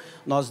 cedo,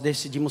 nós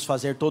decidimos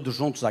fazer todos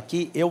juntos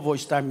aqui, eu vou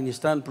estar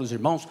ministrando para os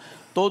irmãos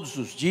todos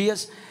os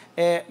dias,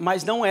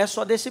 mas não é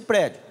só desse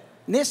prédio.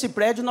 Nesse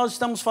prédio nós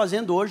estamos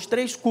fazendo hoje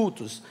 3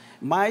 cultos,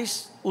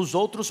 mas os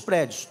outros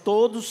prédios,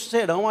 todos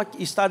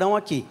estarão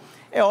aqui.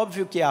 É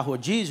óbvio que há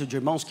rodízio de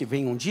irmãos que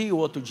vêm um dia, o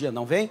outro dia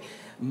não vem,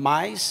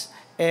 mas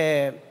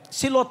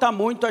se lotar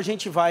muito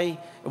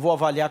eu vou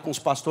avaliar com os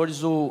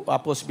pastores a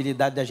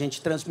possibilidade da gente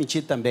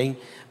transmitir também,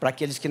 para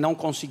aqueles que não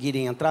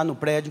conseguirem entrar no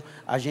prédio,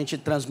 a gente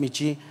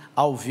transmitir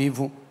ao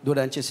vivo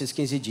durante esses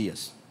 15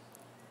 dias.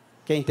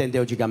 Quem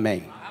entendeu, diga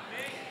amém.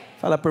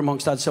 Fala para o irmão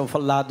que está do seu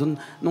lado,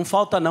 não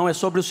falta não, é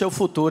sobre o seu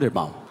futuro,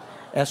 irmão.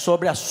 É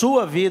sobre a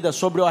sua vida,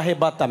 sobre o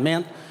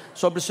arrebatamento,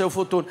 sobre o seu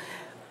futuro.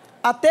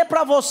 Até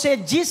para você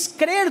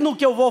descrer no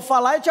que eu vou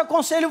falar, eu te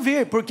aconselho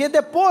vir, porque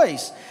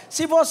depois,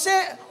 se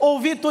você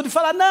ouvir tudo e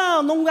falar,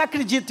 não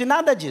acredito em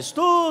nada disso,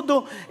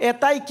 tudo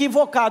está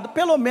equivocado,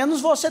 pelo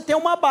menos você tem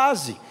uma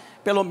base.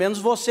 Pelo menos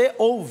você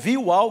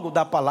ouviu algo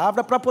da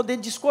palavra para poder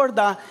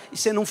discordar, e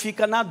você não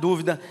fica na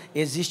dúvida.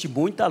 Existe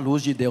muita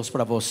luz de Deus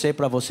para você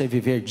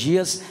viver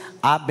dias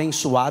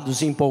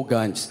abençoados e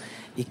empolgantes,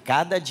 e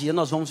cada dia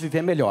nós vamos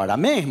viver melhor,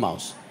 amém,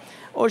 irmãos?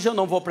 Hoje eu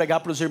não vou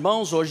pregar para os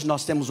irmãos, hoje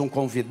nós temos um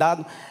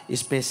convidado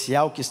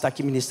especial que está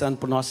aqui ministrando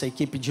para a nossa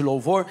equipe de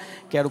louvor.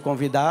 Quero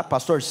convidar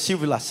pastor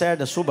Silvio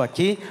Lacerda, suba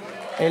aqui.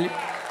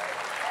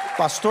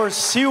 Pastor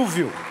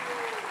Silvio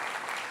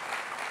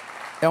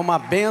é uma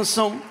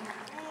bênção.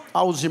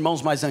 Aos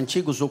irmãos mais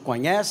antigos o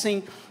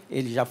conhecem,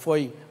 ele já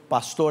foi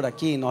pastor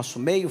aqui em nosso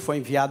meio, foi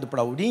enviado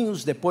para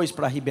Ourinhos, depois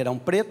para Ribeirão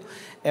Preto,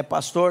 é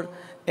pastor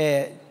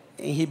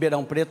em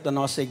Ribeirão Preto da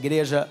nossa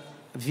igreja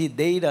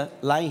videira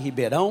lá em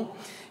Ribeirão,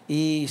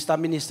 e está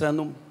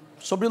ministrando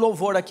sobre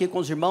louvor aqui com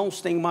os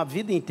irmãos, tem uma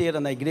vida inteira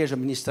na igreja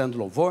ministrando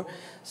louvor,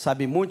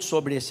 sabe muito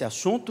sobre esse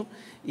assunto,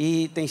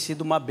 e tem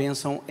sido uma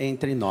bênção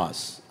entre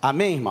nós,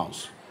 amém,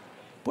 irmãos?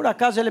 Por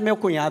acaso ele é meu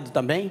cunhado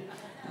também,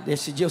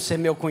 decidiu ser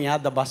meu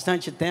cunhado há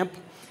bastante tempo,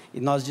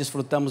 e nós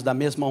desfrutamos da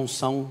mesma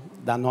unção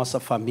da nossa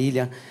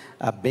família,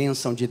 a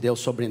bênção de Deus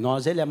sobre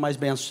nós. Ele é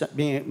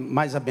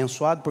mais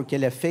abençoado porque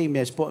ele é feio,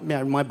 minha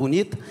irmã é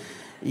bonita,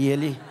 e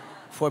ele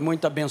foi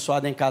muito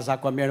abençoado em casar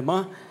com a minha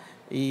irmã,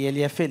 e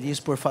ele é feliz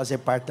por fazer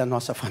parte da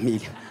nossa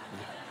família.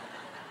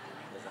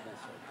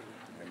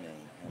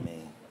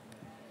 Amém.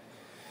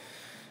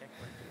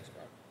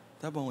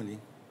 Tá bom ali.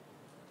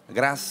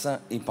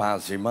 Graça e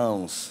paz,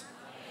 irmãos.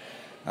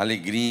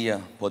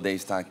 Alegria poder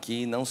estar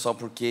aqui, não só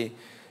porque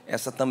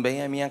essa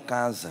também é a minha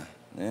casa,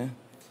 né?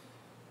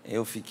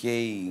 Eu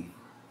fiquei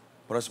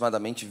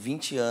aproximadamente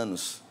 20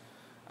 anos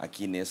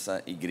aqui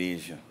nessa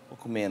igreja,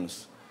 pouco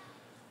menos,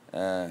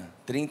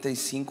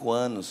 35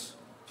 anos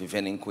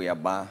vivendo em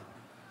Cuiabá,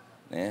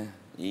 né?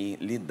 E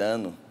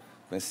lidando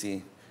com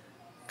esse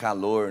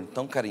calor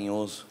tão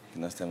carinhoso que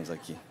nós temos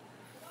aqui.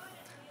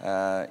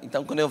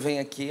 Então, quando eu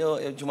venho aqui,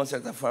 eu de uma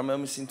certa forma eu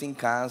me sinto em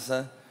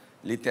casa,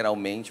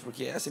 literalmente,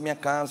 porque essa é minha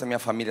casa, minha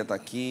família está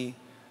aqui,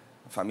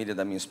 a família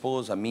da minha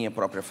esposa, a minha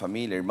própria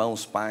família,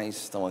 irmãos,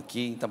 pais estão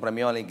aqui. Então, para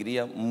mim é uma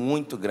alegria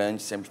muito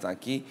grande sempre estar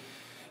aqui.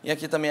 E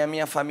aqui também é a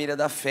minha família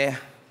da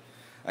fé.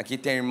 Aqui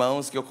tem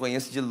irmãos que eu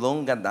conheço de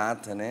longa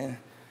data, né?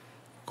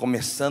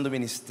 começando o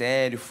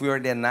ministério, fui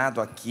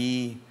ordenado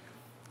aqui.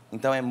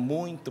 Então é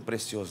muito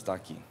precioso estar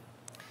aqui.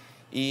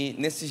 E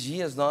nesses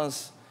dias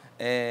nós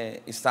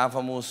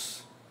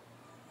estávamos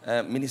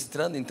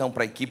ministrando então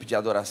para a equipe de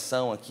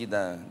adoração aqui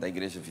da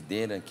Igreja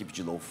Videira, a equipe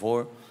de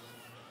louvor.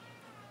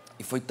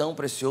 E foi tão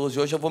precioso.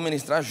 E hoje eu vou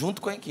ministrar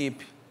junto com a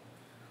equipe.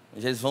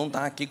 Hoje eles vão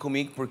estar aqui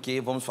comigo porque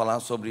vamos falar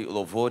sobre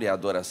louvor e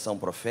adoração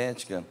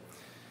profética.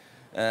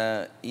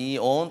 E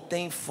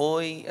ontem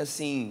foi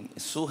assim,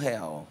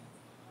 surreal.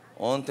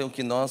 Ontem o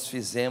que nós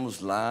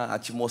fizemos lá, a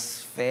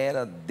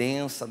atmosfera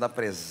densa da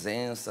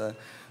presença,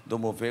 do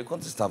mover.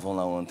 Quantos estavam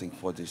lá ontem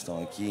que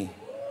estão aqui?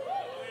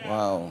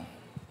 Uau!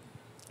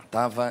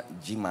 Estava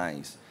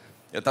demais.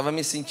 Eu estava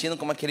me sentindo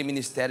como aquele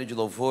ministério de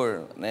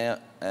louvor, né,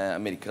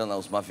 americano,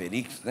 os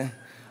Mavericks, né?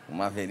 O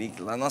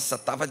Maverick lá, nossa,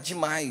 estava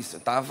demais.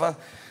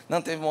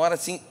 Não, teve uma hora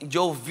assim, de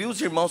ouvir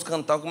os irmãos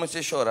cantar, eu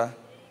comecei a chorar.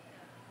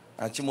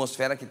 A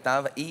atmosfera que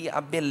estava e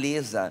a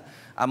beleza,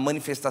 a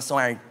manifestação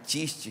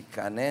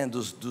artística, né,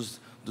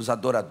 dos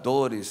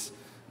adoradores,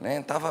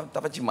 né,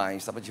 estava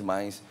demais.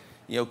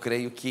 E eu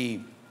creio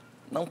que,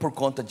 não por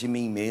conta de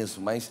mim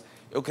mesmo, mas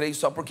eu creio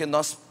só porque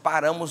nós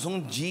paramos um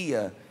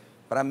dia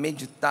para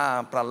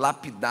meditar, para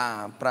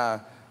lapidar,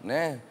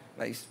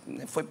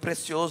 foi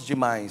precioso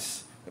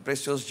demais. Foi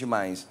precioso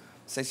demais. Não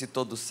sei se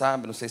todos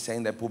sabem, não sei se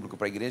ainda é público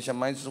para a igreja,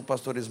 mas o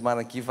pastor Ismar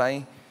aqui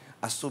vai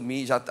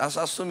assumir, já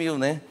assumiu,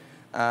 né?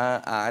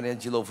 A área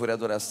de louvor e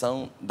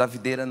adoração da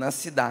videira na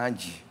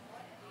cidade,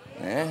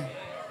 né?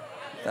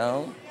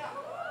 Então,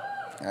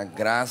 a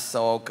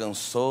graça o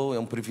alcançou, é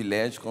um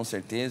privilégio com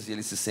certeza, e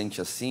ele se sente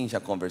assim, já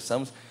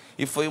conversamos,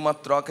 e foi uma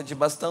troca de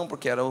bastão,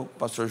 porque era o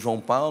pastor João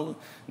Paulo,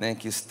 né,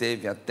 que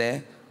esteve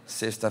até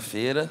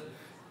sexta-feira,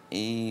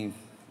 e,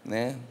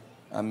 né,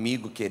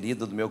 amigo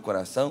querido do meu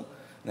coração,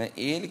 né,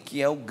 ele que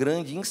é o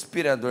grande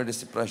inspirador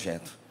desse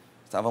projeto.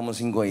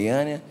 Estávamos em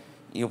Goiânia,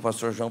 e o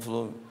pastor João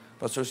falou: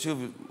 pastor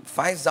Silvio,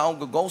 faz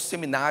algo igual o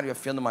seminário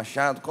Afiando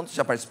Machado. Quantos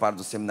já participaram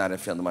do seminário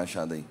Afiando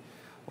Machado aí?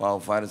 Uau,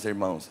 vários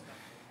irmãos.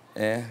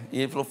 E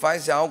ele falou: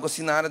 faz algo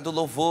assim na área do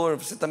louvor,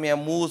 você também é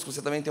músico,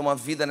 você também tem uma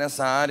vida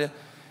nessa área.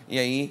 E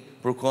aí,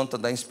 por conta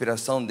da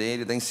inspiração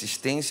dele, da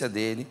insistência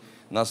dele,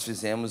 nós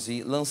fizemos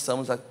e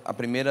lançamos a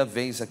primeira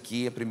vez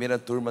aqui, a primeira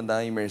turma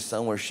da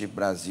Imersão Worship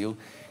Brasil,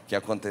 que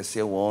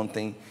aconteceu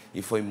ontem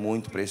e foi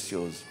muito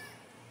precioso.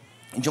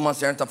 De uma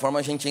certa forma,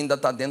 a gente ainda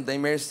está dentro da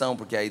imersão,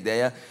 porque a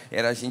ideia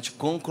era a gente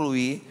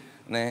concluir,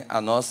 né, a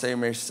nossa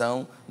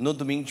imersão no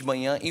domingo de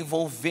manhã,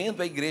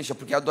 envolvendo a igreja,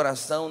 porque a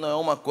adoração não é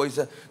uma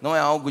coisa, não é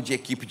algo de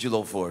equipe de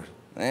louvor,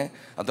 né?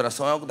 A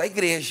adoração é algo da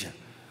igreja,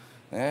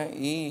 né?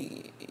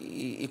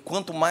 E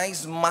quanto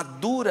mais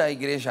madura a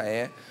igreja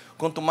é,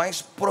 quanto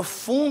mais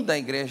profunda a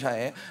igreja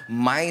é,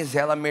 mais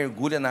ela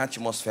mergulha na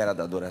atmosfera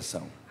da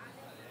adoração.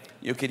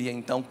 E eu queria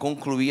então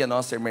concluir a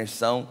nossa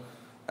imersão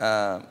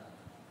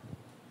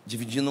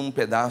dividindo um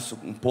pedaço,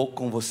 um pouco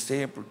com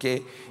você,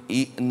 porque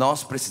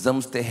nós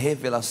precisamos ter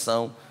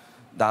revelação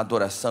da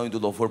adoração e do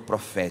louvor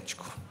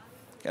profético.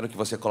 Quero que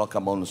você coloque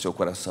a mão no seu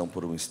coração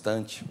por um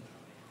instante.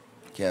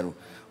 Quero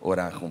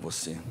orar com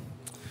você.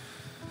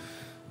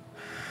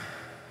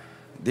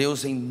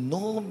 Deus, em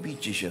nome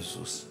de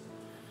Jesus,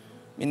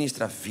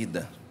 ministra a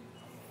vida,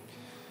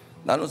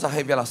 dá-nos a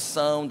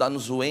revelação,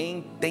 dá-nos o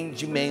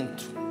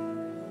entendimento.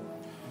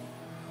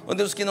 Oh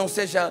Deus, que não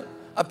seja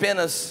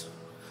apenas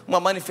uma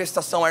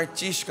manifestação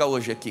artística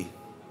hoje aqui,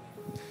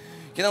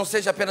 que não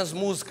seja apenas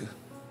música,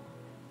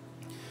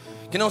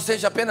 que não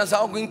seja apenas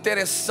algo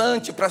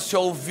interessante para se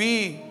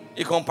ouvir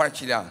e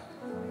compartilhar,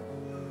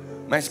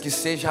 mas que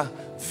seja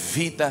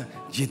vida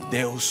de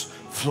Deus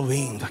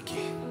fluindo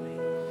aqui,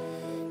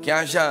 que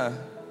haja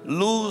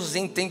luz,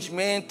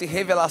 entendimento e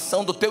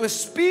revelação do Teu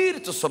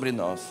Espírito sobre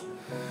nós,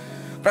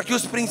 para que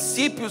os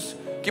princípios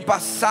que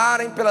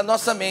passarem pela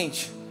nossa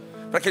mente,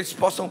 para que eles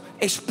possam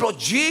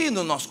explodir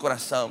no nosso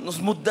coração, nos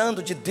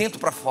mudando de dentro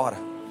para fora,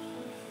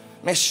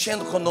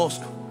 mexendo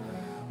conosco,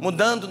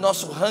 mudando o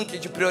nosso ranking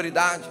de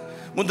prioridade,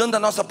 mudando a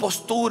nossa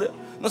postura,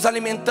 nos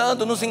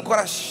alimentando, nos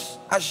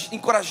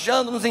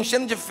encorajando, nos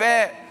enchendo de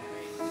fé,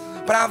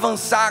 para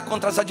avançar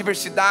contra as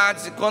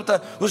adversidades e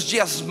contra os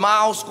dias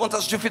maus, contra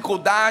as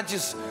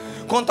dificuldades,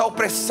 contra a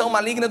opressão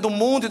maligna do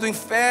mundo e do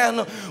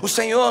inferno. O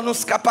Senhor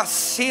nos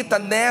capacita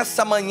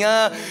nessa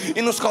manhã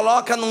e nos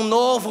coloca num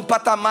novo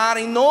patamar,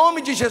 em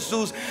nome de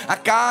Jesus. A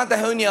cada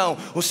reunião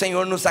o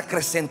Senhor nos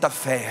acrescenta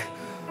fé.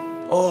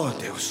 Oh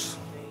Deus,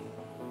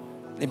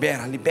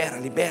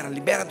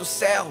 libera do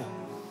céu,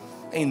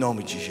 em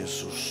nome de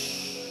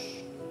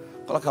Jesus.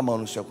 Coloca a mão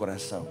no seu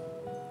coração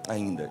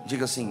ainda,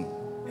 diga assim: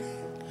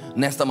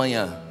 nesta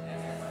manhã,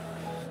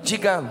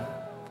 diga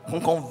com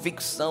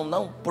convicção,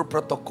 não por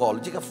protocolo,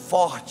 diga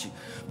forte,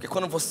 porque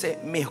quando você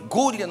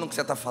mergulha no que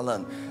você está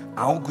falando,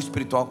 algo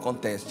espiritual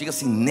acontece. Diga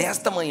assim: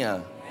 nesta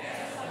manhã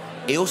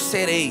eu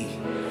serei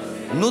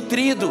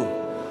nutrido,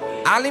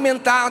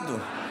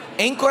 alimentado,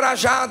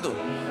 encorajado.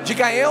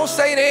 Diga: eu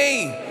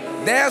sairei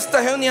desta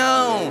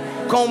reunião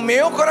com o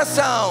meu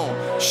coração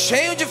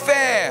cheio de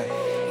fé,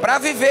 para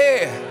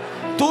viver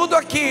tudo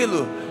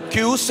aquilo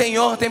que o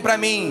Senhor tem para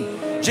mim,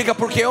 Diga,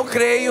 porque eu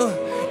creio,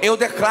 eu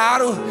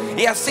declaro,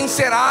 e assim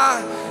será.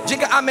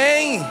 Diga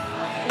amém,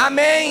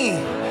 amém,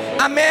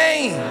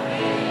 amém.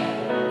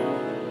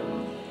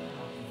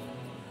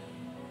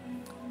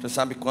 Você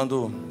sabe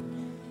quando...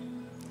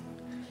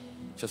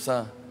 Deixa eu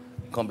só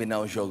combinar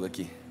o jogo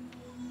aqui.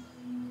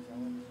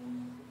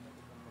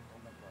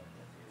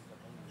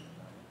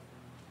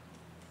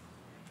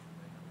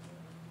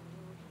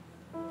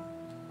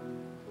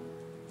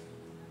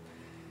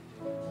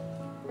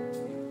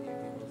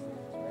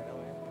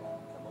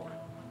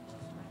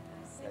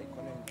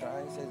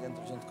 Vocês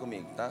entram junto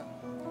comigo, tá?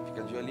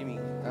 Fica de olho em mim,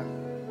 tá?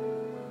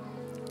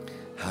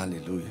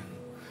 Aleluia.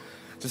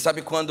 Você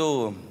sabe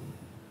quando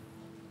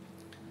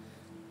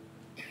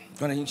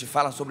a gente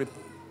fala sobre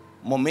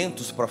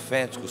momentos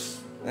proféticos,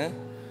 né?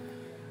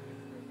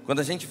 Quando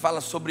a gente fala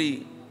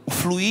sobre o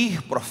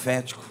fluir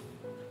profético,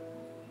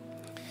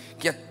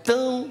 que é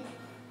tão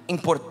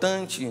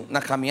importante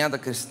na caminhada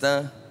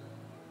cristã.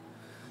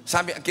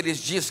 Sabe aqueles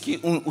dias que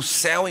o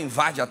céu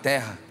invade a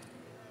terra?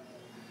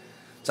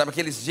 Sabe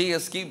aqueles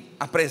dias que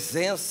a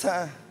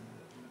presença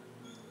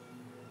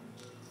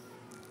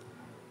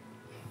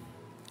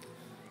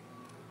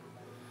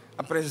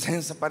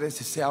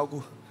parece ser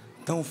algo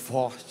tão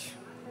forte,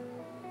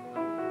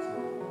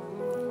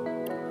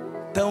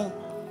 tão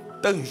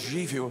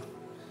tangível,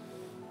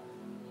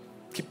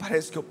 que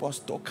parece que eu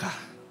posso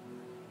tocar.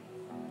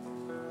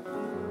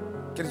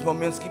 Aqueles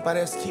momentos que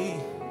parece que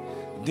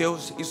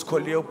Deus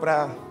escolheu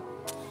para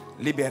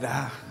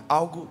liberar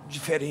algo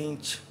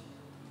diferente.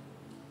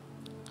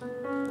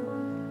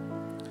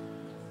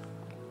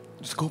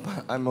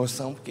 Desculpa a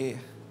emoção, porque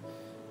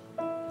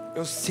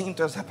eu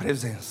sinto essa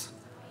presença.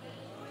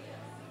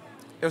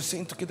 Eu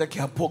sinto que daqui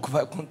a pouco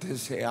vai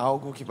acontecer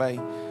algo que vai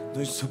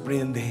nos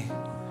surpreender.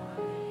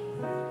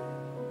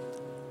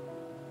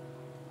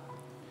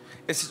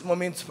 Esses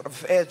momentos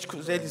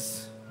proféticos,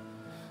 eles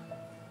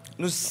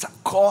nos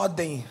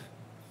sacodem.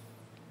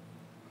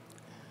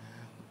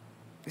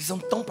 Eles são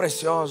tão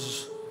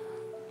preciosos,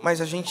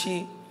 mas a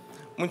gente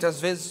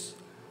muitas vezes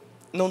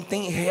não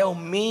tem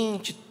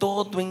realmente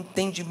todo o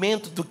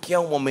entendimento do que é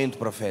um momento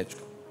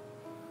profético.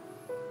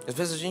 Às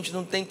vezes a gente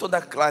não tem toda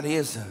a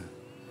clareza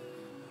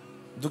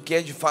do que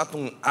é de fato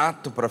um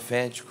ato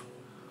profético,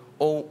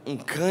 ou um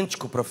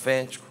cântico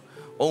profético,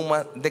 ou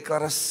uma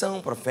declaração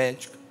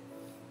profética.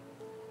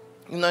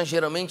 E nós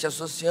geralmente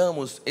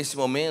associamos esse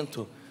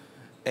momento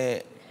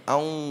a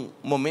um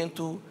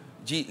momento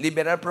de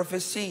liberar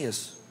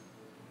profecias,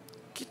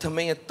 que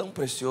também é tão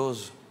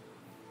precioso.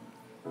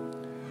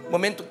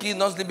 Momento que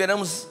nós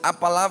liberamos a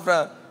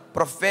palavra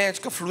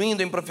profética,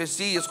 fluindo em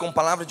profecias, com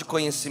palavras de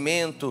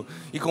conhecimento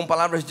e com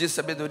palavras de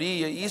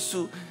sabedoria.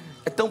 Isso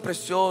é tão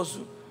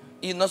precioso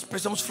e nós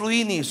precisamos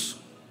fluir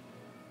nisso.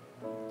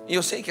 E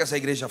eu sei que essa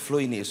igreja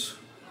flui nisso.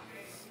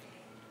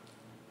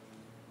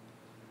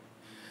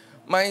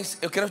 Mas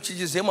eu quero te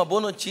dizer uma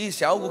boa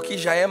notícia, algo que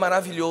já é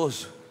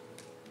maravilhoso.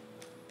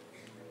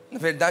 Na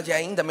verdade é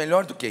ainda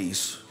melhor do que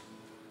isso.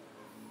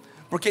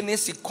 Porque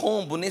nesse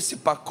combo, nesse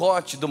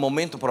pacote do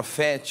momento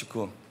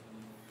profético,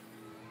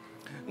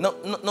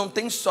 não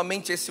tem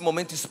somente esse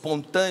momento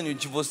espontâneo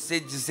de você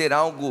dizer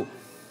algo,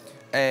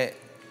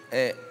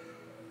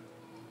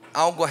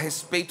 algo a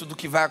respeito do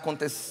que vai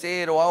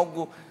acontecer, ou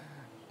algo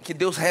que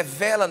Deus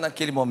revela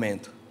naquele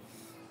momento.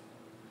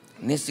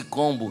 Nesse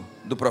combo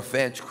do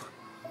profético,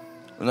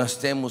 nós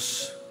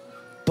temos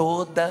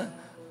toda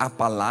a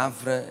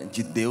palavra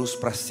de Deus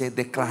para ser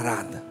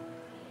declarada.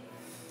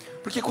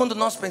 Porque quando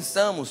nós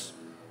pensamos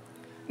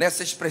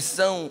nessa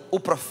expressão, o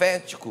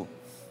profético,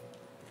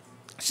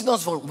 se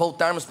nós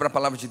voltarmos para a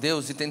palavra de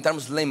Deus e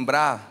tentarmos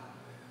lembrar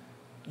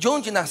de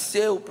onde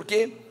nasceu,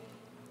 porque,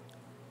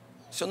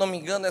 se eu não me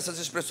engano, essas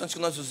expressões que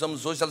nós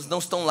usamos hoje, elas não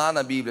estão lá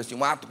na Bíblia, assim,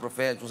 um ato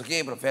profético, não sei o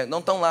que, profético, não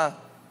estão lá,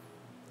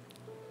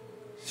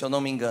 se eu não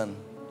me engano.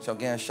 Se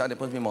alguém achar,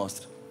 depois me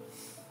mostra.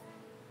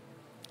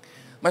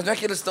 Mas não é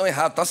que eles estão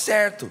errados, está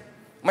certo.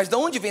 Mas de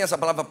onde vem essa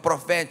palavra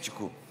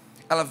profético?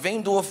 Ela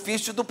vem do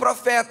ofício do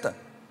profeta.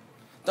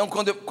 Então,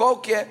 qual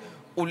que é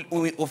o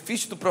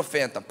ofício do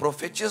profeta?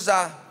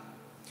 Profetizar.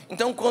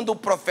 Então, quando o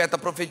profeta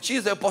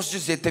profetiza, eu posso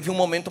dizer, teve um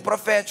momento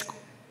profético.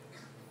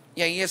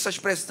 E aí essa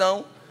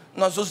expressão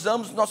nós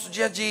usamos no nosso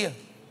dia a dia.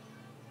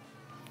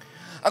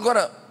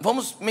 Agora,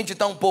 vamos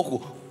meditar um pouco.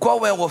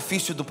 Qual é o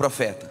ofício do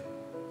profeta?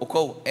 Ou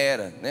qual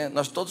era, né?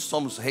 Nós todos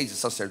somos reis e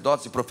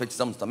sacerdotes e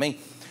profetizamos também.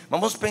 Mas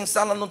vamos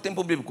pensar lá no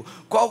tempo bíblico.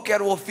 Qual que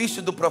era o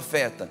ofício do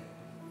profeta?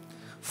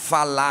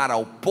 Falar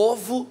ao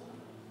povo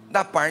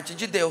da parte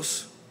de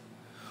Deus.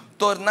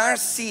 Tornar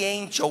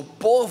ciente ao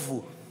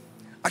povo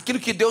aquilo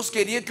que Deus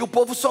queria que o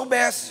povo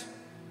soubesse.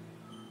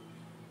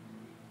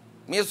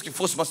 Mesmo que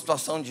fosse uma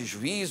situação de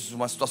juízo,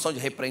 uma situação de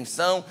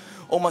repreensão,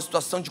 ou uma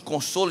situação de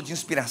consolo, de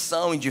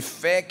inspiração e de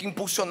fé que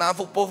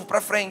impulsionava o povo para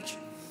frente.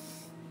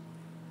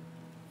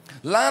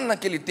 Lá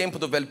naquele tempo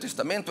do Velho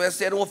Testamento,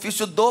 esse era o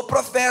ofício do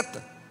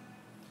profeta.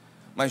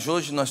 Mas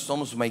hoje nós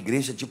somos uma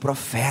igreja de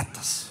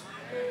profetas.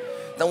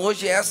 Então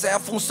hoje essa é a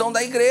função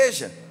da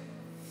igreja.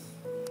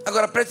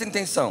 Agora prestem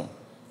atenção.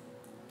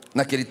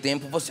 Naquele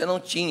tempo você não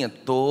tinha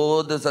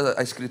toda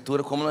a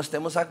escritura como nós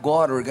temos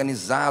agora,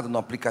 organizado no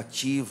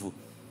aplicativo,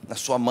 na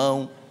sua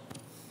mão.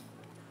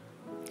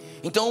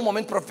 Então o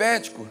momento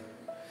profético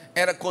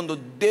era quando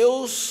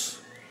Deus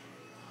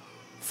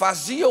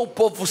fazia o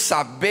povo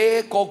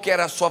saber qual que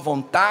era a sua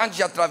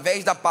vontade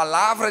através da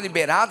palavra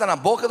liberada na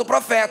boca do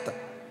profeta.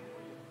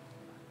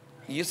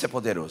 E isso é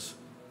poderoso.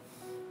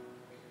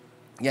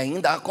 E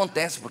ainda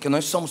acontece, porque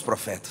nós somos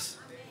profetas.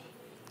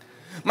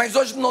 Mas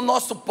hoje o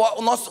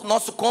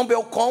nosso combo é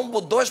o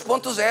combo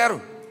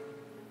 2.0.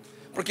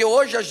 Porque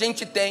hoje a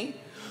gente tem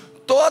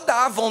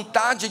toda a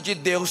vontade de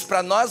Deus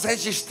para nós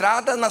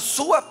registrada na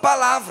sua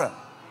palavra.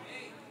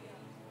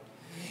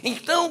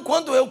 Então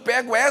quando eu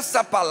pego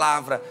essa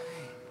palavra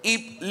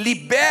e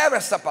libero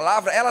essa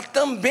palavra, ela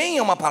também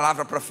é uma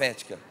palavra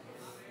profética.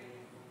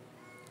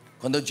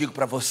 Quando eu digo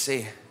para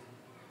você,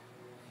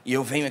 e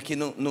eu venho aqui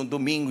no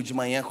domingo de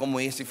manhã como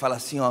esse e falo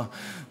assim, ó,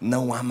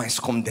 não há mais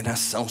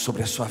condenação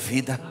sobre a sua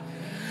vida.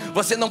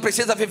 Você não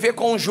precisa viver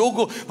com um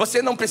jugo,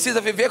 você não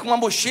precisa viver com uma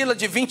mochila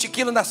de 20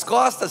 quilos nas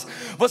costas,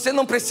 você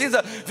não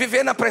precisa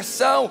viver na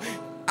pressão.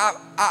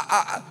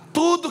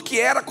 Tudo que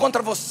era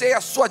contra você,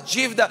 a sua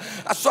dívida,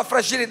 a sua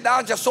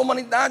fragilidade, a sua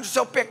humanidade, o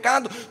seu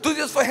pecado, tudo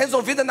isso foi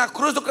resolvido na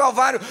cruz do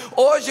Calvário.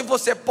 Hoje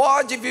você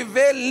pode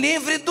viver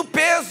livre do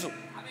peso.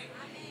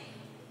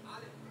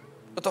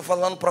 Eu estou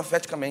falando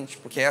profeticamente,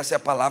 porque essa é a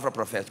palavra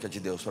profética de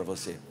Deus para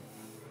você.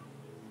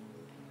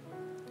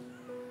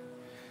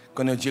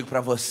 Quando eu digo para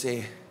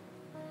você,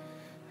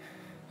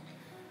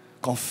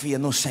 confia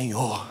no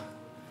Senhor,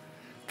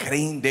 crê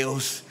em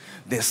Deus,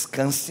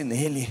 descanse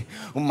nele,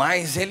 o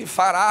mais Ele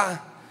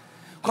fará.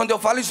 Quando eu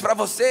falo isso para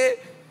você,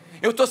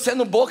 eu estou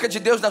sendo boca de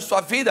Deus na sua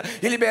vida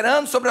e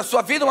liberando sobre a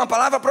sua vida uma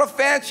palavra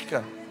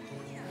profética.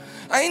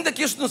 Ainda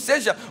que isso não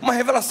seja uma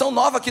revelação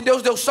nova que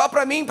Deus deu só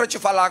para mim, para te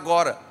falar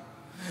agora,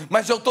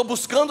 mas eu estou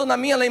buscando na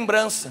minha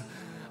lembrança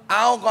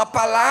algo, a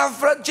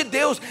palavra de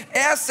Deus.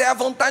 Essa é a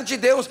vontade de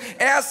Deus,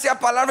 essa é a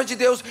palavra de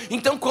Deus.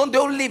 Então quando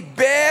eu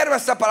libero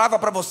essa palavra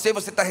para você,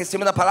 você está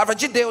recebendo a palavra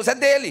de Deus, é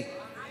dele.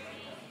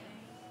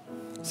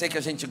 Sei que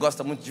a gente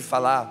gosta muito de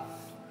falar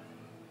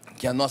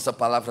que a nossa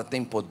palavra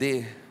tem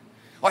poder.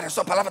 Olha,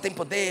 sua palavra tem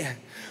poder,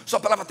 sua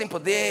palavra tem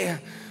poder.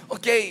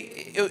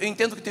 Ok, eu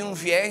entendo que tem um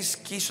viés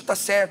que isso está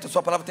certo,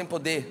 sua palavra tem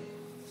poder.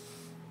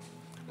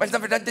 Mas na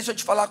verdade, deixa eu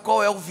te falar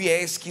qual é o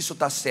viés que isso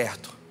está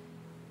certo.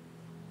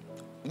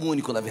 O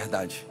único, na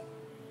verdade.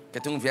 Porque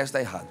tem um viés que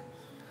está errado.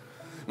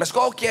 Mas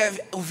qual que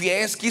é o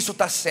viés que isso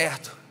está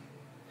certo?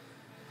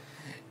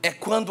 É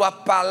quando a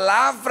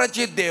palavra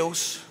de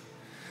Deus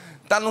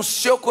está no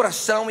seu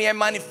coração e é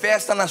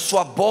manifesta na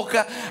sua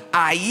boca.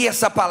 Aí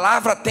essa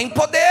palavra tem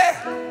poder.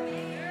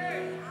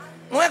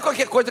 Não é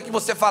qualquer coisa que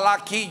você falar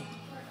aqui.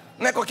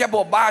 Não é qualquer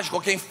bobagem,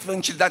 qualquer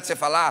infantilidade que você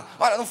falar.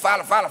 Olha, não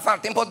fala,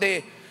 tem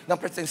poder. Não,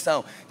 presta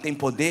atenção, tem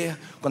poder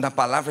quando a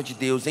palavra de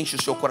Deus enche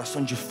o seu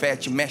coração de fé,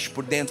 te mexe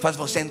por dentro, faz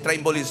você entrar em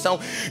ebulição,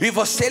 e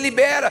você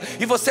libera,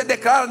 e você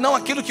declara não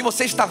aquilo que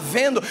você está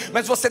vendo,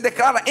 mas você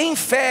declara em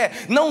fé,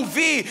 não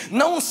vi,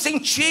 não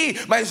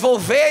senti, mas vou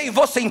ver e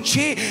vou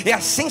sentir, e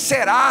assim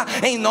será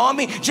em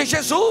nome de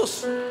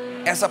Jesus.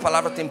 Essa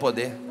palavra tem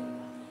poder.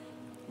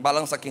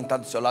 Balança quem está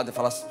do seu lado e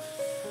fala,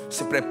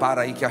 se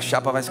prepara aí que a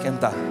chapa vai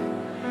esquentar.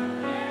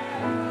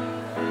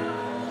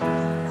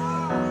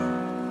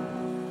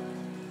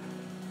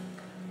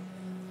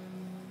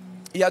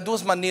 E há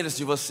duas maneiras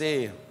de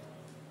você,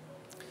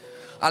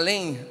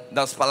 além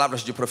das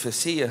palavras de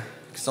profecia,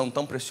 que são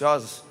tão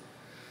preciosas,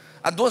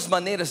 há duas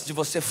maneiras de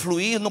você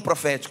fluir no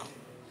profético,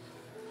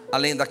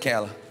 além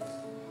daquela.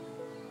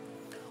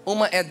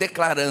 Uma é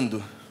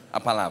declarando a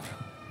palavra.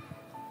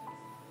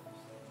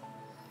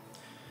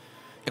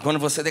 É quando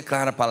você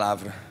declara a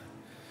palavra.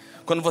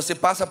 Quando você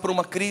passa por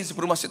uma crise,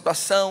 por uma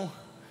situação,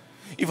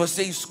 e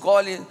você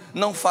escolhe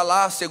não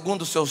falar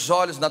segundo os seus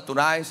olhos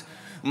naturais,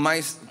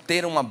 mas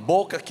ter uma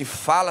boca que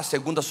fala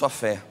segundo a sua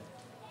fé.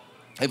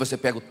 Aí você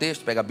pega o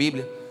texto, pega a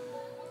Bíblia,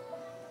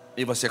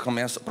 e você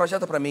começa,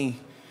 projeta para mim.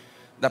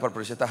 Dá para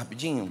projetar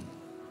rapidinho?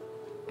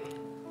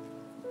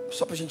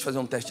 Só para a gente fazer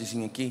um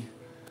testezinho aqui.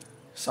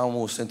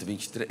 Salmo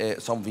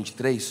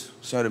 23,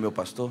 o Senhor é meu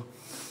pastor.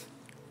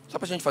 Só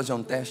para a gente fazer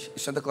um teste.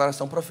 Isso é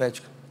declaração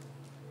profética.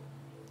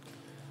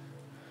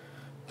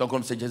 Então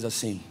quando você diz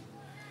assim,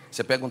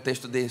 você pega um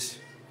texto desse,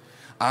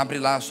 abre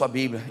lá a sua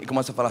Bíblia e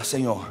começa a falar,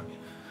 Senhor,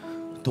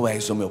 Tu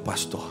és o meu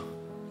pastor.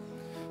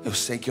 Eu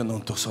sei que eu não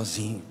estou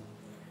sozinho.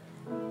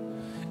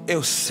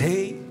 Eu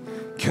sei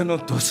que eu não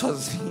estou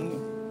sozinho.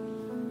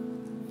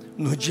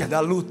 No dia da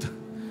luta,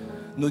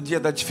 no dia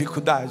da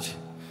dificuldade,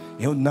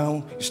 eu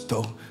não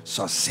estou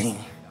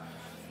sozinho.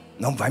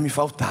 Não vai me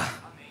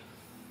faltar.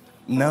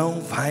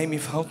 Não vai me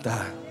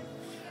faltar.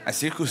 As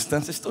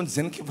circunstâncias estão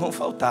dizendo que vão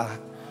faltar.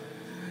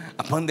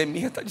 A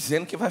pandemia está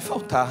dizendo que vai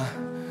faltar.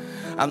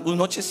 O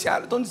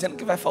noticiário estão dizendo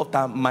que vai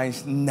faltar,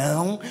 mas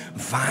não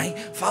vai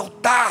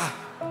faltar.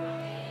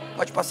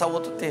 Pode passar o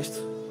outro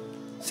texto.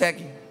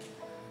 Segue.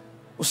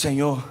 O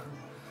Senhor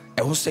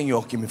é o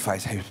Senhor que me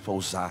faz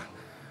repousar.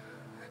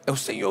 É o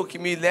Senhor que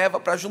me leva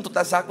para junto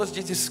das águas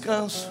de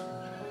descanso.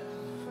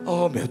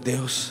 Oh, meu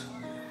Deus.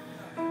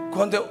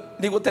 Quando eu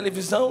ligo a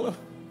televisão,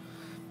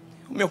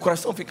 o meu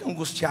coração fica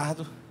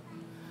angustiado.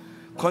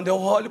 Quando eu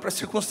olho para as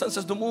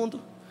circunstâncias do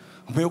mundo,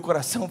 o meu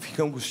coração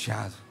fica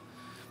angustiado.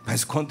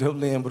 Mas quando eu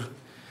lembro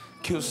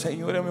que o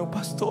Senhor é meu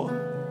pastor,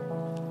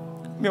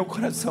 meu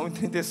coração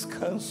entra em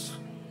descanso.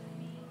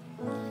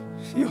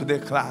 E eu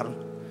declaro: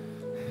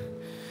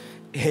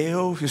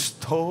 eu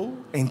estou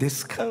em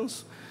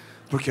descanso,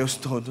 porque eu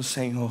estou no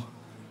Senhor.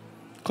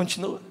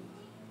 Continua.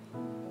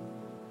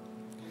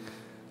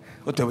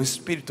 O teu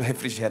Espírito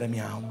refrigera a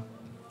minha alma.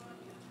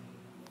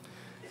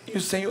 E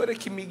o Senhor é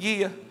que me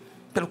guia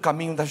pelo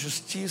caminho da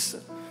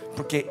justiça,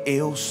 porque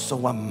eu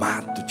sou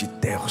amado de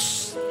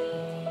Deus.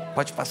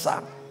 Pode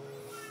passar.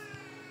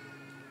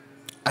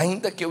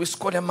 Ainda que eu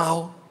escolha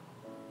mal,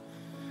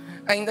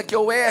 ainda que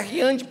eu erre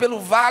e ande pelo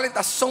vale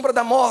da sombra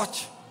da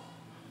morte,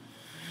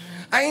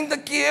 ainda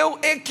que eu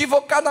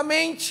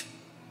equivocadamente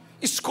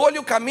escolha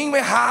o caminho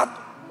errado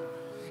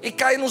e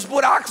caia nos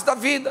buracos da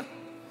vida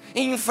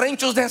e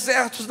enfrente os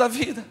desertos da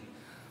vida,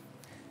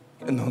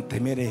 eu não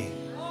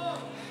temerei.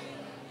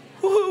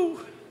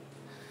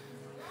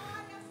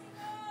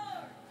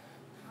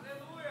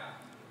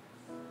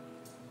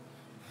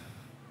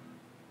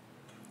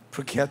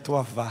 Porque a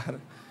tua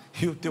vara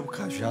e o teu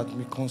cajado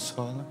me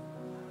consolam.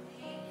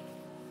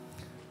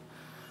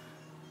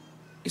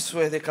 Isso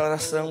é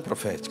declaração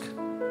profética.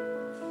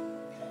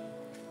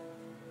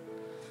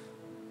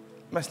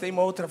 Mas tem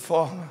uma outra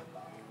forma.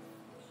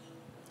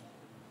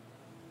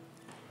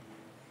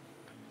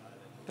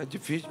 Está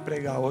difícil de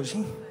pregar hoje,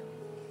 hein?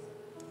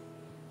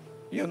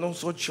 E eu não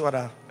sou de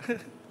chorar.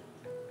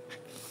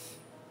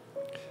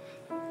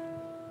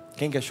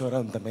 Quem quer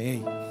chorando também,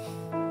 hein?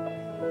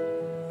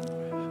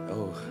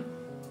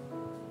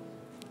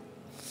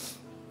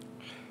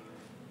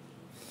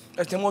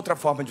 Mas tem uma outra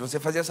forma de você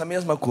fazer essa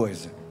mesma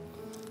coisa.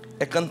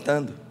 É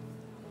cantando.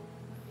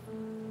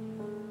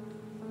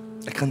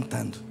 É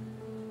cantando.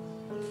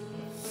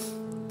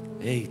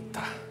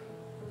 Eita.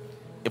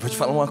 Eu vou te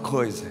falar uma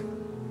coisa.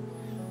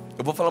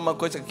 Eu vou falar uma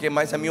coisa que é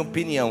mais a minha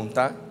opinião,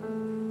 tá?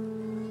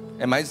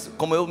 É mais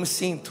como eu me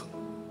sinto.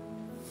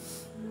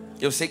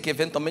 Eu sei que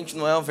eventualmente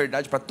não é uma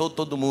verdade para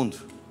todo mundo,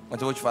 mas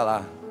eu vou te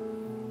falar.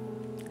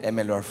 É a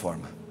melhor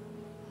forma.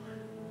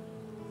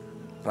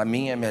 Para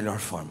mim é a melhor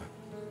forma.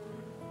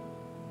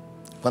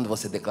 Quando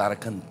você declara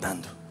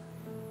cantando.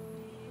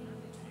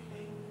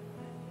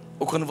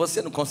 Ou quando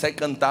você não consegue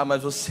cantar,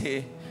 mas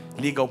você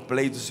liga o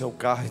play do seu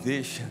carro e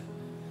deixa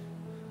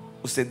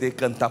o CD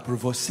cantar por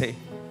você.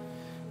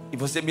 E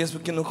você mesmo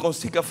que não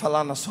consiga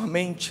falar na sua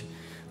mente,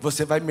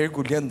 você vai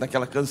mergulhando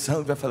naquela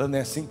canção e vai falando: é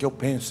assim que eu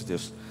penso,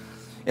 Deus.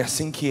 É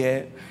assim que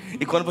é.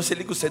 E quando você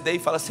liga o CD e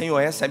fala: Senhor,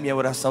 essa é a minha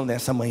oração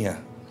nessa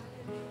manhã.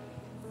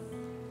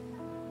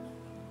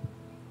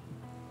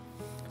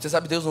 Você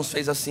sabe, Deus nos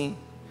fez assim.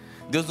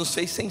 Deus nos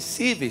fez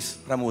sensíveis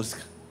para a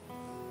música.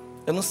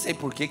 Eu não sei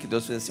por que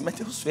Deus fez assim, mas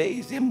Deus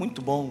fez, e é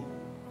muito bom.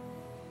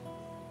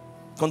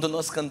 Quando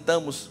nós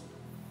cantamos,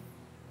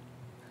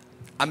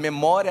 a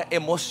memória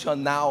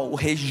emocional, o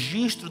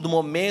registro do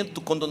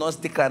momento quando nós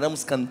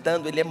declaramos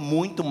cantando, ele é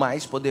muito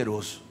mais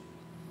poderoso.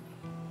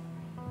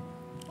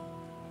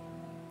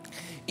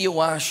 E eu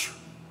acho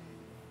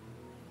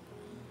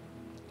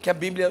que a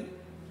Bíblia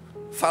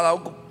fala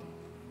algo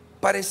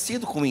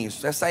parecido com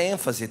isso, essa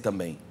ênfase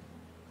também,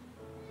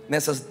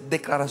 nessas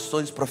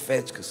declarações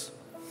proféticas.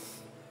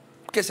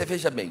 Porque você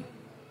veja bem,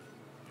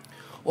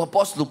 o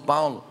apóstolo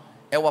Paulo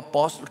é o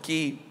apóstolo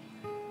que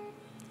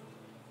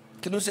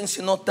nos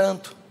ensinou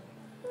tanto.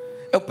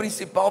 É o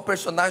principal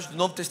personagem do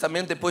Novo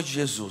Testamento depois de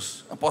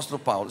Jesus. O apóstolo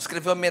Paulo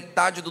escreveu a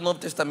metade do Novo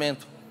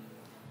Testamento.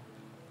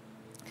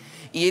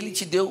 E ele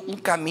te deu um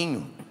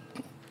caminho.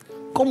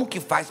 Como que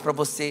faz para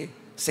você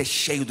ser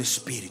cheio do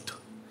Espírito?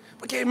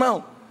 Porque,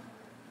 irmão,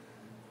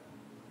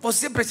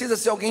 você precisa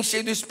ser alguém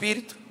cheio do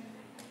Espírito.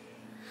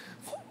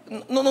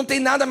 Não tem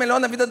nada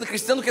melhor na vida do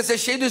cristão do que ser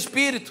cheio do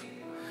Espírito.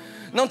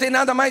 Não tem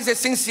nada mais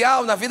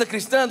essencial na vida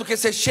cristã do que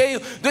ser cheio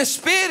do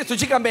Espírito.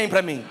 Diga amém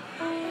para mim.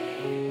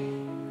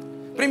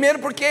 Primeiro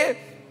porque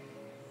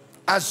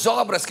as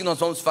obras que nós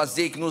vamos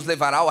fazer, que nos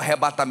levará ao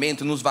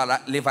arrebatamento, nos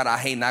levará a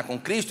reinar com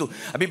Cristo,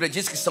 a Bíblia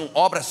diz que são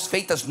obras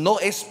feitas no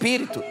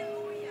Espírito.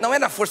 Não é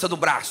na força do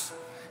braço,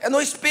 é no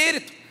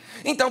Espírito.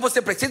 Então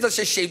você precisa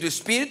ser cheio do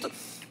Espírito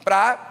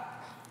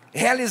para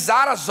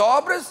realizar as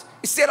obras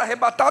e ser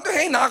arrebatado e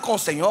reinar com o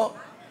Senhor.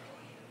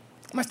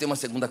 Mas tem uma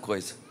segunda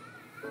coisa.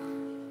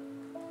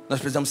 Nós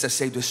precisamos ser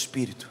cheios do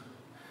Espírito,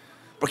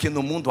 porque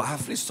no mundo há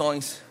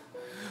aflições,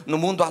 no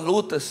mundo há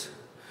lutas,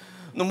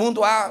 no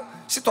mundo há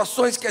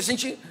situações que a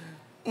gente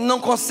não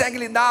consegue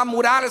lidar,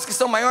 muralhas que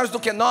são maiores do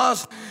que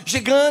nós,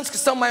 gigantes que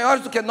são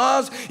maiores do que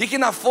nós, e que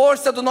na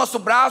força do nosso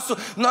braço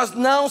nós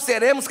não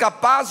seremos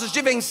capazes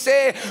de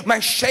vencer.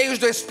 Mas cheios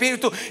do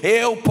Espírito,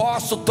 eu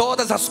posso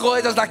todas as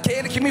coisas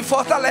naquele que me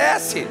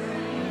fortalece.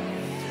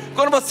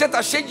 Quando você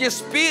está cheio de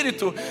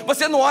Espírito,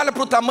 você não olha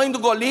para o tamanho do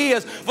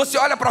Golias, você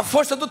olha para a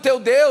força do teu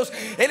Deus.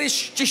 Ele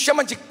te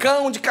chama de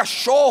cão, de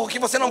cachorro, que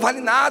você não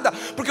vale nada,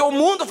 porque o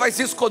mundo faz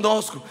isso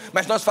conosco.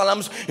 Mas nós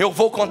falamos: eu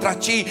vou contra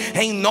ti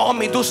em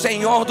nome do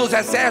Senhor dos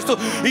Exércitos,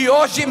 e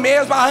hoje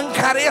mesmo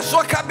arrancarei a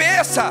sua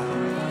cabeça.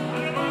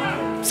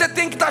 Você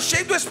tem que estar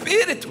cheio do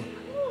Espírito.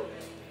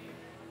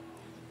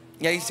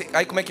 E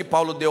aí como é que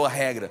Paulo deu a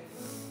regra?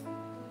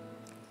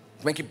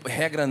 Como é que,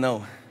 regra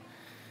não,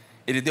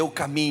 ele deu o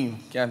caminho,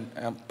 que é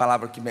a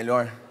palavra que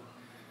melhor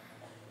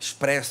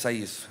expressa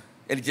isso.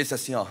 Ele disse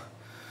assim, ó: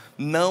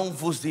 não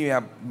vos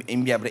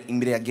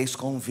embriagueis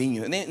com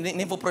vinho.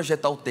 Nem vou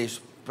projetar o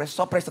texto,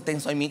 só presta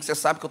atenção em mim, que você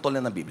sabe que eu estou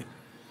lendo a Bíblia,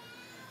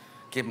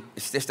 que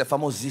esse texto é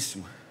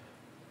famosíssimo.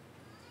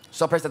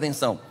 Só presta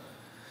atenção.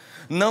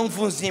 Não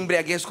vos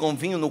embriagueis com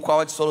vinho, no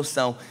qual há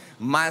dissolução,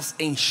 mas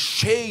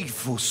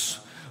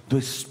enchei-vos do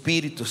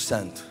Espírito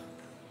Santo.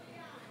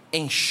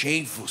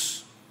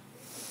 Enchei-vos.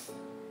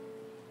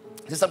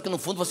 Você sabe que no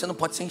fundo você não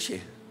pode se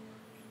encher.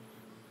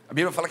 A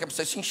Bíblia fala que é para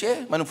você se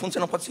encher, mas no fundo você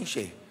não pode se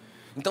encher.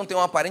 Então tem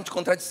uma aparente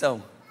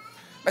contradição,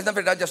 mas na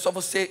verdade é só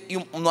você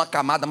ir numa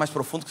camada mais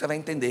profunda que você vai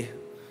entender.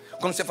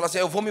 Quando você fala assim: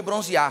 eu vou me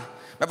bronzear,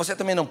 mas você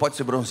também não pode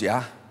se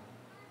bronzear.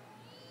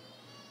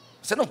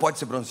 Você não pode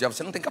se bronzear,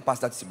 você não tem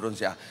capacidade de se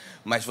bronzear,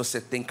 mas você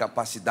tem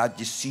capacidade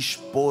de se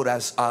expor à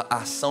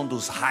ação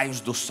dos raios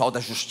do sol da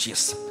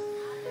justiça.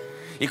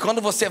 E quando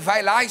você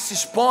vai lá e se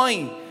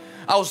expõe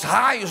aos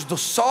raios do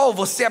sol,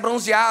 você é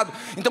bronzeado.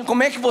 Então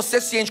como é que você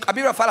se enche? A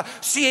Bíblia fala: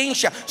 se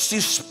encha, se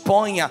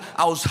exponha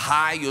aos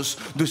raios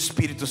do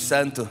Espírito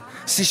Santo.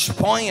 Se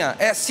exponha,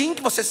 é assim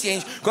que você se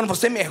enche. Quando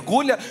você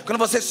mergulha, quando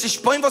você se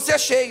expõe, você é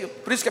cheio.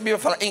 Por isso que a Bíblia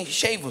fala: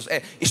 enchei-vos,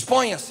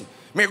 exponha-se,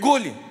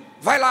 mergulhe,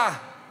 vai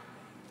lá.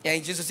 E aí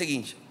diz o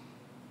seguinte: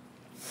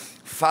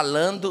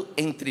 falando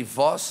entre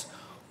vós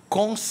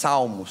com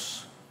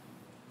salmos.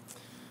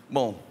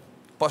 Bom,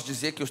 posso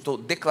dizer que eu estou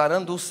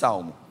declarando o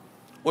salmo,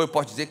 ou eu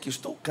posso dizer que eu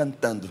estou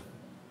cantando.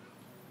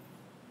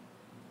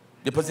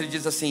 Depois ele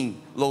diz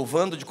assim: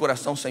 louvando de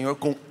coração o Senhor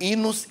com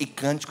hinos e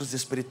cânticos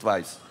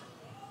espirituais.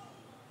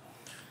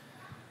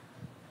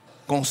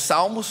 Com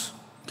salmos,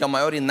 que é o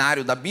maior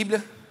inário da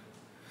Bíblia,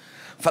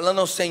 falando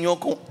ao Senhor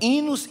com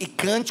hinos e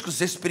cânticos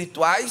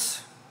espirituais.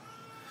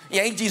 E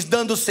aí diz: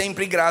 dando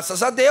sempre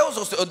graças a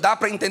Deus. Dá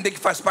para entender que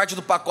faz parte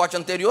do pacote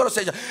anterior. Ou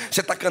seja,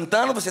 você está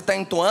cantando, você está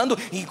entoando,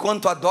 e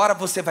enquanto adora,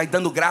 você vai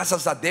dando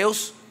graças a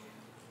Deus.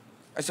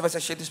 Aí você vai ser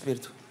cheio do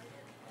Espírito.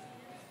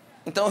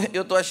 Então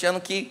eu estou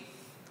achando que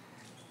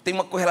tem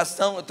uma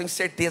correlação, eu tenho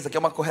certeza que é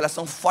uma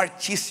correlação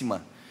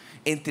fortíssima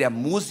entre a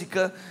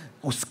música,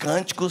 os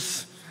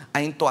cânticos,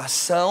 a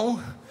entoação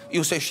e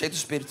o ser cheio do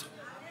Espírito.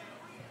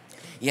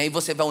 E aí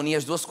você vai unir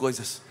as duas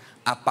coisas: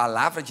 a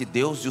palavra de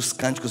Deus e os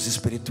cânticos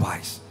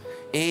espirituais.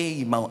 Ei,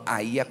 irmão,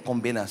 aí a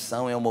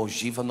combinação é uma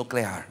ogiva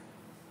nuclear.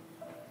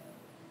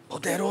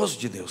 Poderoso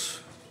de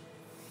Deus.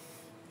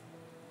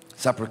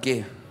 Sabe por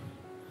quê?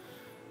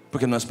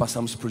 Porque nós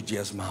passamos por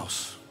dias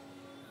maus.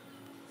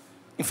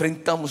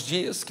 Enfrentamos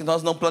dias que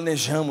nós não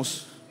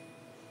planejamos.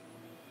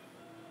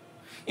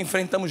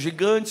 Enfrentamos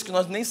gigantes que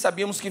nós nem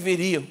sabíamos que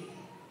viriam.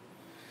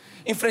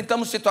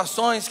 Enfrentamos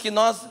situações que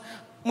nós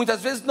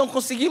muitas vezes não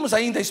conseguimos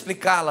ainda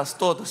explicá-las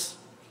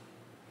todas.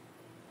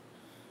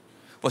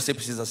 Você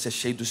precisa ser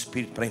cheio do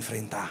Espírito para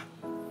enfrentar.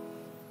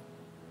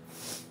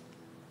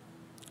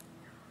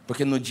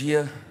 Porque no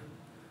dia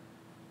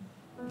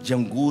de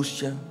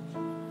angústia,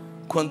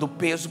 quando o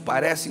peso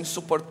parece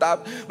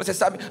insuportável, você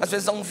sabe, às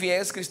vezes há um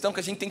viés cristão que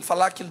a gente tem que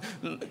falar que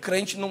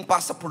crente não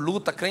passa por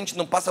luta, crente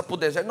não passa por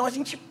deserto. Não, a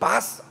gente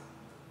passa.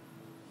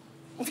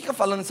 Não fica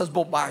falando essas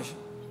bobagens,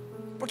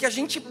 porque a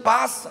gente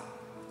passa.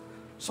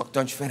 Só que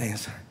tem uma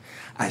diferença: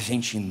 a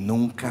gente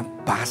nunca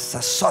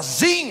passa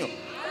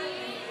sozinho.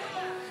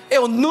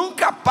 Eu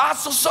nunca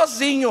passo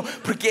sozinho,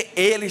 porque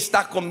Ele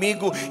está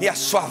comigo, e a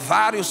sua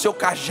vara e o seu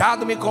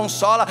cajado me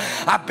consola.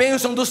 A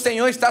bênção do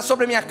Senhor está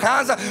sobre a minha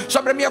casa,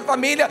 sobre a minha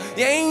família.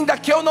 E ainda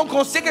que eu não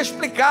consiga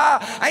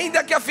explicar,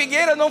 ainda que a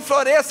figueira não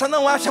floresça,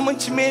 não haja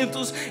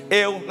mantimentos,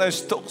 eu não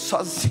estou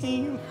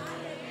sozinho.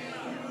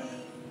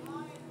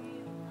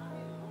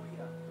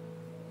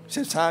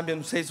 Você sabe, eu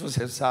não sei se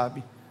você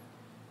sabe,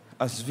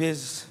 às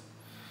vezes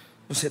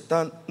você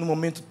está num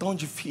momento tão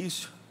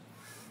difícil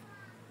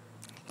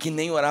que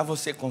nem orar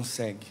você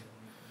consegue.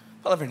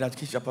 Fala a verdade,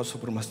 que já passou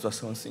por uma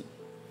situação assim,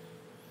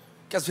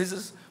 que às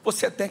vezes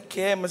você até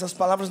quer, mas as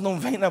palavras não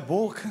vêm na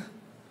boca.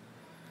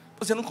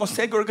 Você não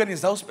consegue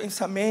organizar os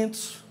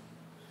pensamentos,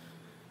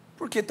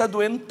 porque está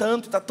doendo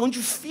tanto, está tão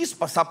difícil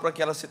passar por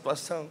aquela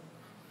situação.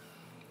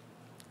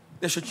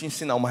 Deixa eu te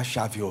ensinar uma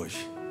chave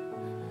hoje.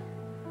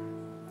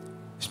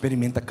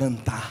 Experimenta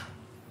cantar.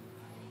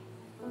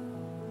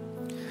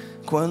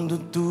 Quando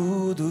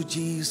tudo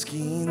diz que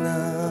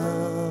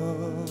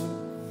não,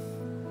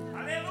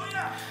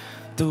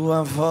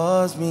 tua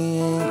voz me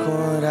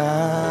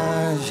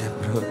encoraja.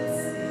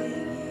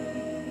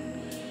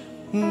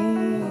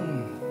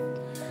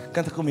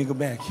 Canta comigo,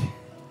 Beck.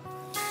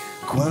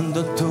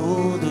 Quando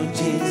tudo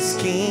diz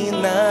que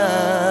não,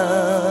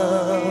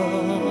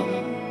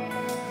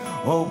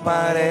 ou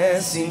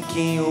parece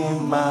que o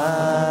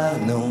mar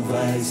não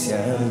vai se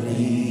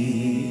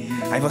abrir.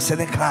 Aí você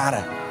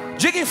declara,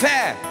 diga em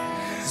fé: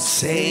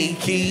 sei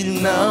que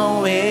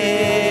não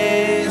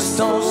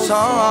estou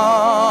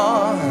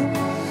só,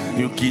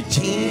 e o que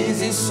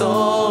dizem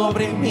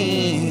sobre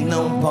mim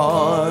não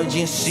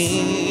pode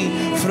se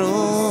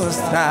frustrar.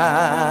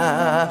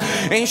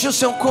 Enche o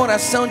seu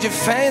coração de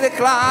fé e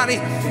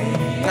declare: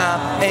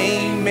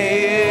 em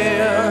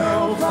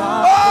meu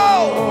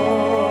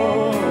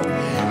favor,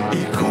 e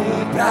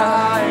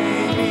cumpra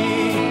em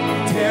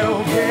mim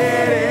teu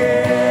querer.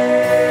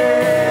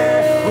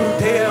 O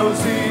Deus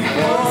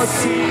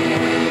impossível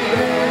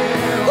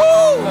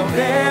não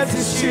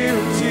desistiu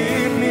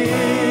de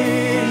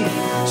mim,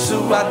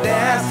 sua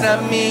destra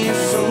me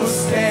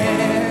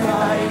sustenta.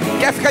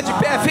 Quer ficar de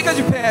pé? Fica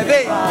de pé,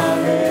 vem.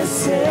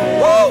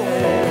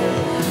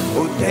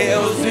 O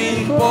Deus do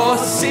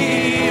impossível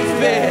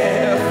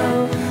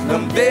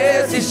não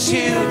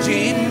desistiu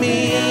de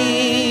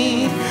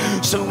mim,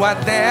 sua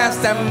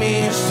destra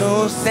me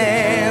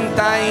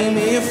sustenta e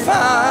me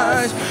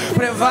faz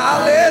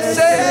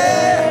prevalecer.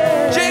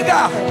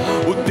 Diga: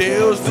 o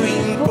Deus do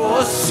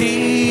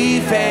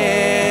impossível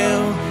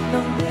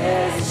não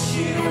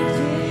desistiu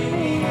de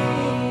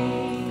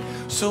mim,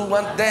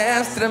 sua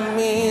destra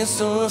me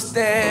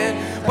sustenta.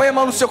 Põe a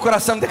mão no seu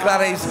coração e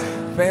declara isso: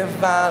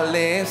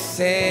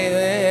 prevalecer.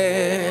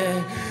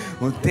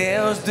 O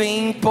Deus do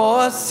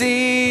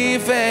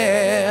impossível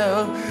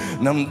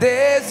não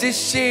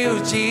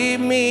desistiu de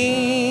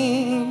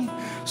mim,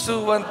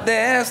 sua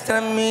destra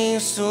me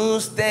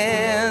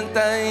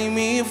sustenta e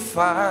me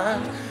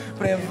faz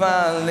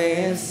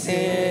prevalecer.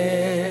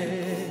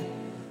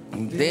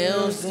 O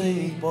Deus do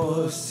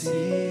impossível.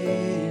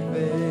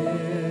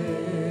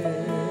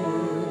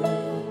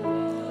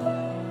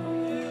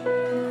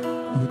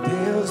 O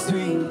Deus do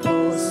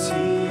impossível.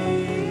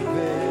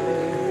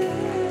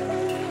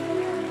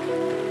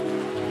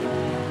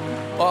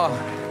 Ó,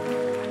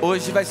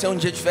 hoje vai ser um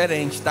dia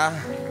diferente, tá?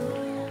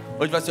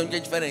 Hoje vai ser um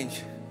dia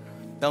diferente.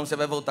 Então você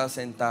vai voltar a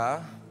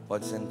sentar.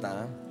 Pode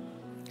sentar.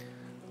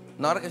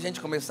 Na hora que a gente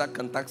começar a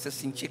cantar, que você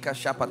sentir que a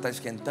chapa está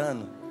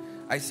esquentando,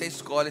 aí você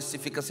escolhe se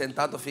fica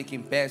sentado ou fica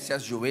em pé, se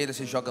ajoelha,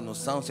 se joga no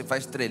chão, se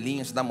faz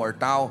estrelinha, se dá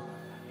mortal.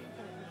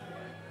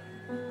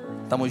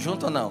 Tamo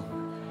junto ou não?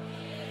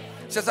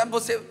 Você sabe,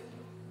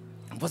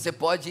 você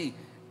pode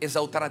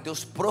exaltar a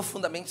Deus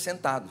profundamente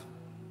sentado,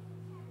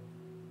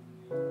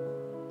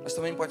 mas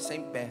também pode ser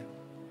em pé.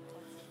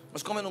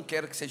 Mas como eu não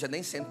quero que seja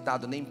nem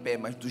sentado nem em pé,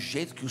 mas do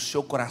jeito que o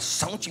seu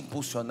coração te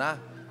impulsionar,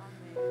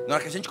 na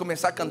hora que a gente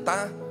começar a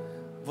cantar,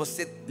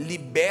 você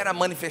libera a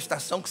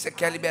manifestação que você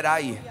quer liberar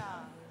aí.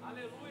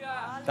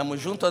 Estamos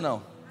juntos ou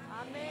não?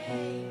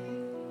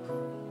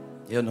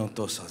 Eu não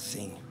estou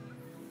sozinho.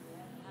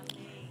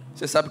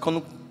 Você sabe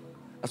quando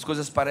as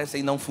coisas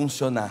parecem não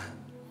funcionar,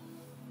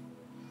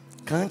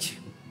 cante.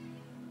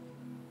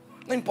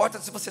 Não importa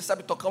se você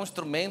sabe tocar um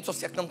instrumento, ou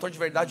se é cantor de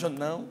verdade ou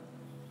não.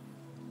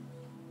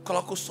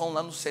 Coloca o som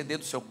lá no CD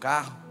do seu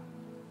carro.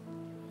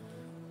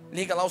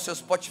 Liga lá o seu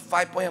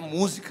Spotify, põe a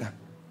música.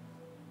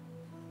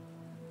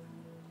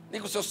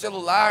 Liga o seu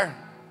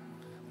celular,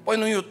 põe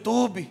no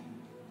YouTube.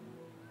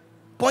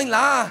 Põe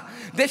lá,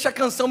 deixa a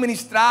canção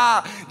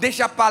ministrar,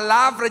 deixa a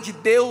palavra de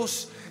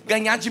Deus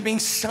ganhar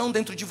dimensão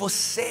dentro de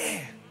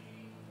você.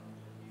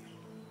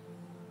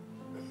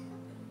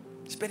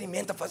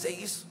 Experimenta fazer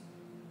isso.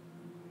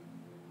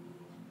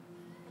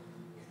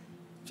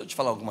 Deixa eu te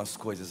falar algumas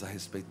coisas a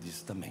respeito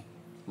disso também.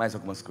 Mais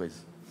algumas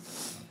coisas.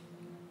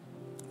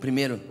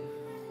 Primeiro,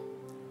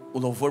 o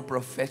louvor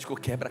profético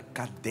quebra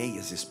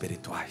cadeias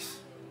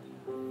espirituais.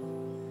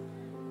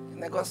 O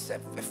negócio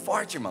é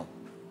forte, irmão.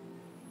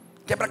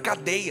 Quebra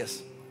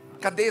cadeias.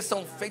 Cadeias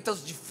são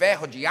feitas de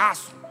ferro, de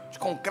aço, de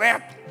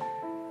concreto.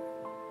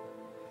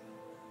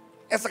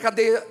 Essa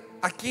cadeia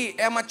aqui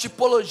é uma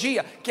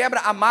tipologia. Quebra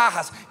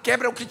amarras,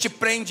 quebra o que te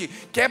prende,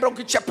 quebra o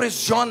que te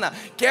aprisiona,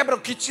 quebra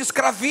o que te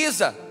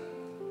escraviza.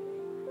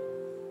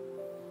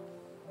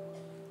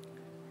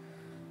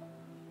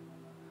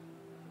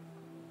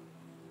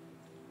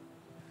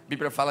 A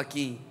Bíblia fala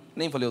que,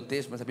 nem vou ler o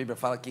texto, mas a Bíblia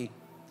fala que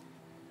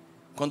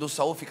quando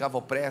Saul ficava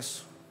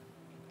opresso,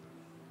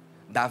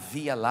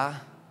 Davi ia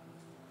lá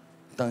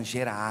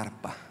tanger a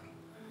harpa,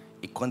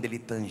 e quando ele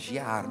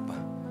tangia a harpa,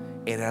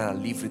 ele era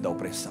livre da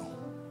opressão.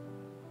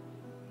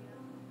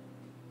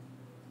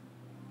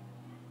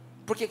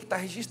 Por que está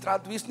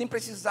registrado isso? Nem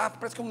precisava,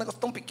 parece que é um negócio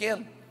tão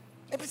pequeno,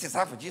 nem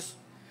precisava disso.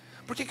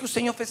 Por que o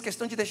Senhor fez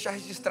questão de deixar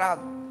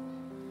registrado?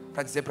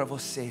 Para dizer para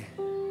você,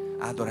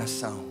 a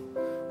adoração,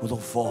 o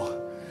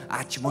louvor, a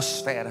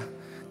atmosfera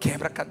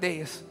quebra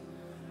cadeias,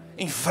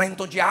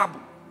 enfrenta o diabo,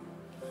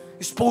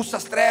 expulsa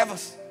as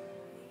trevas.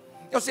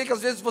 Eu sei que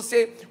às vezes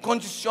você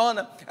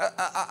condiciona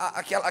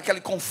aquele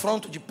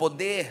confronto de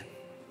poder,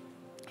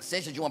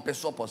 seja de uma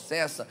pessoa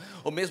possessa,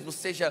 ou mesmo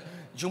seja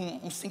de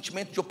um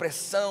sentimento de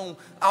opressão,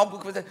 algo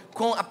que você,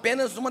 com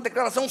apenas uma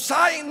declaração: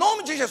 sai em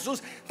nome de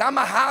Jesus, está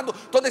amarrado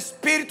todo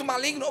espírito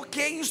maligno.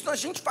 Ok, isso a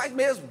gente faz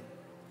mesmo,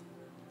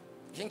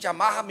 a gente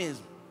amarra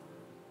mesmo,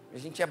 a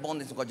gente é bom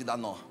nesse negócio de dar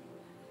nó.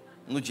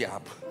 no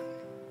diabo.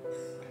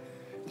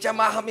 A gente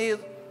amarra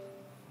medo.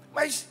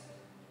 Mas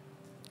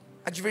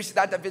a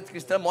diversidade da vida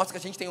cristã mostra que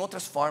a gente tem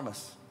outras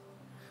formas.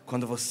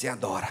 Quando você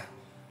adora,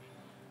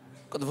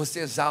 quando você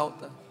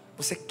exalta,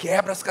 você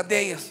quebra as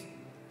cadeias.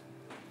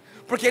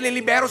 Porque Ele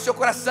libera o seu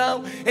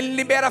coração, Ele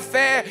libera a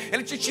fé,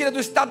 Ele te tira do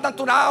estado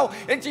natural,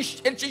 Ele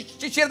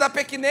te tira da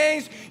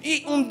pequenez.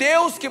 E um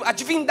Deus, que a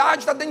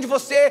divindade está dentro de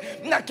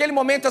você. Naquele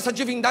momento essa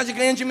divindade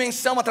ganha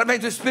dimensão através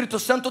do Espírito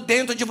Santo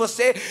dentro de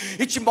você.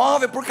 E te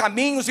move por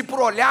caminhos e por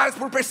olhares,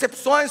 por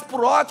percepções,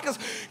 por óticas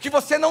que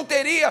você não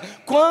teria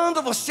quando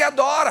você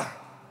adora.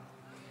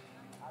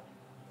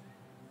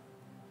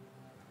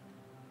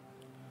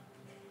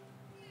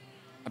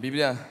 A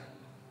Bíblia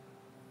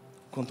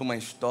conta uma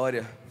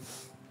história.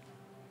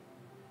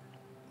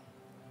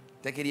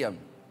 Até queria,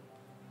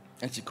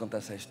 antes de contar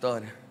essa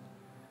história,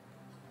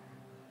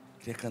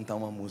 queria cantar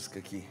uma música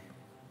aqui.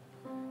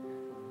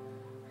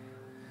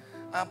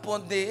 Há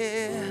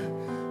poder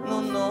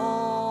no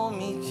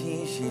nome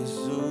de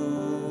Jesus.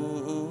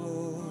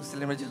 Você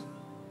lembra disso?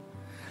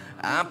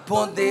 Há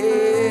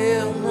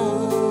poder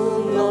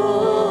no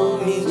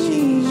nome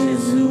de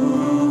Jesus.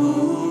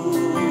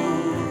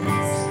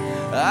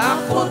 Há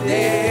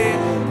poder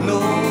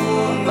no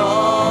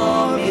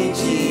nome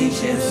de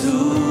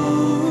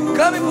Jesus.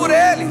 Clame por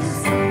Ele.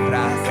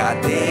 Pra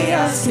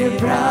cadeias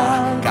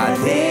quebrar,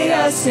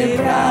 cadeias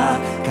quebrar,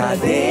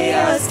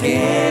 cadeias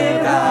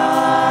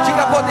quebrar.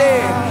 Diga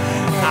poder.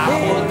 Há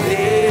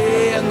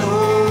poder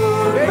no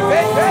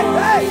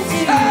nome de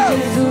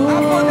Jesus.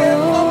 Há poder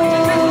no nome de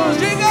Jesus.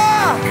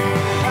 Diga.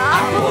 Há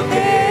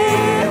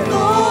poder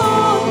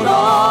no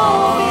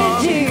nome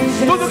de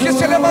Jesus. Tudo que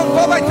se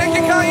levantou vai ter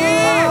que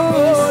cair.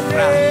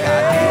 Pra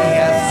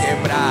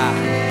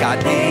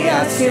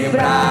cadeias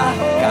quebrar,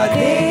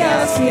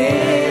 cadeias quebrar, cadeias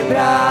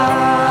quebrar,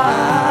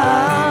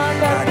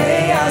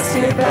 cadeias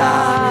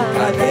quebrar,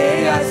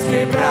 cadeias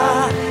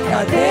quebrar,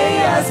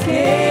 cadeias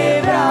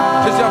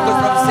quebrar. Deixa eu dizer uma coisa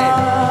pra você.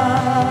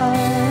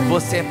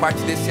 Você é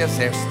parte desse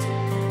exército.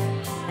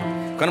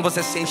 Quando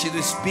você se enche do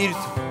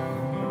Espírito,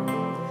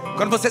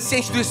 quando você se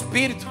enche do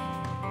Espírito,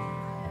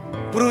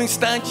 por um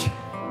instante,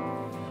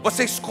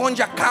 você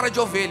esconde a cara de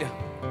ovelha.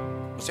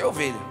 Você é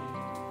ovelha,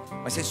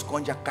 mas você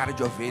esconde a cara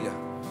de ovelha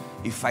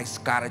e faz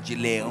cara de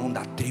leão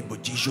da tribo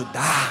de Judá.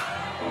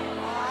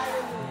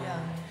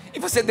 E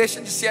você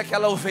deixa de ser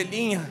aquela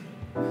ovelhinha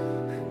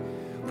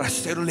para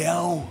ser o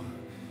leão,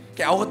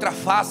 que é a outra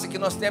face que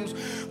nós temos,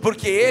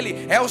 porque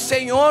Ele é o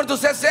Senhor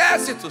dos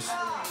exércitos.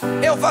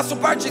 Eu faço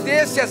parte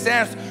desse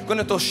exército. Quando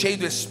eu estou cheio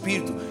do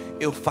Espírito,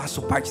 eu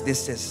faço parte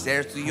desse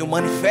exército e eu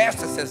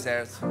manifesto esse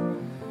exército.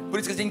 Por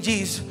isso que a gente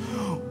diz: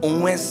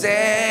 um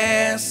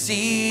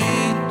exército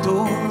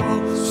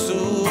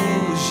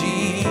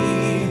surge,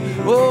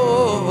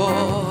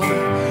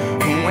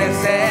 um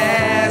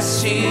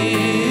exército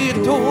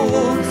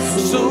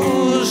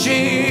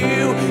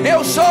surgiu.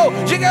 Eu sou,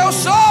 diga eu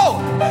sou.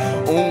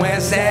 Um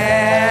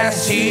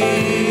exército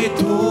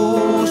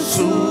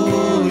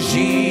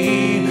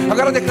surgiu.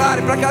 Agora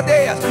declare para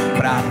cadeias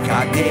quebrar,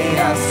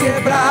 cadeias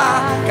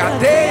quebrar,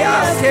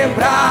 cadeias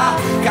quebrar,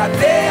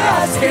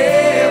 cadeias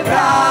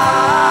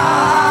quebrar,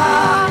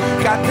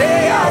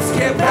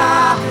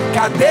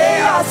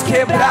 cadeias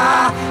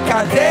quebrar,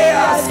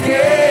 cadeias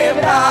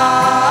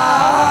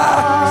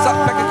quebrar.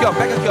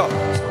 Pega aqui, ó.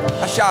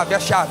 A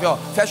chave, ó.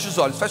 Fecha os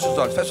olhos.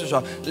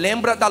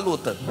 Lembra da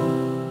luta.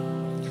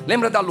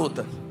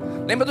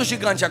 Lembra do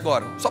gigante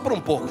agora, só por um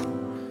pouco.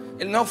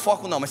 Ele não é o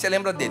foco não, mas você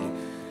lembra dele.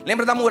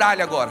 Lembra da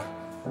muralha agora.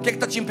 O que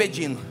está te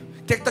impedindo?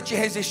 O que está te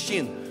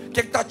resistindo? O que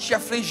está te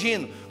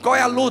afligindo? Qual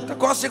é a luta?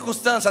 Qual a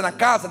circunstância na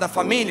casa, na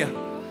família?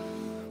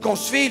 Com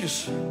os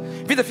filhos?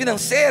 Vida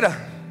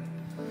financeira?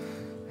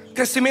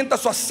 Crescimento da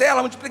sua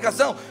célula,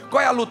 multiplicação?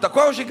 Qual é a luta?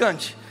 Qual é o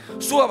gigante?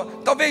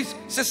 Talvez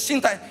você se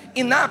sinta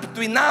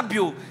inapto,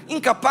 inábil,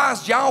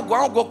 incapaz de algo.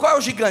 Qual é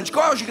o gigante?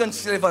 Qual é o gigante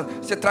que se levanta?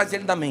 Você traz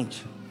ele na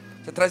mente.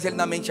 Você traz ele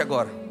na mente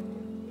agora.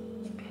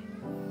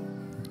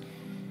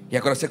 E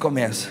agora você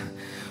começa.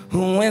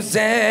 Um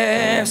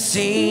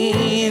exército.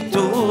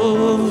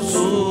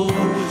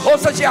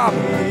 Ouça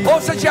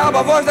diabo,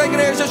 a voz da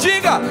igreja.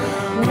 Diga.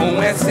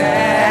 Um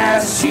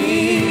exército.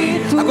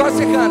 Agora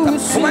você canta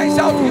o mais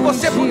alto que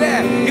você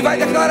puder e vai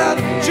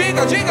declarando.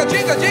 Diga. Um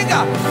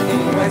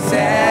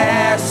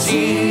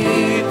exército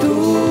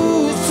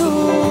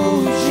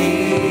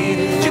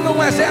surge. Diga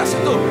um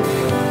exército.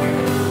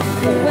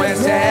 Um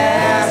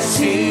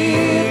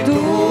exército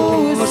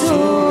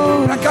surge.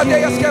 Pra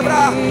cadeias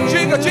quebrar.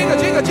 Diga.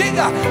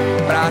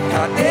 Pra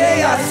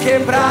cadeias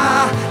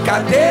quebrar,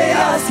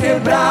 cadeias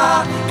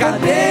quebrar,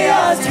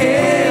 cadeias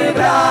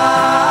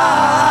quebrar,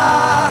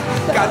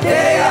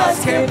 cadeias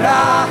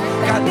quebrar,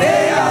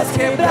 cadeias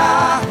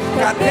quebrar,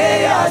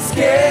 cadeias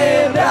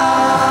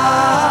quebrar.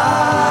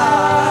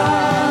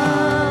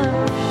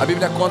 A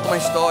Bíblia conta uma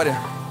história.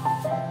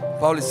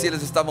 Paulo e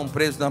Silas estavam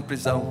presos na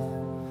prisão.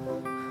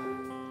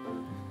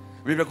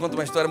 A Bíblia conta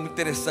uma história muito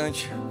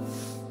interessante.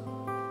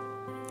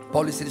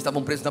 Paulo e Silas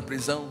estavam presos na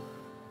prisão,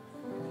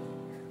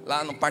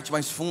 lá na parte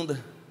mais funda.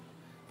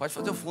 Pode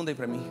fazer o fundo aí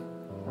para mim.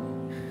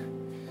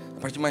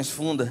 parte mais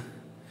funda.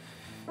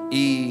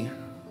 E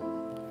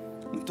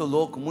muito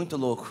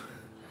louco.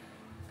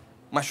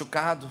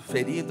 Machucado,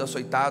 ferido,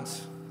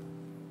 açoitados.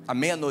 À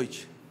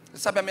meia-noite.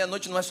 Você sabe, a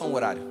meia-noite não é só um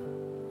horário.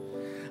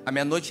 A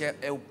meia-noite é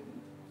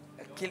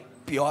aquele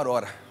pior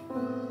hora.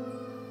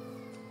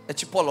 É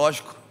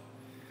tipológico.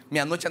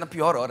 Meia-noite é na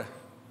pior hora.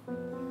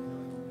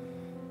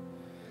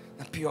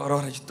 Na pior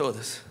hora de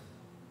todas.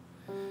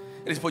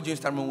 Eles podiam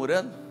estar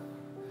murmurando,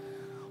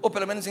 ou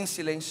pelo menos em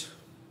silêncio,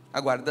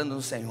 aguardando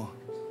no Senhor.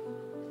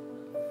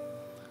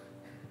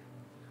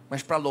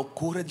 Mas para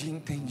loucura de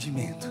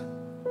entendimento,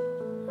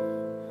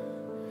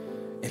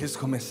 eles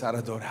começaram a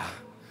adorar.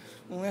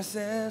 Um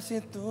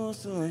exército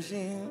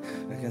surgiu,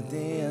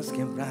 cadeias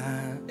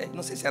quebrar.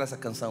 Não sei se era essa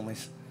canção,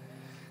 mas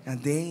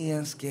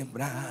cadeias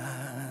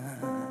quebrar.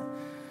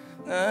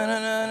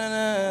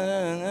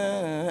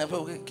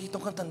 Que estão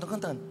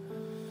cantando.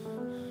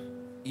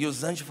 E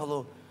os anjos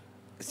falou,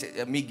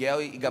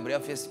 Miguel e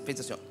Gabriel fez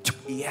assim, ó,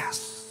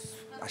 yes,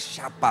 a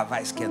chapa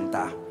vai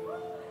esquentar.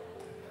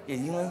 E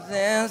um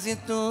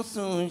exército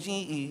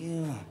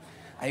surgiu.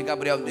 Aí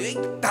Gabriel,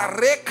 eita,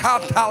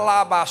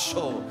 recata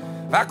baixou.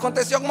 Vai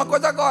acontecer alguma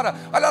coisa agora.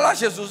 Olha lá,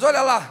 Jesus,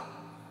 olha lá.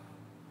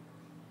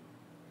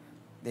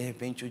 De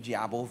repente o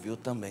diabo ouviu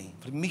também.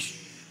 Falei,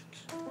 mixe.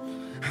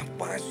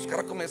 Rapaz, os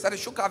caras começaram a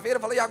chucaveira.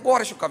 Falei, e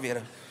agora,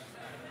 chucaveira?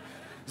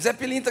 Zé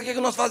Pilinta, o que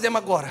nós fazemos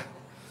agora?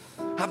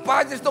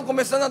 Rapaz, eles estão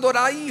começando a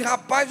adorar. Ih,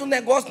 rapaz, o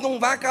negócio não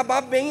vai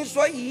acabar bem isso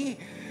aí.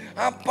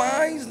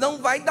 Rapaz, não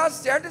vai dar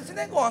certo esse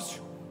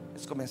negócio.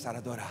 Eles começaram a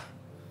adorar.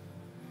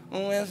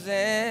 Um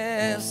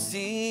exército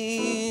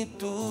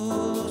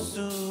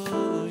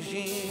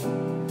surgiu.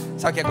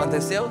 Sabe o que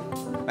aconteceu?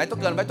 Vai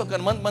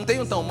tocando, mantém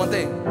o tom,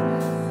 mantém.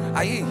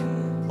 Aí,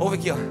 ouve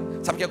aqui, ó.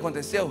 Sabe o que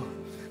aconteceu?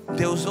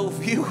 Deus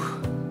ouviu.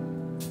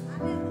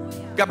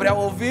 Gabriel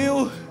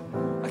ouviu.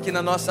 Aqui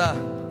na nossa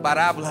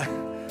parábola,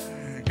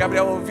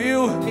 Gabriel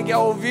ouviu,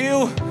 Miguel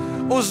ouviu.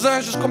 Os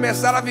anjos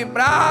começaram a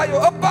vibrar.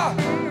 Opa,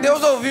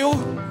 Deus ouviu.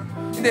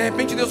 E de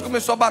repente Deus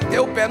começou a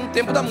bater o pé no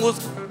tempo da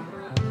música.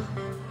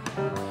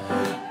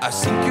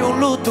 Assim que eu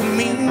luto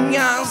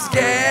minhas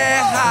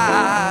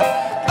guerras,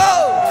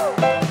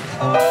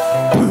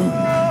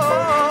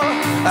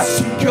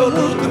 assim que eu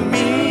luto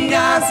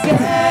minhas guerras,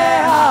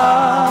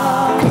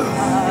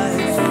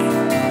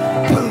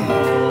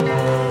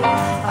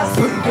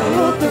 assim que eu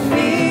luto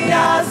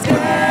minhas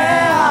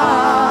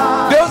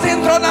guerras. Deus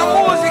entrou na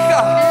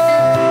música.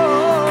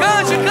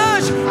 Cante.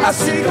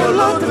 Assim que eu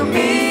luto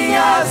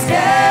minhas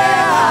guerras.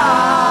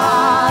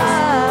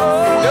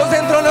 Deus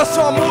entrou na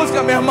sua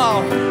música, meu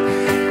irmão.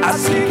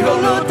 Assim que eu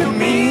luto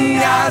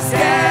minhas guerras.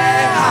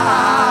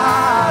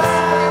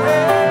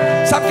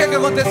 Sabe o que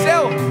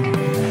aconteceu?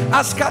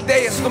 As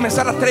cadeias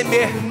começaram a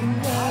tremer.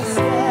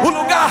 O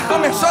lugar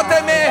começou a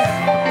tremer.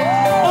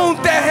 Um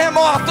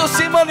terremoto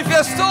se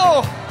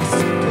manifestou.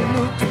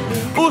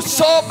 O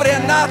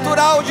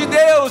sobrenatural de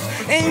Deus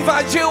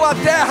invadiu a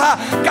terra.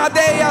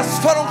 Cadeias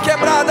foram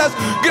quebradas,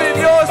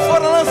 grilhões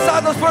foram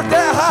lançados por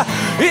terra,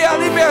 e a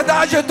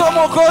liberdade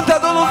tomou conta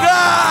do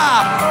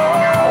lugar.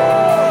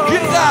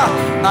 Diga,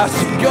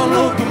 assim que eu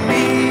luto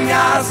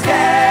minhas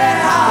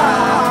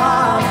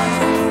guerras.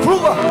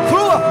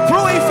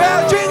 Flua em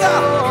fé,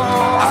 diga.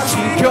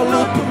 Assim que eu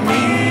luto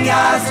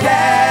minhas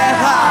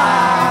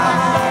guerras.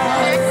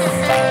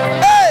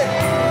 Ei,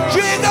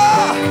 diga.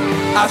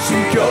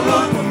 Assim que eu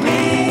luto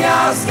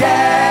minhas guerras.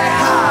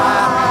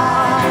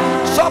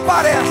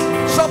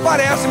 Só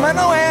parece, mas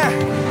não é.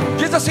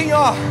 Diz assim,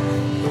 ó.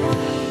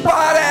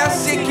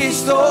 Parece que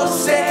estou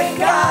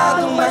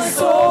cegado, mas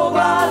sou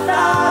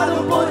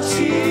guardado por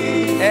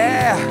ti.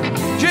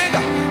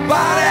 Diga.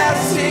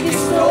 Parece que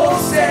estou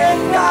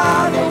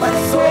cegado,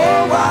 mas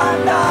sou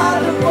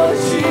guardado por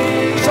ti.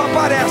 Só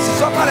parece.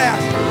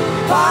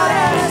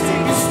 Parece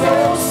que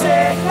estou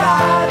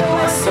cegado,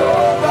 mas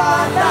sou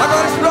guardado.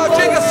 Agora explode,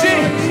 diga assim.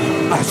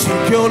 Assim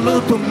que eu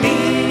luto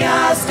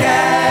minhas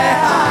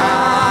guerras.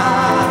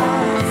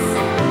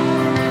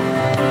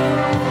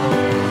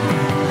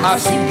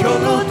 Assim que eu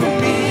luto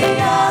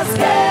minhas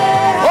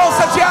guerras.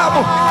 Ouça, diabo,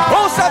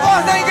 ouça a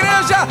voz da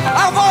igreja,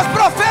 a voz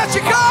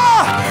profética.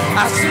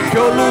 Assim que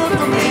eu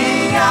luto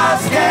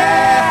minhas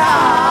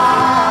guerras.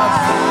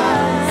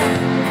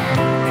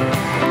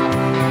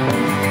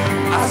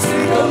 Assim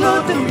que eu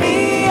luto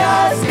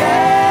minhas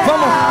guerras.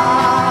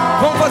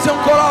 Vamos fazer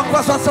um coral com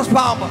as nossas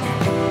palmas.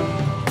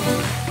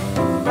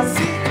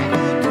 Assim que eu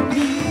luto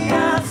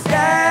minhas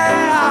guerras.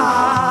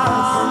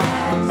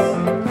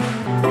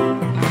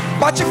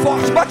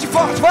 Bate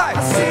forte, vai!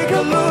 Assim que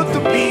eu luto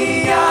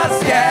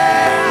minhas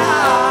guerras.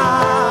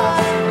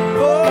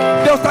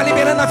 Deus está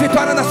liberando a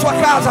vitória na sua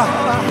casa.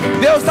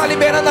 Deus está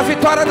liberando a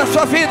vitória na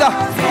sua vida.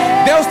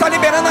 Deus está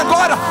liberando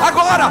agora.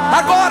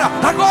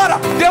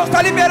 Deus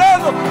está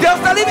liberando.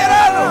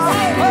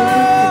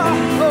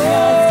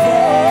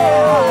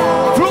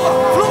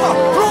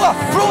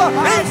 Flua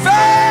em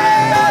fé.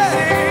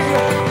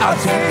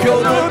 Assim que eu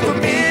luto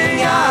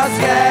minhas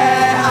guerras.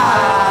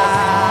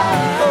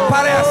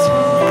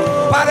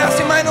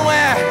 Parece, mas não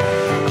é.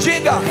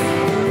 Diga.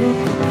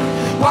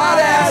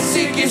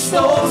 Parece que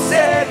estou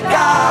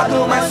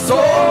cercado, mas sou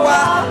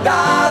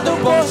guardado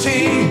por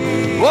ti.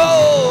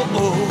 Oh,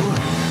 oh.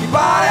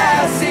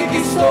 Parece que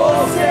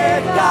estou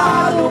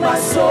cercado,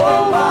 mas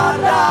sou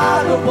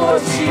guardado por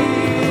ti.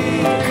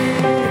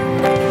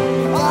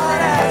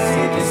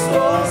 Parece que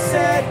estou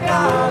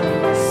cercado,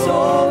 mas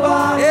sou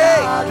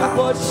guardado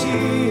por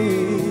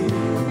ti.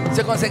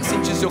 Você consegue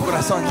sentir seu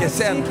coração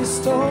aquecendo?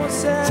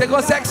 Você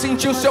consegue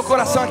sentir o seu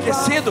coração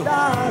aquecido?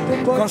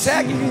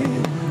 Consegue?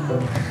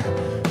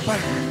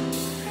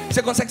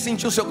 Você consegue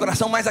sentir o seu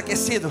coração mais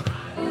aquecido?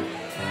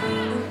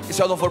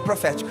 Isso é o louvor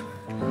profético.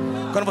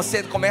 Quando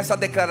você começa a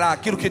declarar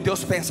aquilo que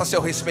Deus pensa a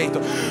seu respeito.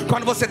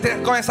 Quando você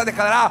começa a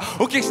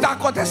declarar o que está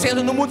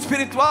acontecendo no mundo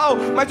espiritual,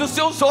 mas os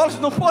seus olhos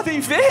não podem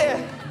ver.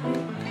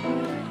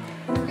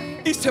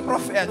 Isso é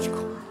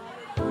profético.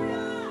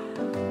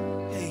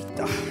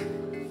 Eita.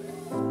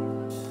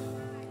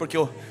 Porque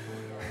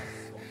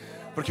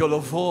o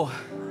louvor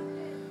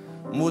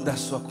muda a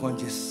sua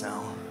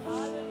condição.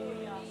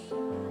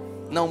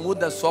 Não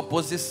muda a sua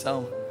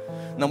posição.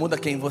 Não muda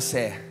quem você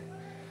é,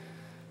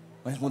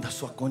 mas muda a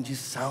sua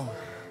condição.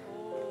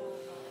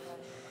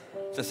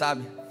 Você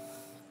sabe?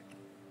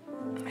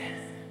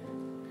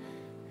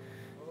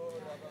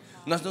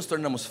 Nós nos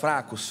tornamos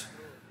fracos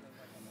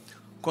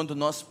quando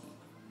nós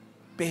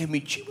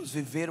permitimos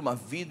viver uma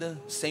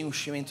vida sem o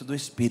enchimento do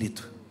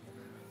Espírito.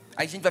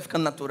 Aí a gente vai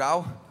ficando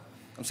natural.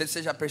 Não sei se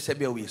você já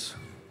percebeu isso.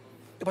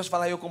 Eu posso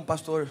falar, eu como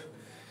pastor,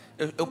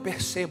 eu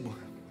percebo.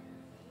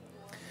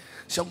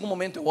 Se em algum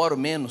momento eu oro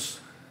menos,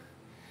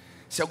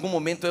 se em algum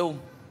momento eu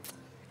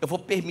vou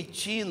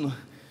permitindo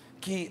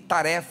que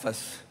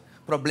tarefas,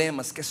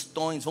 problemas,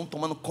 questões vão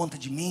tomando conta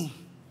de mim,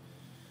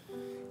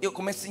 eu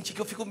começo a sentir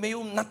que eu fico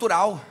meio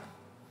natural.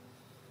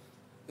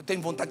 Eu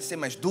tenho vontade de ser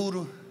mais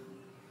duro,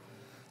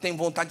 tenho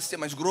vontade de ser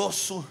mais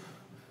grosso,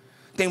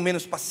 tenho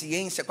menos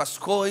paciência com as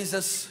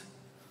coisas,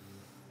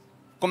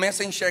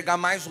 começo a enxergar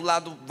mais o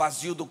lado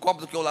vazio do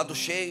copo do que o lado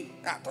cheio.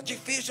 Tá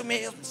difícil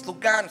mesmo esse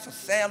lugar, nessa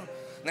célula,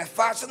 não é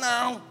fácil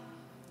não.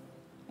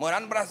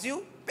 Morar no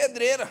Brasil,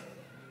 pedreira.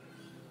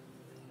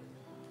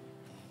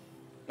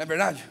 Não é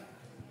verdade?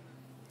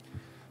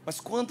 Mas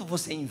quando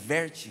você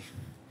inverte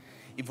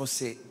e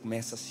você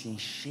começa a se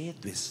encher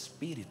do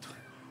Espírito,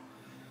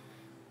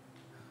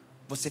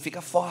 você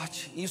fica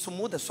forte. E isso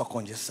muda a sua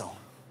condição.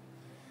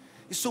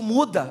 Isso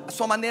muda a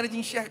sua maneira de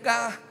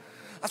enxergar,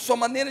 a sua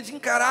maneira de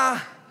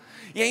encarar.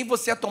 E aí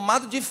você é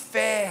tomado de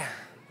fé.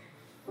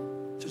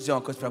 Deixa eu dizer uma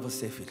coisa para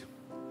você, filho.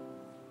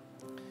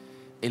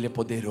 Ele é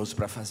poderoso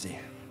para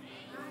fazer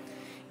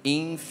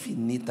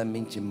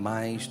infinitamente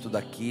mais tudo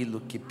aquilo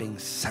que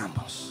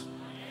pensamos,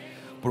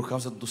 por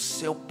causa do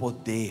seu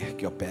poder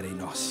que opera em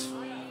nós.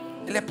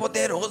 Ele é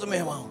poderoso, meu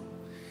irmão.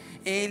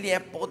 Ele é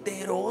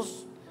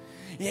poderoso.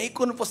 E aí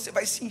quando você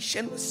vai se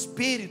enchendo do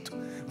Espírito,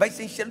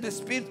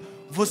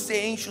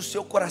 você enche o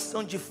seu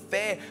coração de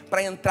fé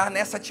para entrar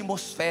nessa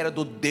atmosfera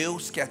do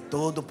Deus que é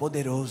todo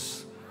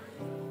poderoso.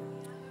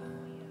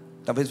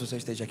 Talvez você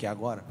esteja aqui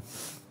agora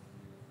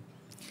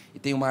e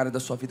tem uma área da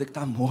sua vida que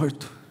está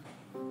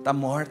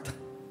morta,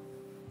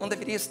 não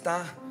deveria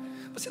estar,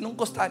 você não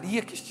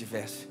gostaria que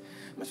estivesse,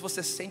 mas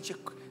você sente,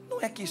 não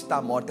é que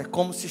está morta, é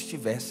como se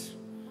estivesse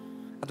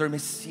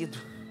adormecido,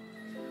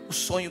 o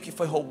sonho que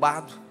foi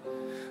roubado,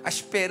 a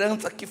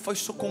esperança que foi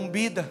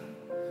sucumbida,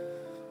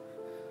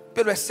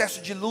 pelo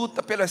excesso de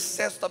luta, pelo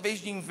excesso talvez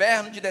de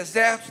inverno, de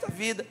desertos da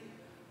vida,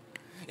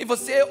 e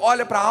você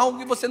olha para algo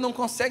e você não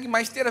consegue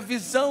mais ter a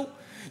visão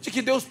de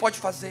que Deus pode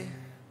fazer.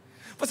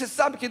 Você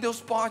sabe que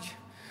Deus pode,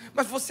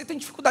 mas você tem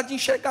dificuldade de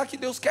enxergar que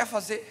Deus quer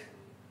fazer.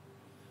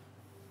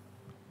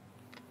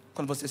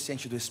 Quando você se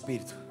enche do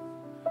Espírito,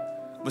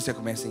 você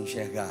começa a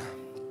enxergar.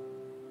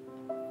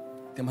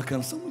 Tem uma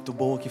canção muito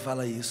boa que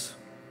fala isso.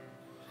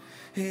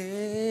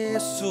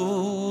 Ressuscita,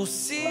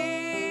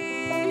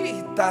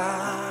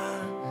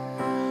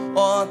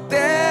 ó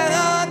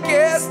terra que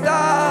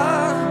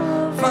está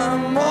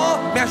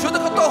famosa. Me ajuda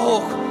que eu tô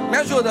rouco. Me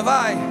ajuda,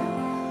 vai.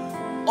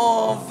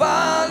 Ó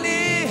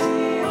vale.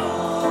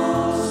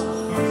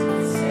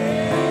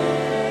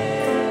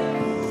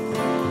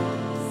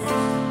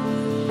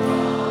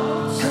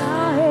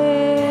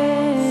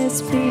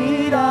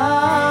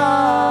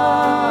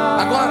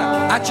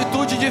 Agora,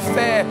 atitude de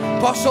fé.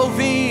 Posso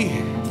ouvir.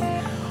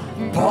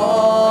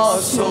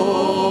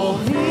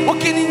 O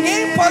que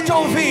ninguém pode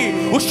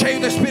ouvir, o cheio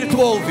do Espírito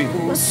ouve.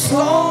 O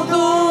som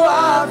do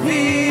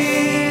avivamento,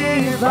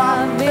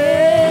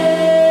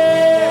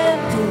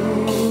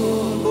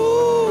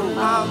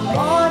 a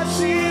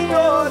morte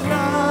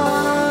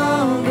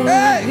tornando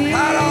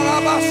vida.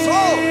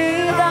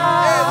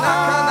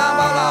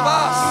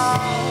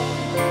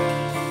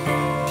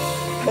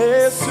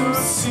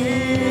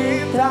 Ressuscita.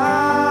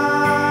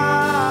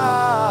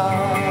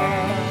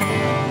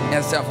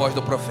 Essa é a voz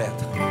do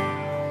profeta.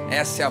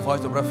 Essa é a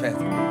voz do profeta.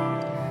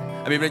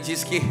 A Bíblia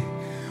diz que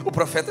o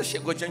profeta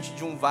chegou diante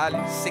de um vale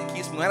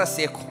sequíssimo. Não era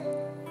seco.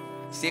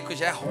 Seco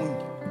já é ruim.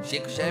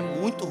 Seco já é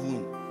muito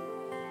ruim.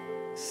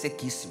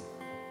 Sequíssimo.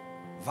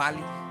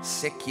 Vale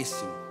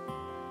sequíssimo.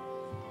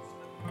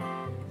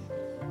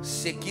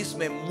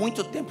 Sequíssimo é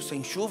muito tempo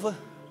sem chuva,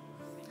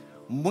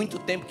 muito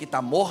tempo que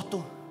está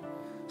morto,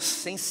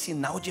 sem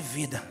sinal de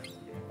vida.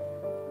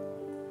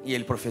 E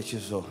ele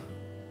profetizou: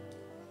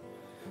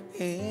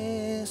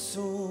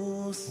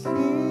 ressuscita,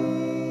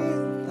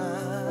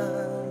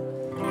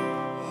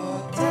 ó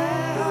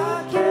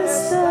terra que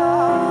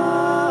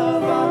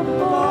estava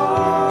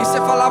morta. Isso é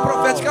falar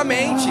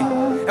profeticamente,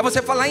 é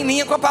você falar em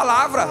linha com a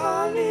palavra,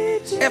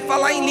 é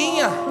falar em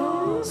linha.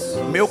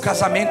 Meu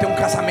casamento é um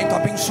casamento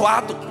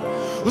abençoado,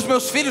 os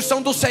meus filhos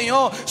são do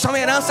Senhor, são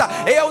herança,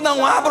 eu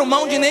não abro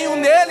mão de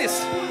nenhum deles.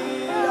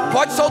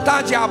 Pode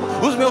soltar, diabo,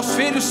 os meus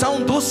filhos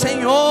são do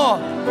Senhor.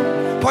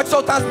 Pode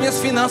soltar as minhas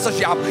finanças,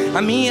 diabo,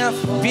 a minha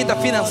vida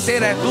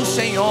financeira é do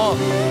Senhor,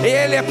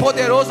 Ele é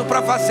poderoso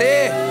para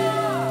fazer.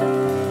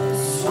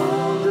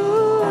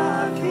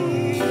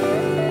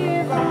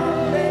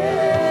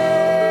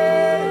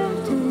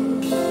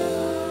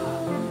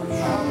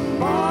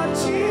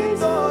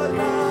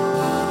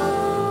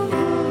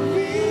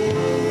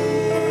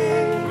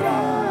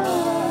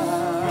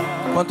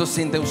 Quantos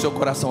sentem o seu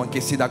coração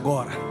aquecido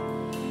agora?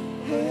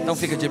 Então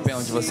fica de pé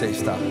onde você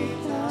está,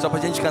 só para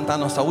a gente cantar a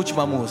nossa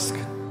última música.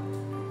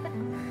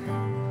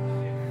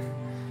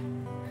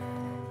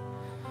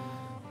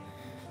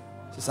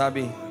 Você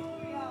sabe,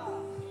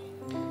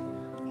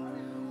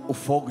 o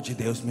fogo de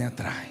Deus me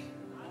atrai.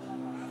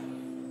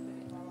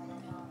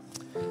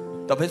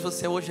 Talvez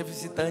você hoje é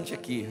visitante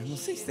aqui, não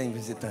sei se tem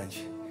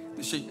visitante.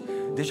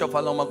 Deixa eu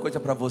falar uma coisa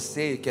para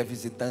você que é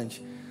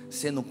visitante.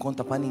 Você não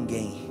conta para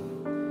ninguém.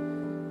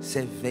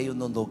 Você veio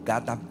no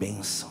lugar da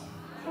bênção,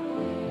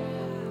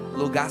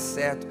 lugar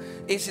certo.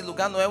 Esse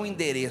lugar não é o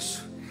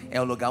endereço,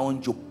 é o lugar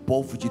onde o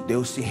povo de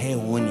Deus se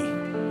reúne.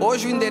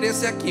 Hoje o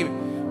endereço é aqui,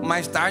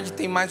 mais tarde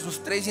tem mais uns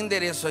 3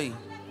 endereços aí,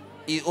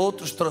 e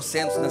outros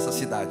trocentos nessa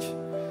cidade.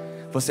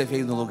 Você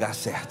veio no lugar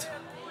certo.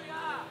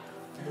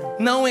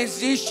 Não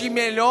existe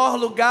melhor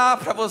lugar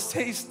para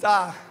você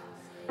estar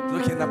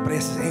do que na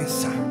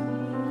presença.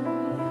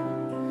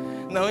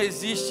 Não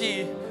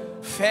existe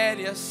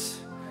férias,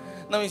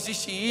 não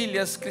existe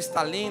ilhas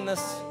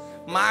cristalinas,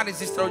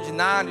 mares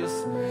extraordinários,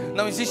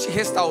 não existe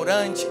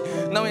restaurante,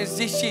 não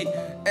existe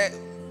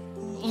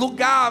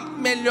lugar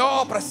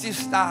melhor para se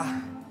estar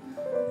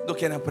do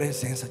que na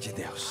presença de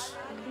Deus.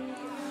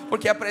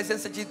 Porque a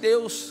presença de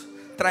Deus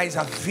traz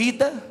a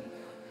vida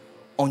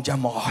onde há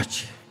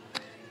morte.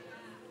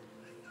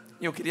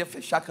 E eu queria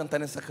fechar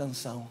cantando essa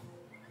canção,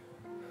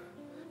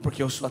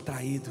 porque eu sou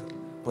atraído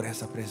por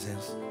essa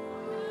presença.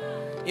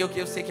 E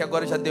eu sei que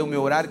agora já deu o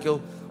meu horário, que o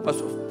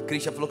pastor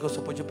Cristian falou que eu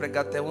só podia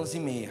pregar até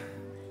 11h30.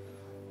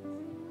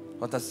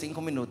 Falta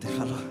 5 minutos, ele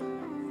falou.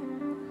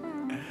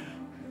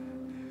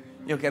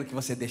 E eu quero que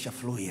você deixe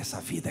fluir essa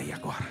vida aí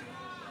agora.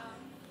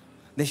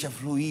 Deixa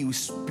fluir o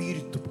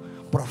espírito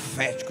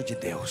profético de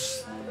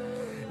Deus.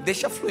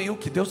 Deixa fluir o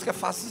que Deus quer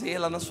fazer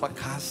lá na sua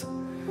casa.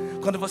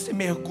 Quando você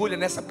mergulha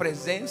nessa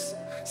presença,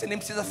 você nem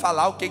precisa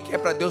falar o que é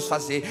para Deus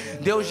fazer.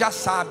 Deus já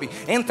sabe.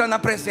 Entra na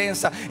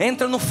presença,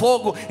 entra no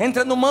fogo,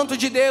 entra no manto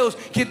de Deus,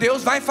 que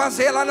Deus vai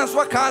fazer lá na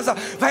sua casa,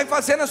 vai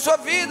fazer na sua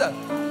vida.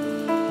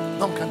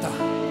 Vamos cantar.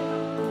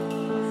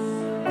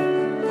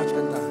 Pode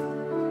cantar.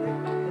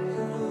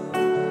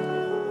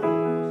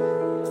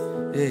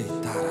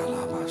 Eita,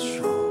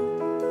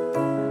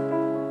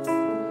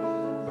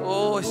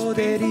 oh,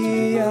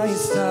 poderia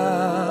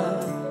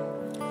estar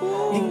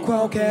em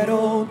qualquer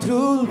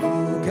outro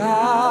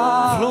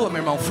lugar. Flua, meu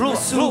irmão, flua,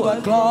 Sua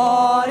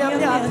glória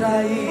me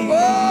atraiu.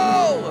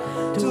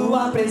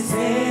 Tua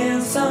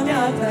presença me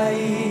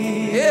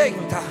atraiu.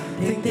 Eita.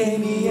 Tentei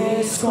me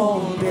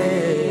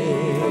esconder,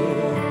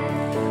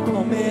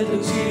 com medo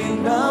de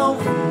não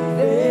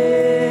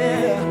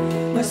ver,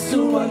 mas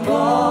tua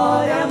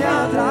glória me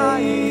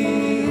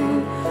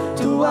atraiu.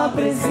 Tua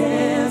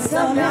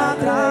presença me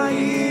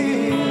atraiu.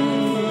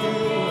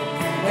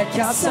 É que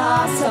a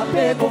sarça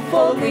pegou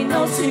fogo e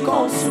não se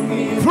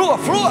consumiu. Flua,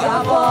 flua. E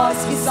a voz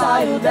que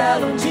saiu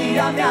dela um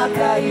dia me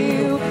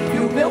atraiu. E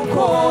o meu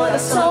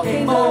coração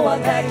queimou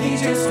até que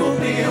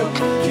descobriu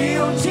que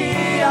um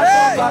dia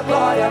tua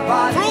glória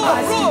vale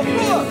mais que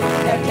mil.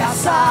 É que a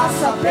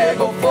sarça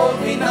pegou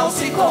fogo e não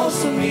se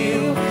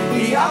consumiu.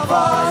 E a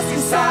voz que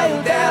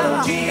saiu dela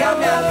um dia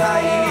me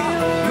atraiu.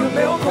 E o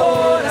meu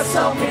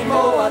coração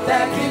queimou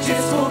até que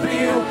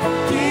descobriu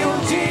que um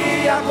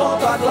dia com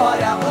tua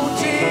glória, um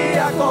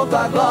dia com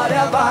tua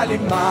glória vale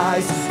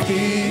mais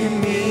que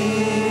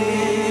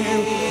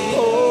mil.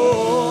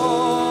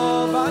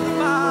 Oh, vale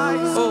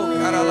mais. Oh,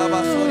 cara,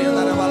 lavassoria,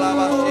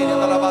 lavasseria,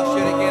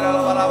 lavasseria, que era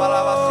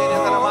lavasseria,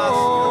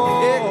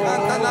 e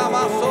canta na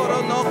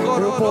vassoura no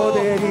coro. Eu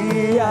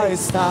poderia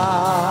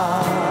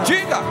estar,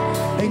 diga,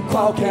 em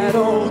qualquer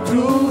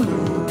outro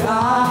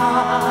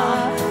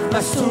lugar,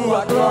 mas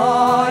tua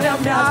glória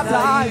me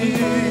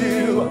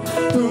atraiu.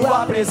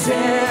 Tua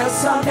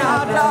presença me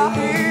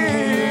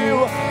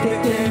atraiu.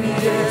 Tentei me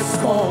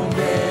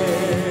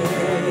esconder,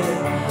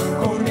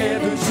 com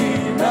medo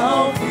de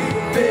não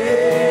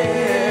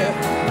viver,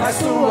 mas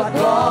tua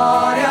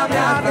glória me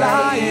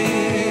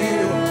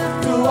atraiu.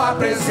 Tua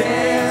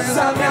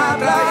presença me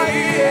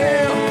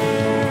atraiu.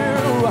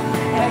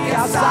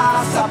 a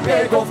sarça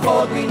pegou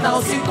fogo e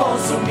não se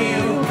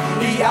consumiu.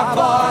 E a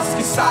voz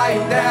que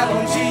saiu dela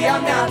um dia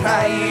me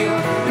atraiu.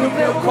 No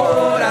meu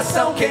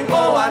coração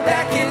queimou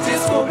até que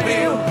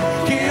descobriu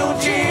que um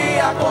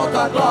dia com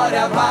tua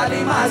glória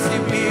vale mais que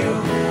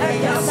mil.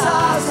 E a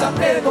sarça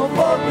pegou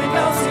fogo e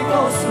não se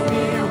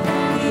consumiu.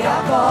 E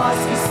a voz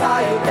que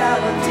saiu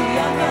dela um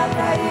dia me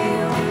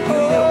atraiu. No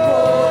meu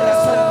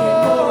coração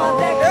queimou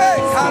até que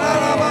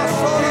descobriu.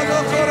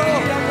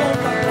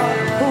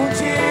 Um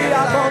dia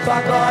com tua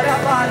glória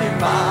vale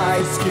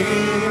mais que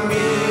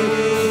mil.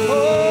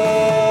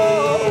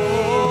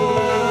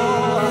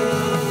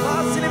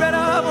 Nós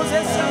liberamos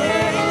esse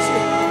ambiente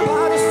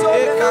para o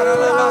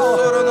sobrenatural.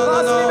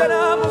 Nós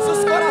liberamos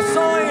os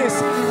corações,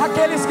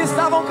 aqueles que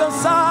estavam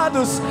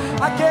cansados,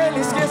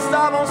 aqueles que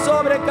estavam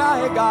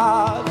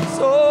sobrecarregados.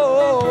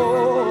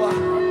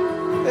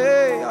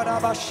 Ei,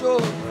 arabaxô,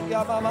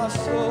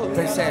 yababaçô.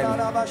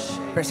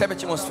 Percebe a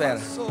atmosfera.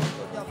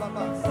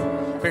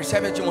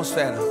 Percebe a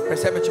atmosfera.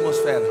 Percebe a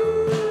atmosfera.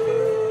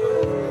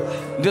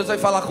 Deus vai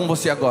falar com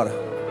você agora.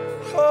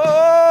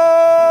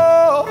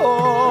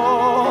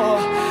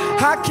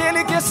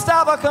 Aquele que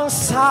estava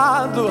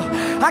cansado,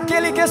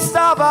 aquele que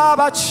estava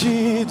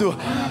abatido,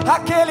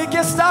 aquele que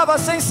estava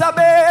sem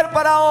saber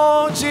para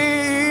onde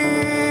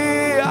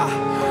ir.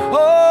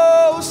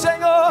 Oh, o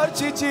Senhor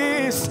te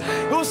diz,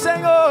 o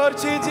Senhor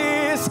te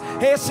diz,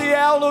 esse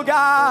é o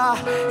lugar,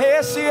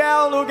 esse é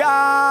o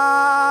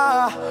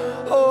lugar.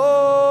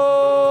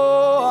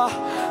 Oh,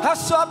 a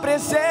sua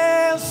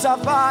presença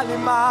vale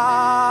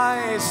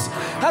mais.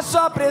 A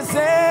sua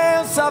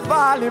presença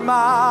vale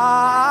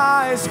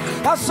mais.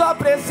 A sua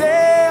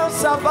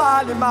presença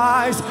vale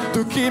mais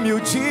do que 1000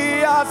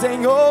 dias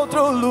em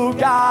outro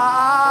lugar.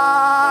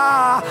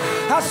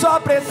 A sua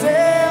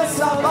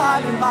presença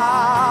vale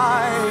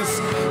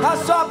mais. A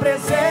sua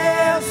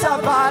presença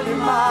vale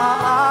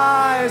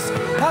mais.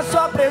 A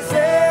sua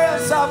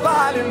presença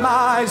vale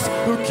mais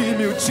do que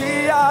 1000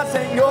 dias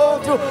em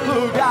outro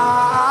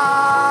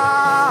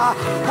lugar.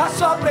 A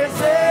sua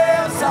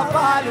presença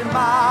vale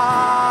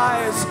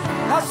mais.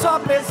 A sua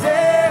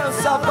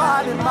presença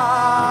vale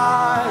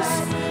mais.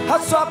 A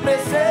sua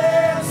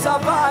presença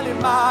vale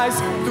mais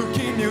do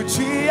que 1000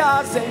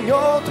 dias em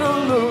outro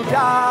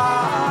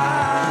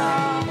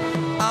lugar.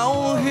 Há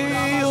um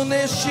rio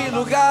neste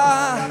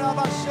lugar,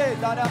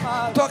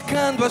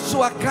 tocando a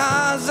sua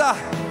casa,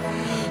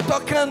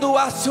 tocando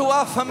a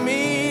sua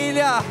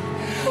família.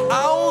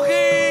 Há um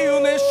rio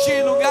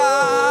neste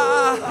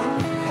lugar.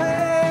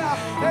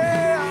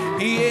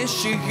 E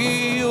este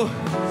rio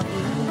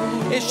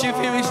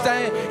está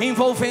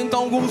envolvendo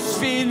alguns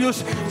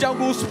filhos de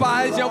alguns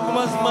pais e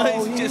algumas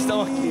mães que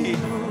estão aqui.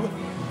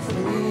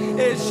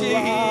 Este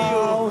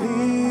rio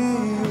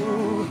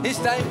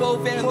está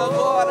envolvendo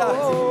agora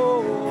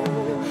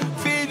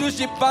filhos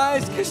de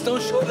pais que estão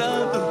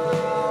chorando,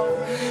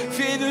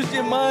 filhos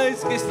de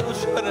mães que estão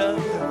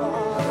chorando.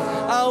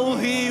 Há um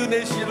rio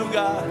neste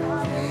lugar.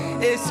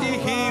 Esse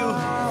rio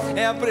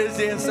é a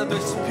presença do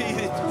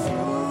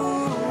Espírito.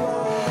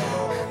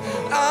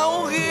 Há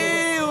um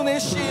rio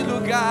neste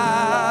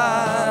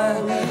lugar.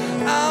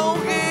 Há um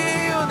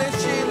rio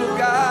neste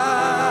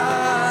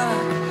lugar,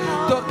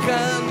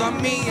 tocando a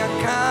minha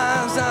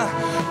casa,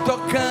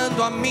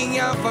 tocando a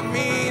minha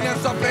família. A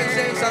sua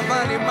presença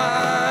vale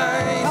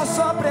mais. A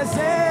sua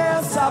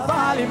presença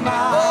vale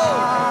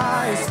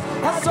mais.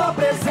 A sua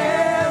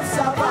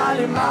presença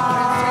vale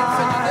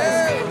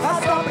mais. A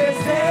sua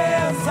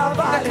presença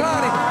vale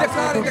mais.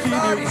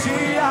 Declare. 1000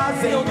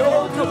 dias em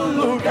outro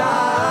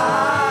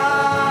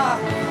lugar.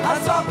 A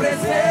sua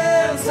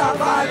presença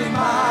vale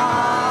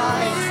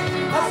mais.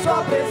 A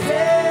sua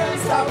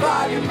presença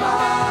vale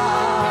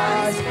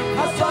mais.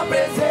 A sua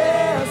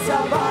presença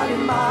vale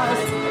mais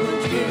do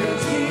que 1000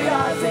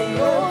 dias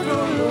em outro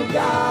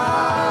lugar.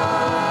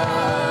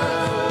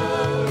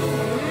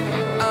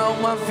 Há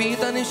uma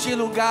vida neste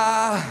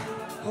lugar,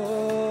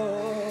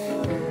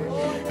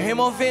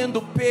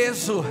 removendo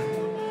peso,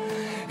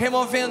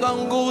 removendo a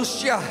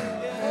angústia.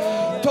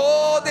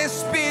 Todo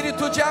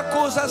espírito de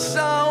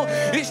acusação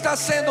está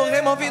sendo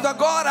removido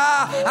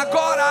agora,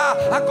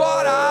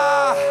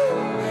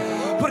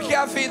 porque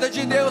a vida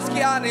de Deus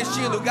que há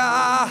neste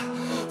lugar,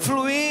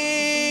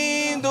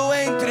 fluindo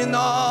entre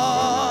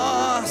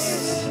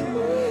nós,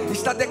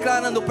 está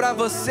declarando para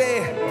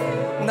você: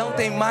 não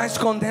tem mais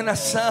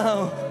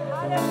condenação.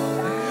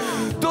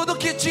 Tudo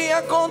que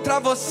tinha contra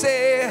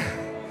você,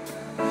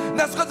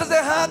 das coisas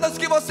erradas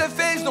que você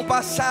fez no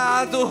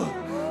passado,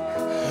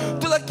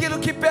 tudo aquilo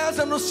que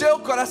pesa no seu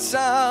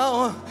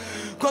coração,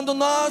 quando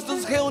nós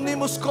nos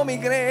reunimos como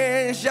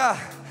igreja,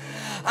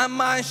 há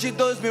mais de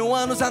 2000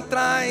 anos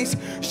atrás,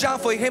 já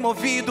foi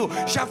removido,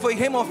 já foi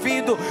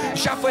removido,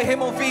 já foi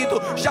removido,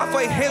 já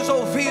foi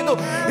resolvido.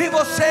 E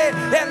você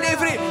é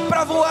livre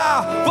para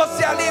voar,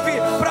 você é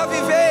livre para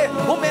viver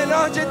o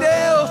melhor de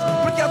Deus,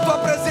 porque a tua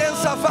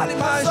presença vale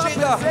mais.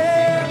 Diga: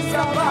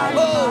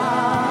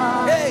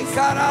 oh, ei,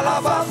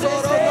 caralaba,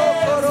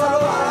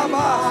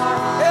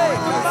 ei,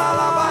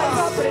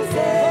 caralaba, a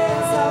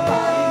presença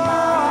vale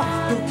mais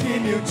do que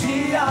 1000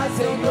 dias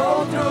em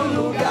outro lugar.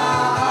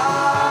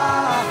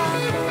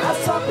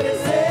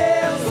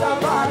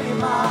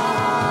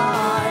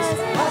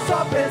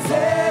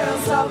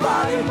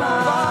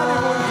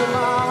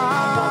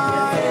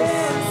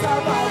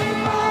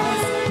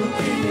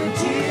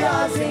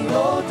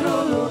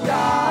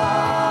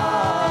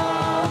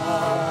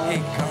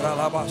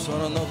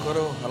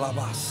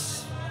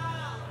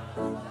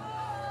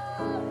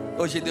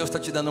 Hoje Deus está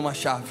te dando uma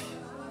chave.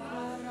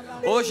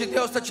 Hoje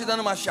Deus está te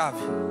dando uma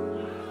chave.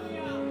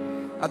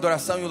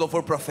 Adoração e o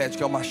louvor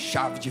profético é uma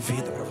chave de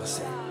vida para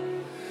você.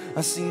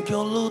 Assim que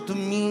eu luto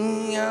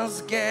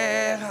minhas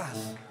guerras.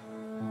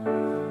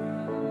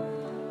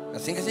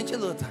 Assim que a gente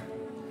luta.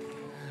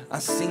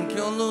 Assim que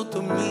eu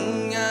luto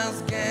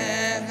minhas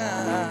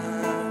guerras.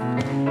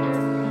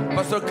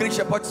 Pastor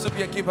Christian, pode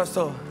subir aqui,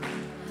 pastor.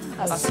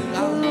 Assim que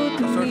eu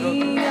luto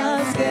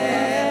minhas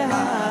guerras.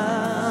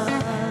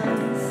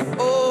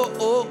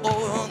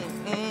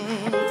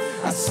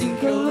 Assim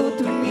que eu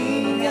luto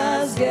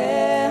minhas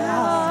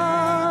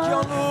guerras. Que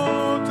eu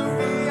luto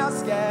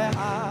minhas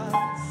guerras.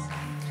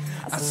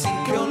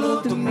 Assim que eu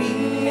luto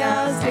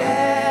minhas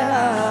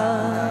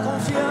guerras.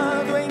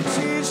 Confiando em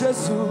ti,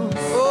 Jesus.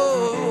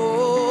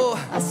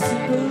 Assim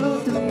que eu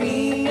luto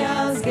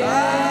minhas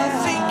guerras.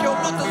 Assim que eu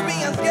luto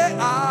minhas guerras.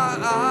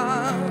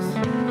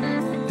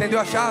 Entendeu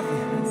a chave?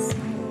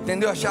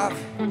 Entendeu a chave?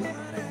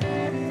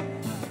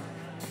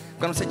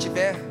 Quando você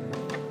estiver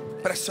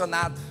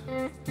pressionado,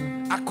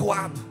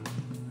 acuado,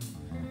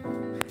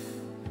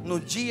 no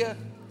dia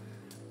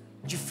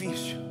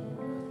difícil,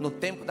 no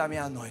tempo da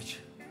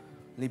meia-noite,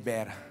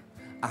 libera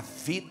a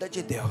vida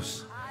de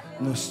Deus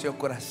no seu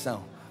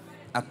coração,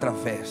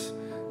 através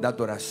da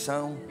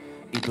adoração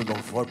e do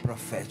louvor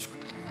profético,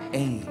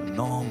 em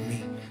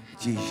nome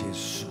de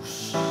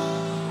Jesus.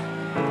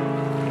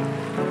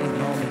 Em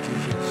nome de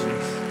Jesus.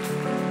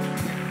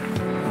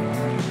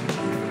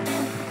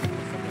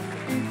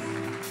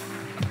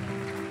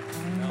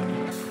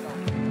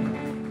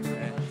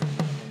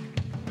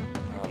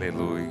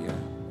 Aleluia.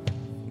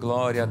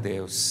 Glória a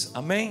Deus.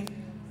 Amém?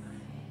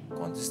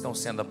 Quantos estão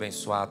sendo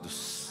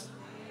abençoados?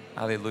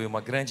 Aleluia.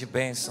 Uma grande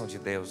bênção de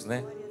Deus,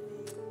 né?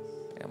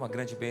 É uma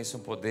grande bênção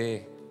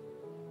poder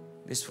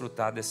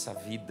desfrutar dessa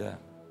vida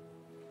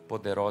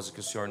poderosa que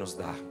o Senhor nos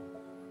dá.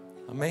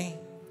 Amém?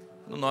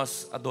 Quando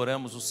nós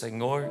adoramos o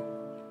Senhor,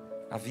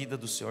 a vida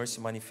do Senhor se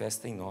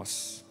manifesta em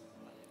nós.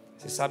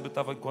 Você sabe,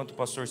 enquanto o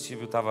pastor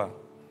Silvio estava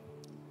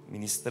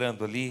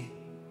ministrando ali,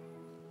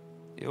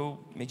 eu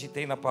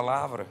meditei na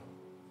palavra,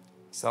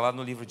 está lá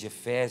no livro de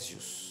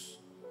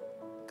Efésios,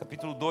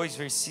 capítulo 2,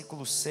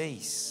 versículo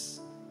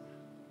 6.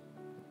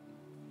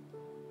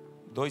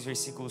 2,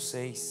 versículo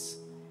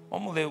 6.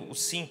 Vamos ler o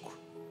 5.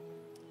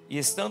 E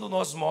estando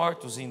nós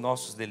mortos em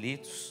nossos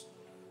delitos,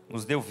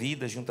 nos deu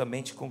vida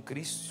juntamente com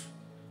Cristo.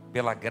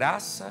 Pela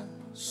graça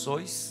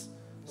sois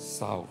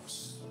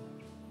salvos.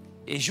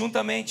 E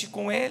juntamente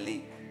com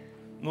Ele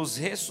nos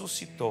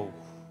ressuscitou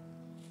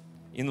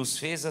e nos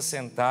fez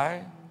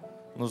assentar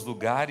nos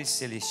lugares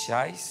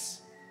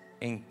celestiais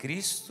em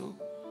Cristo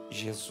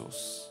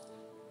Jesus,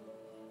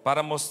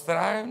 para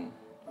mostrar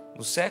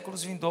nos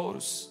séculos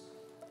vindouros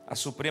a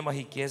suprema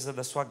riqueza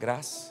da sua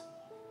graça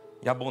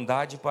e a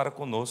bondade para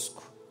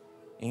conosco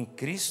em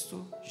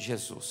Cristo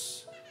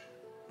Jesus.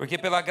 Porque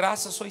pela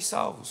graça sois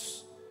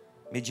salvos,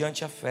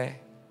 mediante a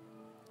fé.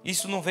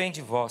 Isso não vem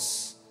de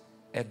vós,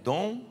 é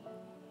dom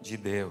de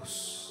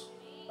Deus,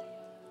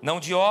 não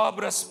de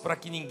obras para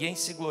que ninguém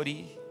se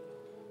glorie,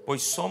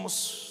 pois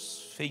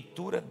somos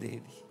feitura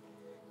dele,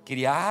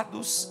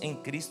 criados em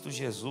Cristo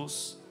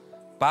Jesus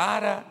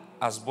para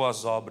as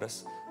boas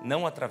obras,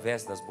 não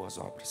através das boas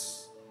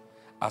obras,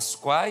 as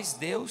quais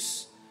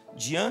Deus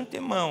de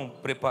antemão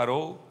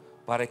preparou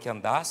para que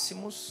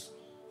andássemos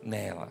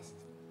nelas.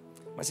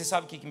 Mas você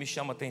sabe o que me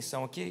chama a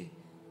atenção aqui?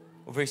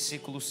 O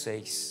versículo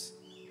 6.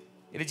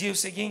 Ele diz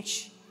o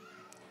seguinte: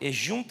 e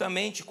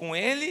juntamente com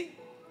Ele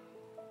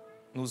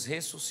nos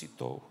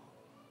ressuscitou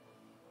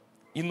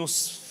e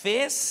nos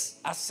fez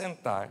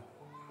assentar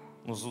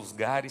nos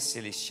lugares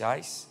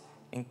celestiais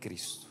em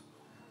Cristo.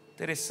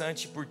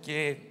 Interessante,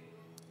 porque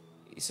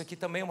isso aqui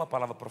também é uma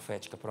palavra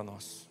profética para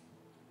nós.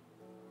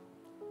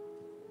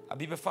 A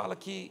Bíblia fala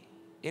que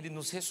Ele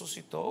nos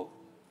ressuscitou,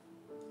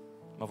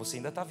 mas você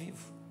ainda está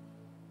vivo.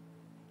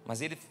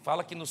 Mas Ele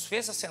fala que nos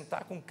fez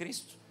assentar com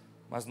Cristo,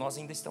 mas nós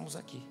ainda estamos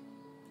aqui.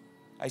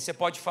 Aí você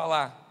pode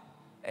falar: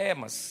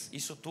 mas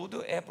isso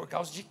tudo é por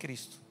causa de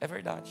Cristo. É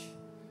verdade.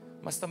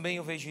 Mas também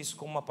eu vejo isso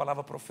como uma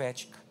palavra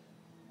profética,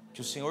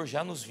 que o Senhor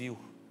já nos viu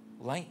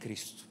lá em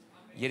Cristo,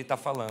 e Ele está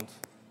falando: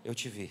 eu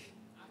te vi,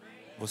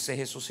 você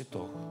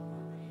ressuscitou,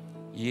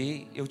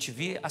 e eu te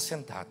vi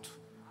assentado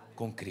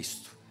com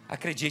Cristo.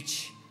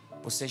 Acredite,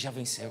 você já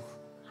venceu.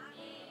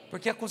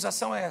 Porque a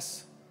acusação é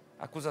essa.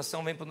 A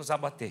acusação vem para nos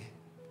abater,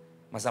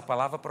 mas a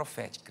palavra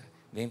profética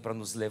vem para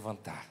nos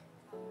levantar.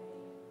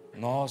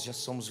 Nós já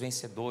somos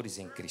vencedores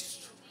em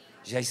Cristo,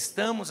 já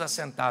estamos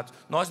assentados.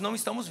 Nós não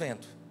estamos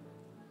vendo,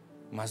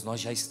 mas nós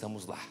já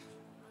estamos lá.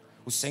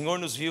 O Senhor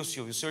nos viu,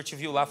 Silvio. O Senhor te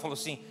viu lá, falou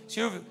assim: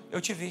 Silvio,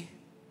 eu te vi.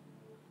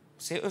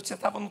 Você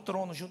estava no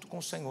trono junto com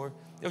o Senhor.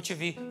 Eu te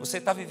vi. Você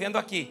está vivendo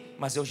aqui,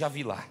 mas eu já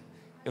vi lá.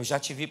 Eu já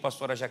te vi,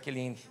 pastora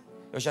Jaqueline.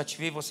 Eu já te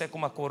vi você com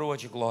uma coroa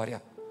de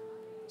glória.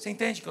 Você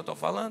entende o que eu estou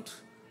falando?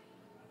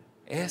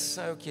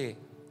 Essa é o que?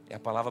 É a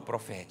palavra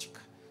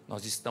profética.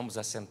 Nós estamos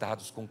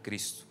assentados com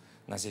Cristo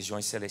nas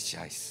regiões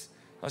celestiais.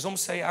 Nós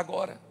vamos sair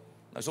agora.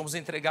 nós vamos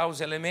entregar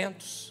os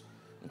elementos.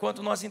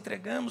 Enquanto nós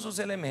entregamos os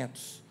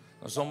elementos,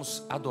 nós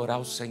vamos adorar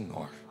o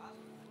Senhor.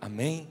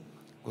 Amém?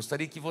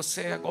 Gostaria que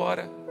você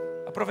agora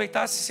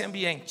aproveitasse esse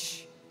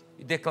ambiente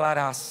e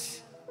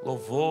declarasse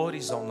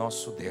louvores ao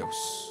nosso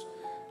Deus.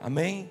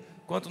 Amém?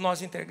 Enquanto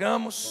nós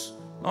entregamos,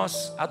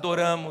 nós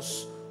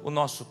adoramos o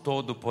nosso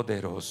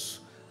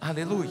Todo-Poderoso.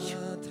 Aleluia.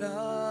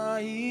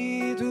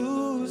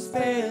 Atraídos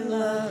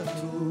pela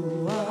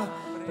tua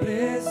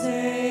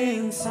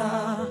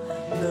presença,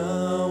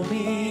 não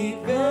me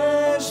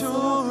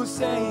vejo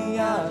sem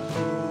a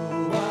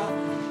tua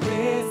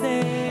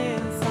presença.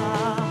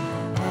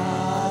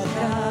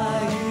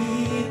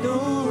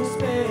 Atraídos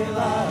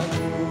pela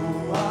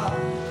tua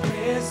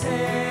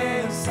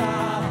presença,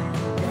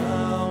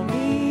 não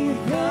me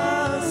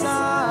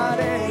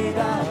cansarei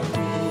da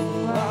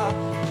tua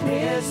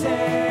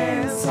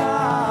presença.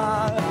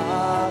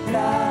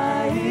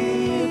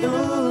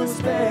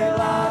 Atraídos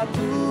pela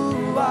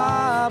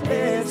tua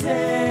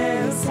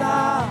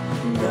presença,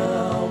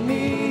 não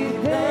me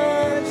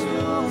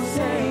vejo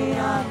sem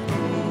a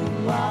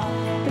tua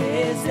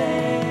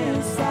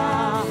presença.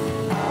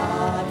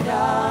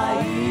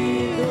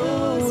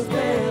 Atraídos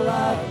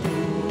pela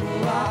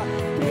tua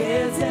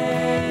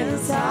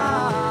presença,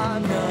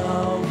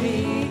 não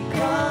me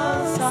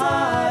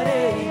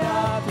cansarei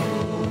da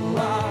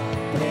tua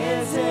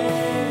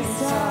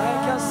presença. É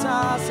que a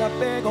sarça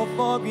pegou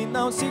fogo e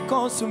não se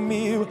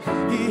consumiu,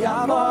 e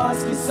a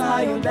voz que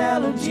saiu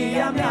dela um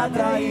dia me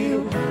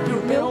atraiu, e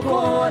o meu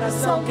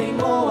coração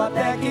queimou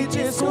até que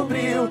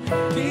descobriu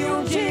que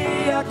um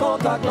dia com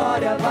tua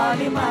glória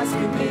vale mais que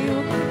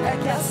mil. É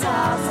que a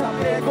sarça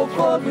pegou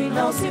fogo e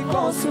não se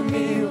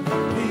consumiu,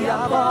 e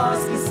a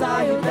voz que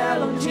saiu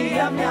dela um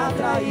dia me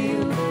atraiu,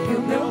 e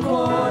o meu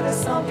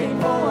coração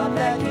queimou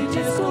até que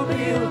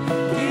descobriu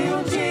que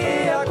um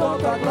dia com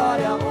tua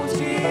glória, um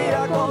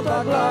dia com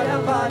tua glória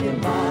vale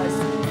mais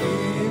que mil.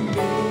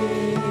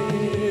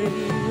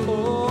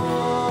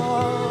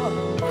 Oh,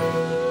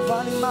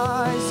 vale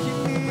mais que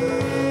mil.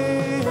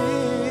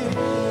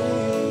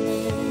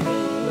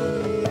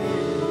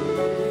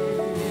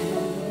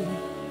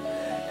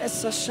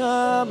 Essa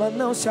chama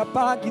não se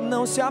apaga e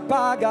não se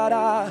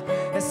apagará.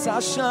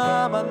 Essa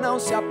chama não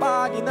se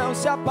apaga e não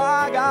se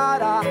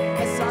apagará.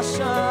 Essa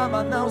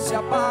chama não se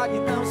apaga e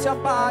não se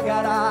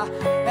apagará.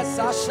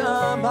 Essa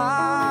chama,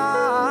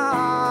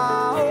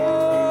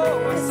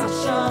 oh, essa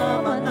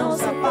chama não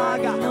se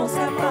apaga, não se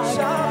apaga,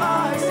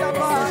 jamais se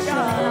apaga.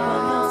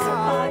 Não se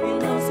apaga e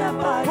não se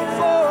apaga. O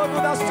fogo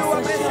da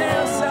sua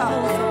presença,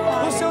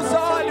 os seus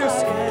olhos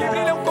que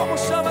brilham como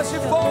chamas de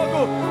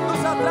fogo,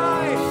 nos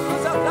atrai,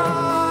 nos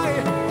atrai.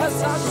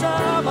 Essa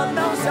chama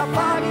não se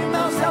apaga e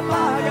não se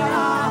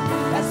apagará.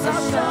 Essa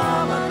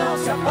chama não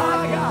se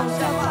apaga, não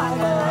se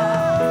apagará.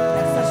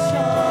 Essa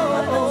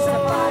chama não se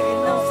apaga e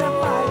não se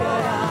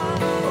apagará.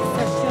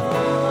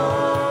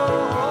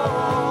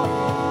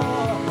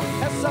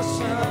 Essa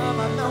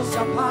chama não se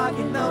apaga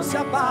e não se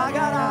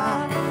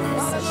apagará.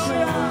 Essa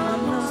chama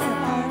não se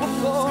apaga. O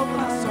fogo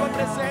na sua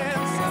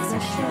presença. Essa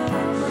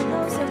chama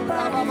não se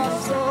apaga.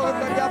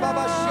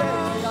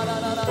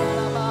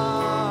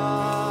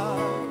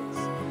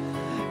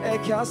 É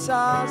que a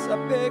sarça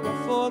pegou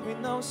fogo e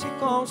não se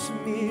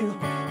consumiu,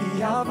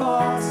 e a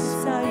voz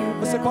saiu.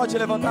 Você pode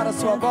levantar a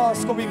sua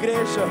voz como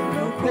igreja,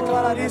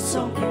 declarar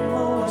isso.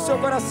 O seu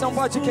coração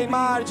pode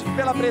queimar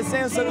pela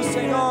presença do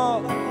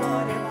Senhor.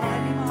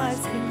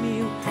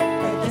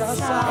 É que a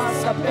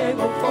sarça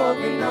pegou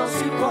fogo e não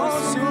se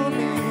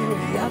consumiu,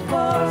 e a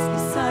voz que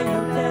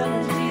saiu dela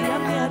um dia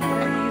me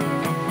atraiu,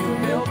 e o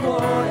meu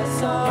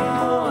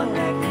coração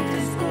até que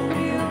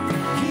descobriu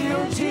que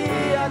um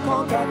dia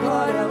com tua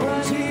glória,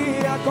 um dia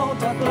com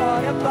tua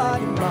glória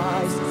vale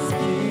mais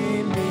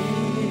que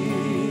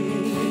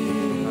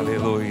mil.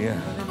 Aleluia.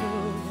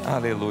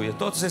 Aleluia.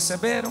 Todos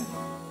receberam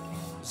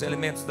os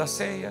elementos da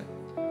ceia?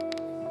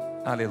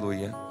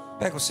 Aleluia.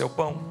 Pega o seu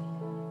pão.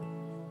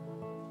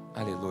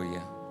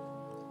 Aleluia.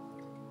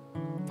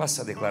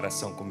 Faça a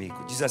declaração comigo.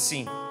 Diz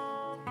assim: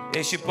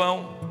 este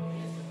pão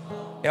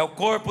é o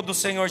corpo do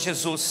Senhor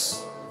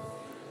Jesus,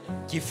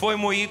 que foi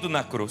moído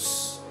na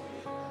cruz.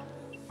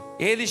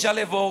 Ele já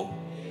levou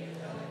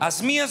as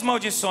minhas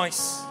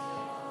maldições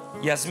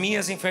e as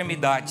minhas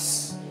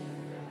enfermidades.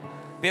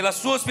 Pelas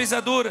suas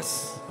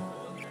pisaduras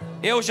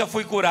eu já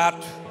fui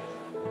curado.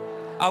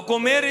 Ao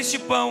comer este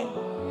pão,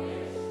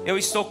 eu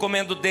estou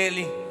comendo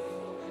dele.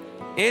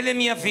 Ele é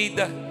minha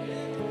vida,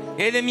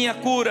 ele é minha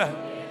cura,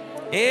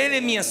 ele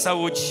é minha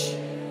saúde.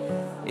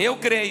 Eu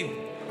creio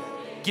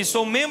que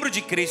sou membro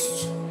de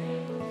Cristo.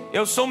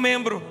 Eu sou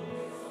membro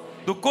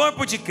do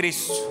corpo de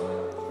Cristo.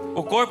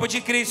 O corpo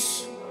de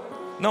Cristo,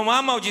 não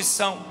há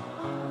maldição,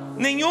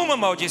 nenhuma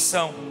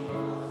maldição.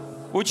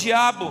 O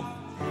diabo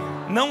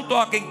não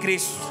toca em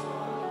Cristo,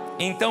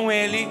 então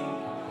ele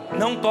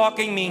não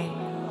toca em mim.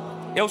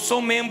 Eu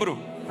sou membro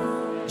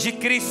de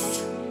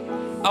Cristo.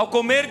 Ao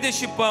comer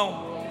deste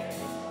pão,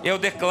 eu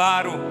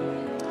declaro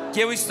que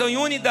eu estou em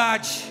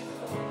unidade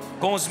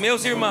com os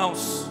meus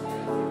irmãos.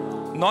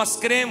 Nós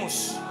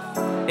cremos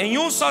em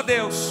um só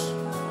Deus,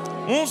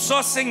 um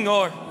só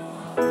Senhor,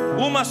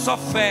 uma só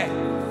fé,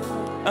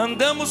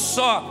 andamos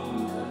só,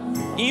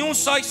 em um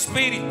só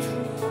Espírito,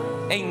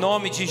 em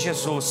nome de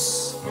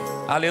Jesus.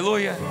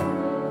 Aleluia.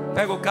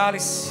 Pega o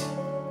cálice,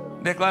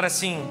 declara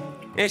assim: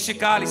 este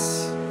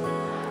cálice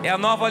é a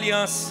nova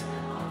aliança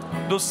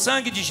do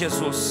sangue de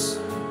Jesus.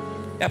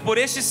 É por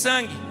este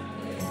sangue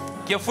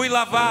que eu fui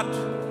lavado,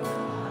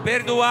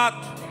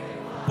 perdoado,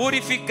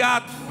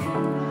 purificado,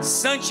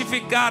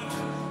 santificado,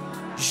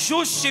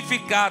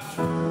 justificado.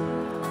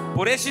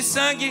 Por este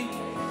sangue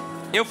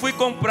eu fui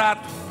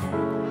comprado.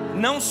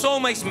 Não sou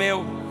mais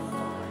meu,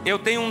 eu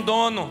tenho um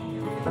dono.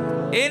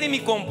 Ele me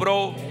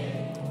comprou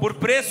por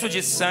preço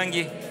de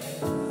sangue.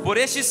 Por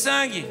este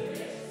sangue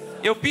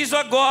eu piso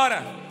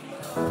agora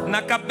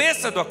na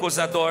cabeça do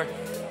acusador.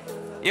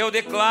 Eu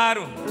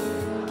declaro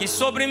que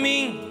sobre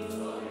mim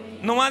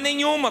não há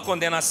nenhuma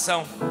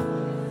condenação,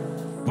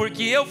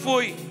 porque eu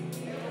fui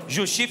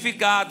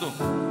justificado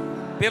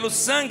pelo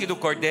sangue do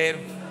Cordeiro.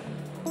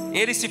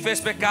 Ele se fez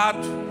pecado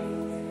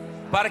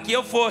para que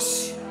eu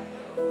fosse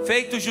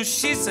feito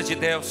justiça de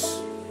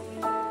Deus.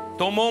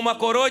 Tomou uma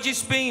coroa de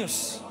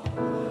espinhos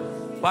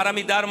para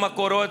me dar uma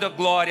coroa de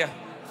glória.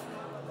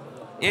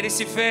 Ele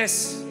se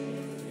fez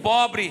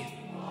pobre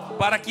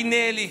para que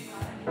nele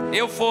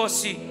eu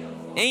fosse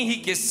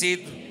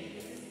enriquecido.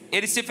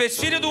 Ele se fez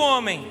filho do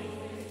homem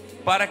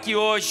para que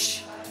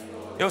hoje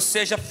eu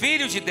seja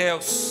filho de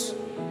Deus.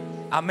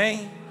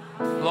 Amém?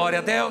 Glória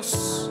a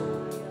Deus.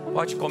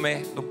 Pode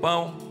comer do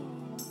pão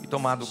e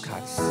tomar do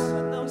cálice.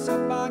 Não se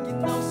apague,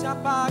 não se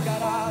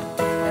apagará.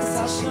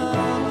 Essa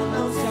chama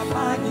não se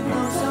apague,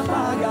 não se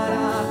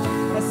apagará.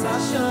 Essa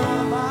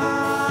chama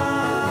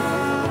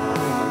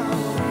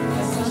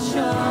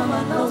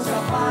não se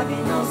apague,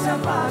 não se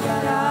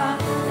apagará.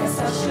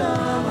 Essa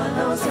chama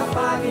não se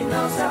apague,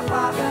 não se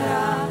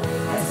apagará.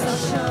 Essa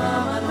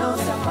chama não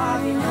se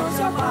apague, não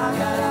se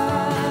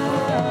apagará.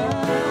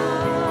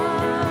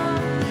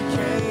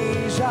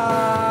 Quem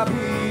já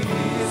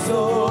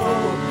pisou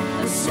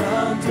no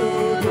santo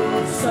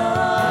dos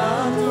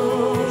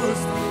santos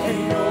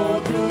em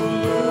outro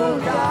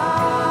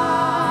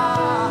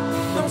lugar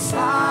não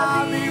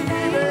sabe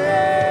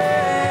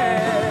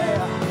viver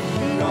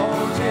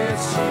onde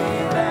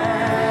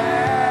estiver,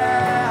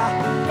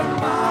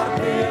 clamar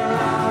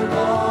pela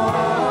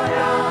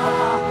glória,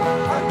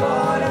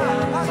 agora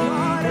de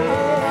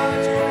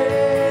Deus.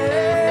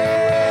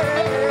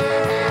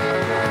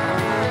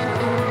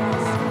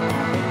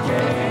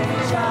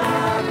 Quem já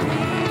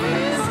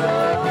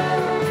pisou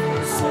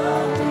no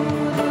santo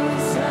dos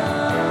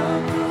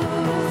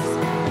santos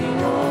em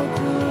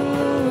outro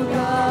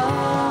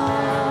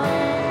lugar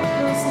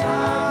não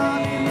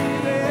sabe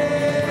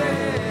viver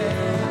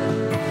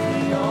e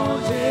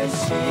onde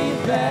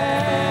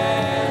estiver,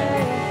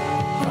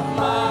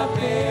 clamar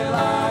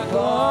pela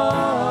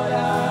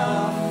glória,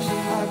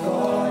 a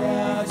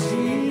glória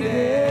de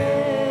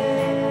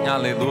Deus.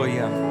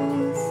 Aleluia.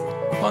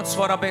 Quantos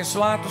foram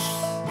abençoados?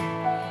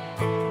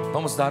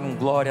 Vamos dar um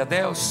glória a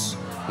Deus.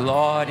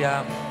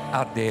 Glória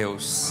a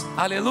Deus.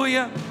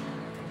 Aleluia.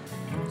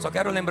 Só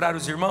quero lembrar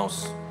os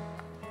irmãos,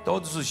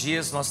 todos os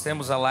dias nós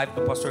temos a live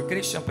do pastor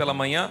Christian pela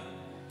manhã,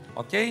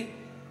 ok?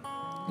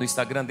 No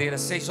Instagram dele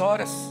às 6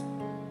 horas.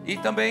 E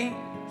também,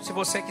 se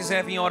você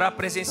quiser vir orar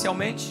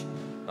presencialmente,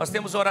 nós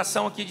temos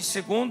oração aqui de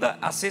segunda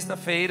a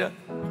sexta-feira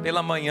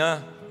pela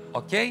manhã,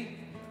 ok?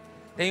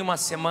 Tem uma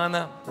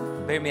semana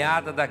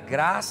permeada da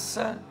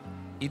graça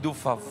e do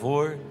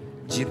favor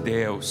de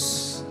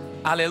Deus.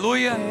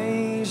 Aleluia.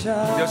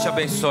 Deus te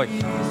abençoe.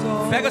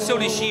 Pega seu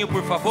lixinho,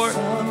 por favor,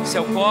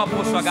 seu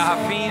copo, sua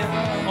garrafinha.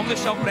 Vamos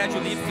deixar o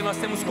prédio limpo, que nós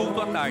temos culto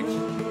à tarde.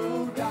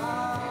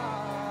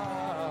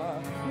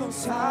 Não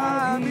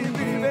sabe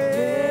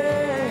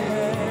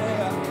viver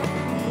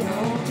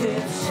onde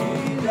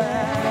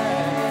estiver.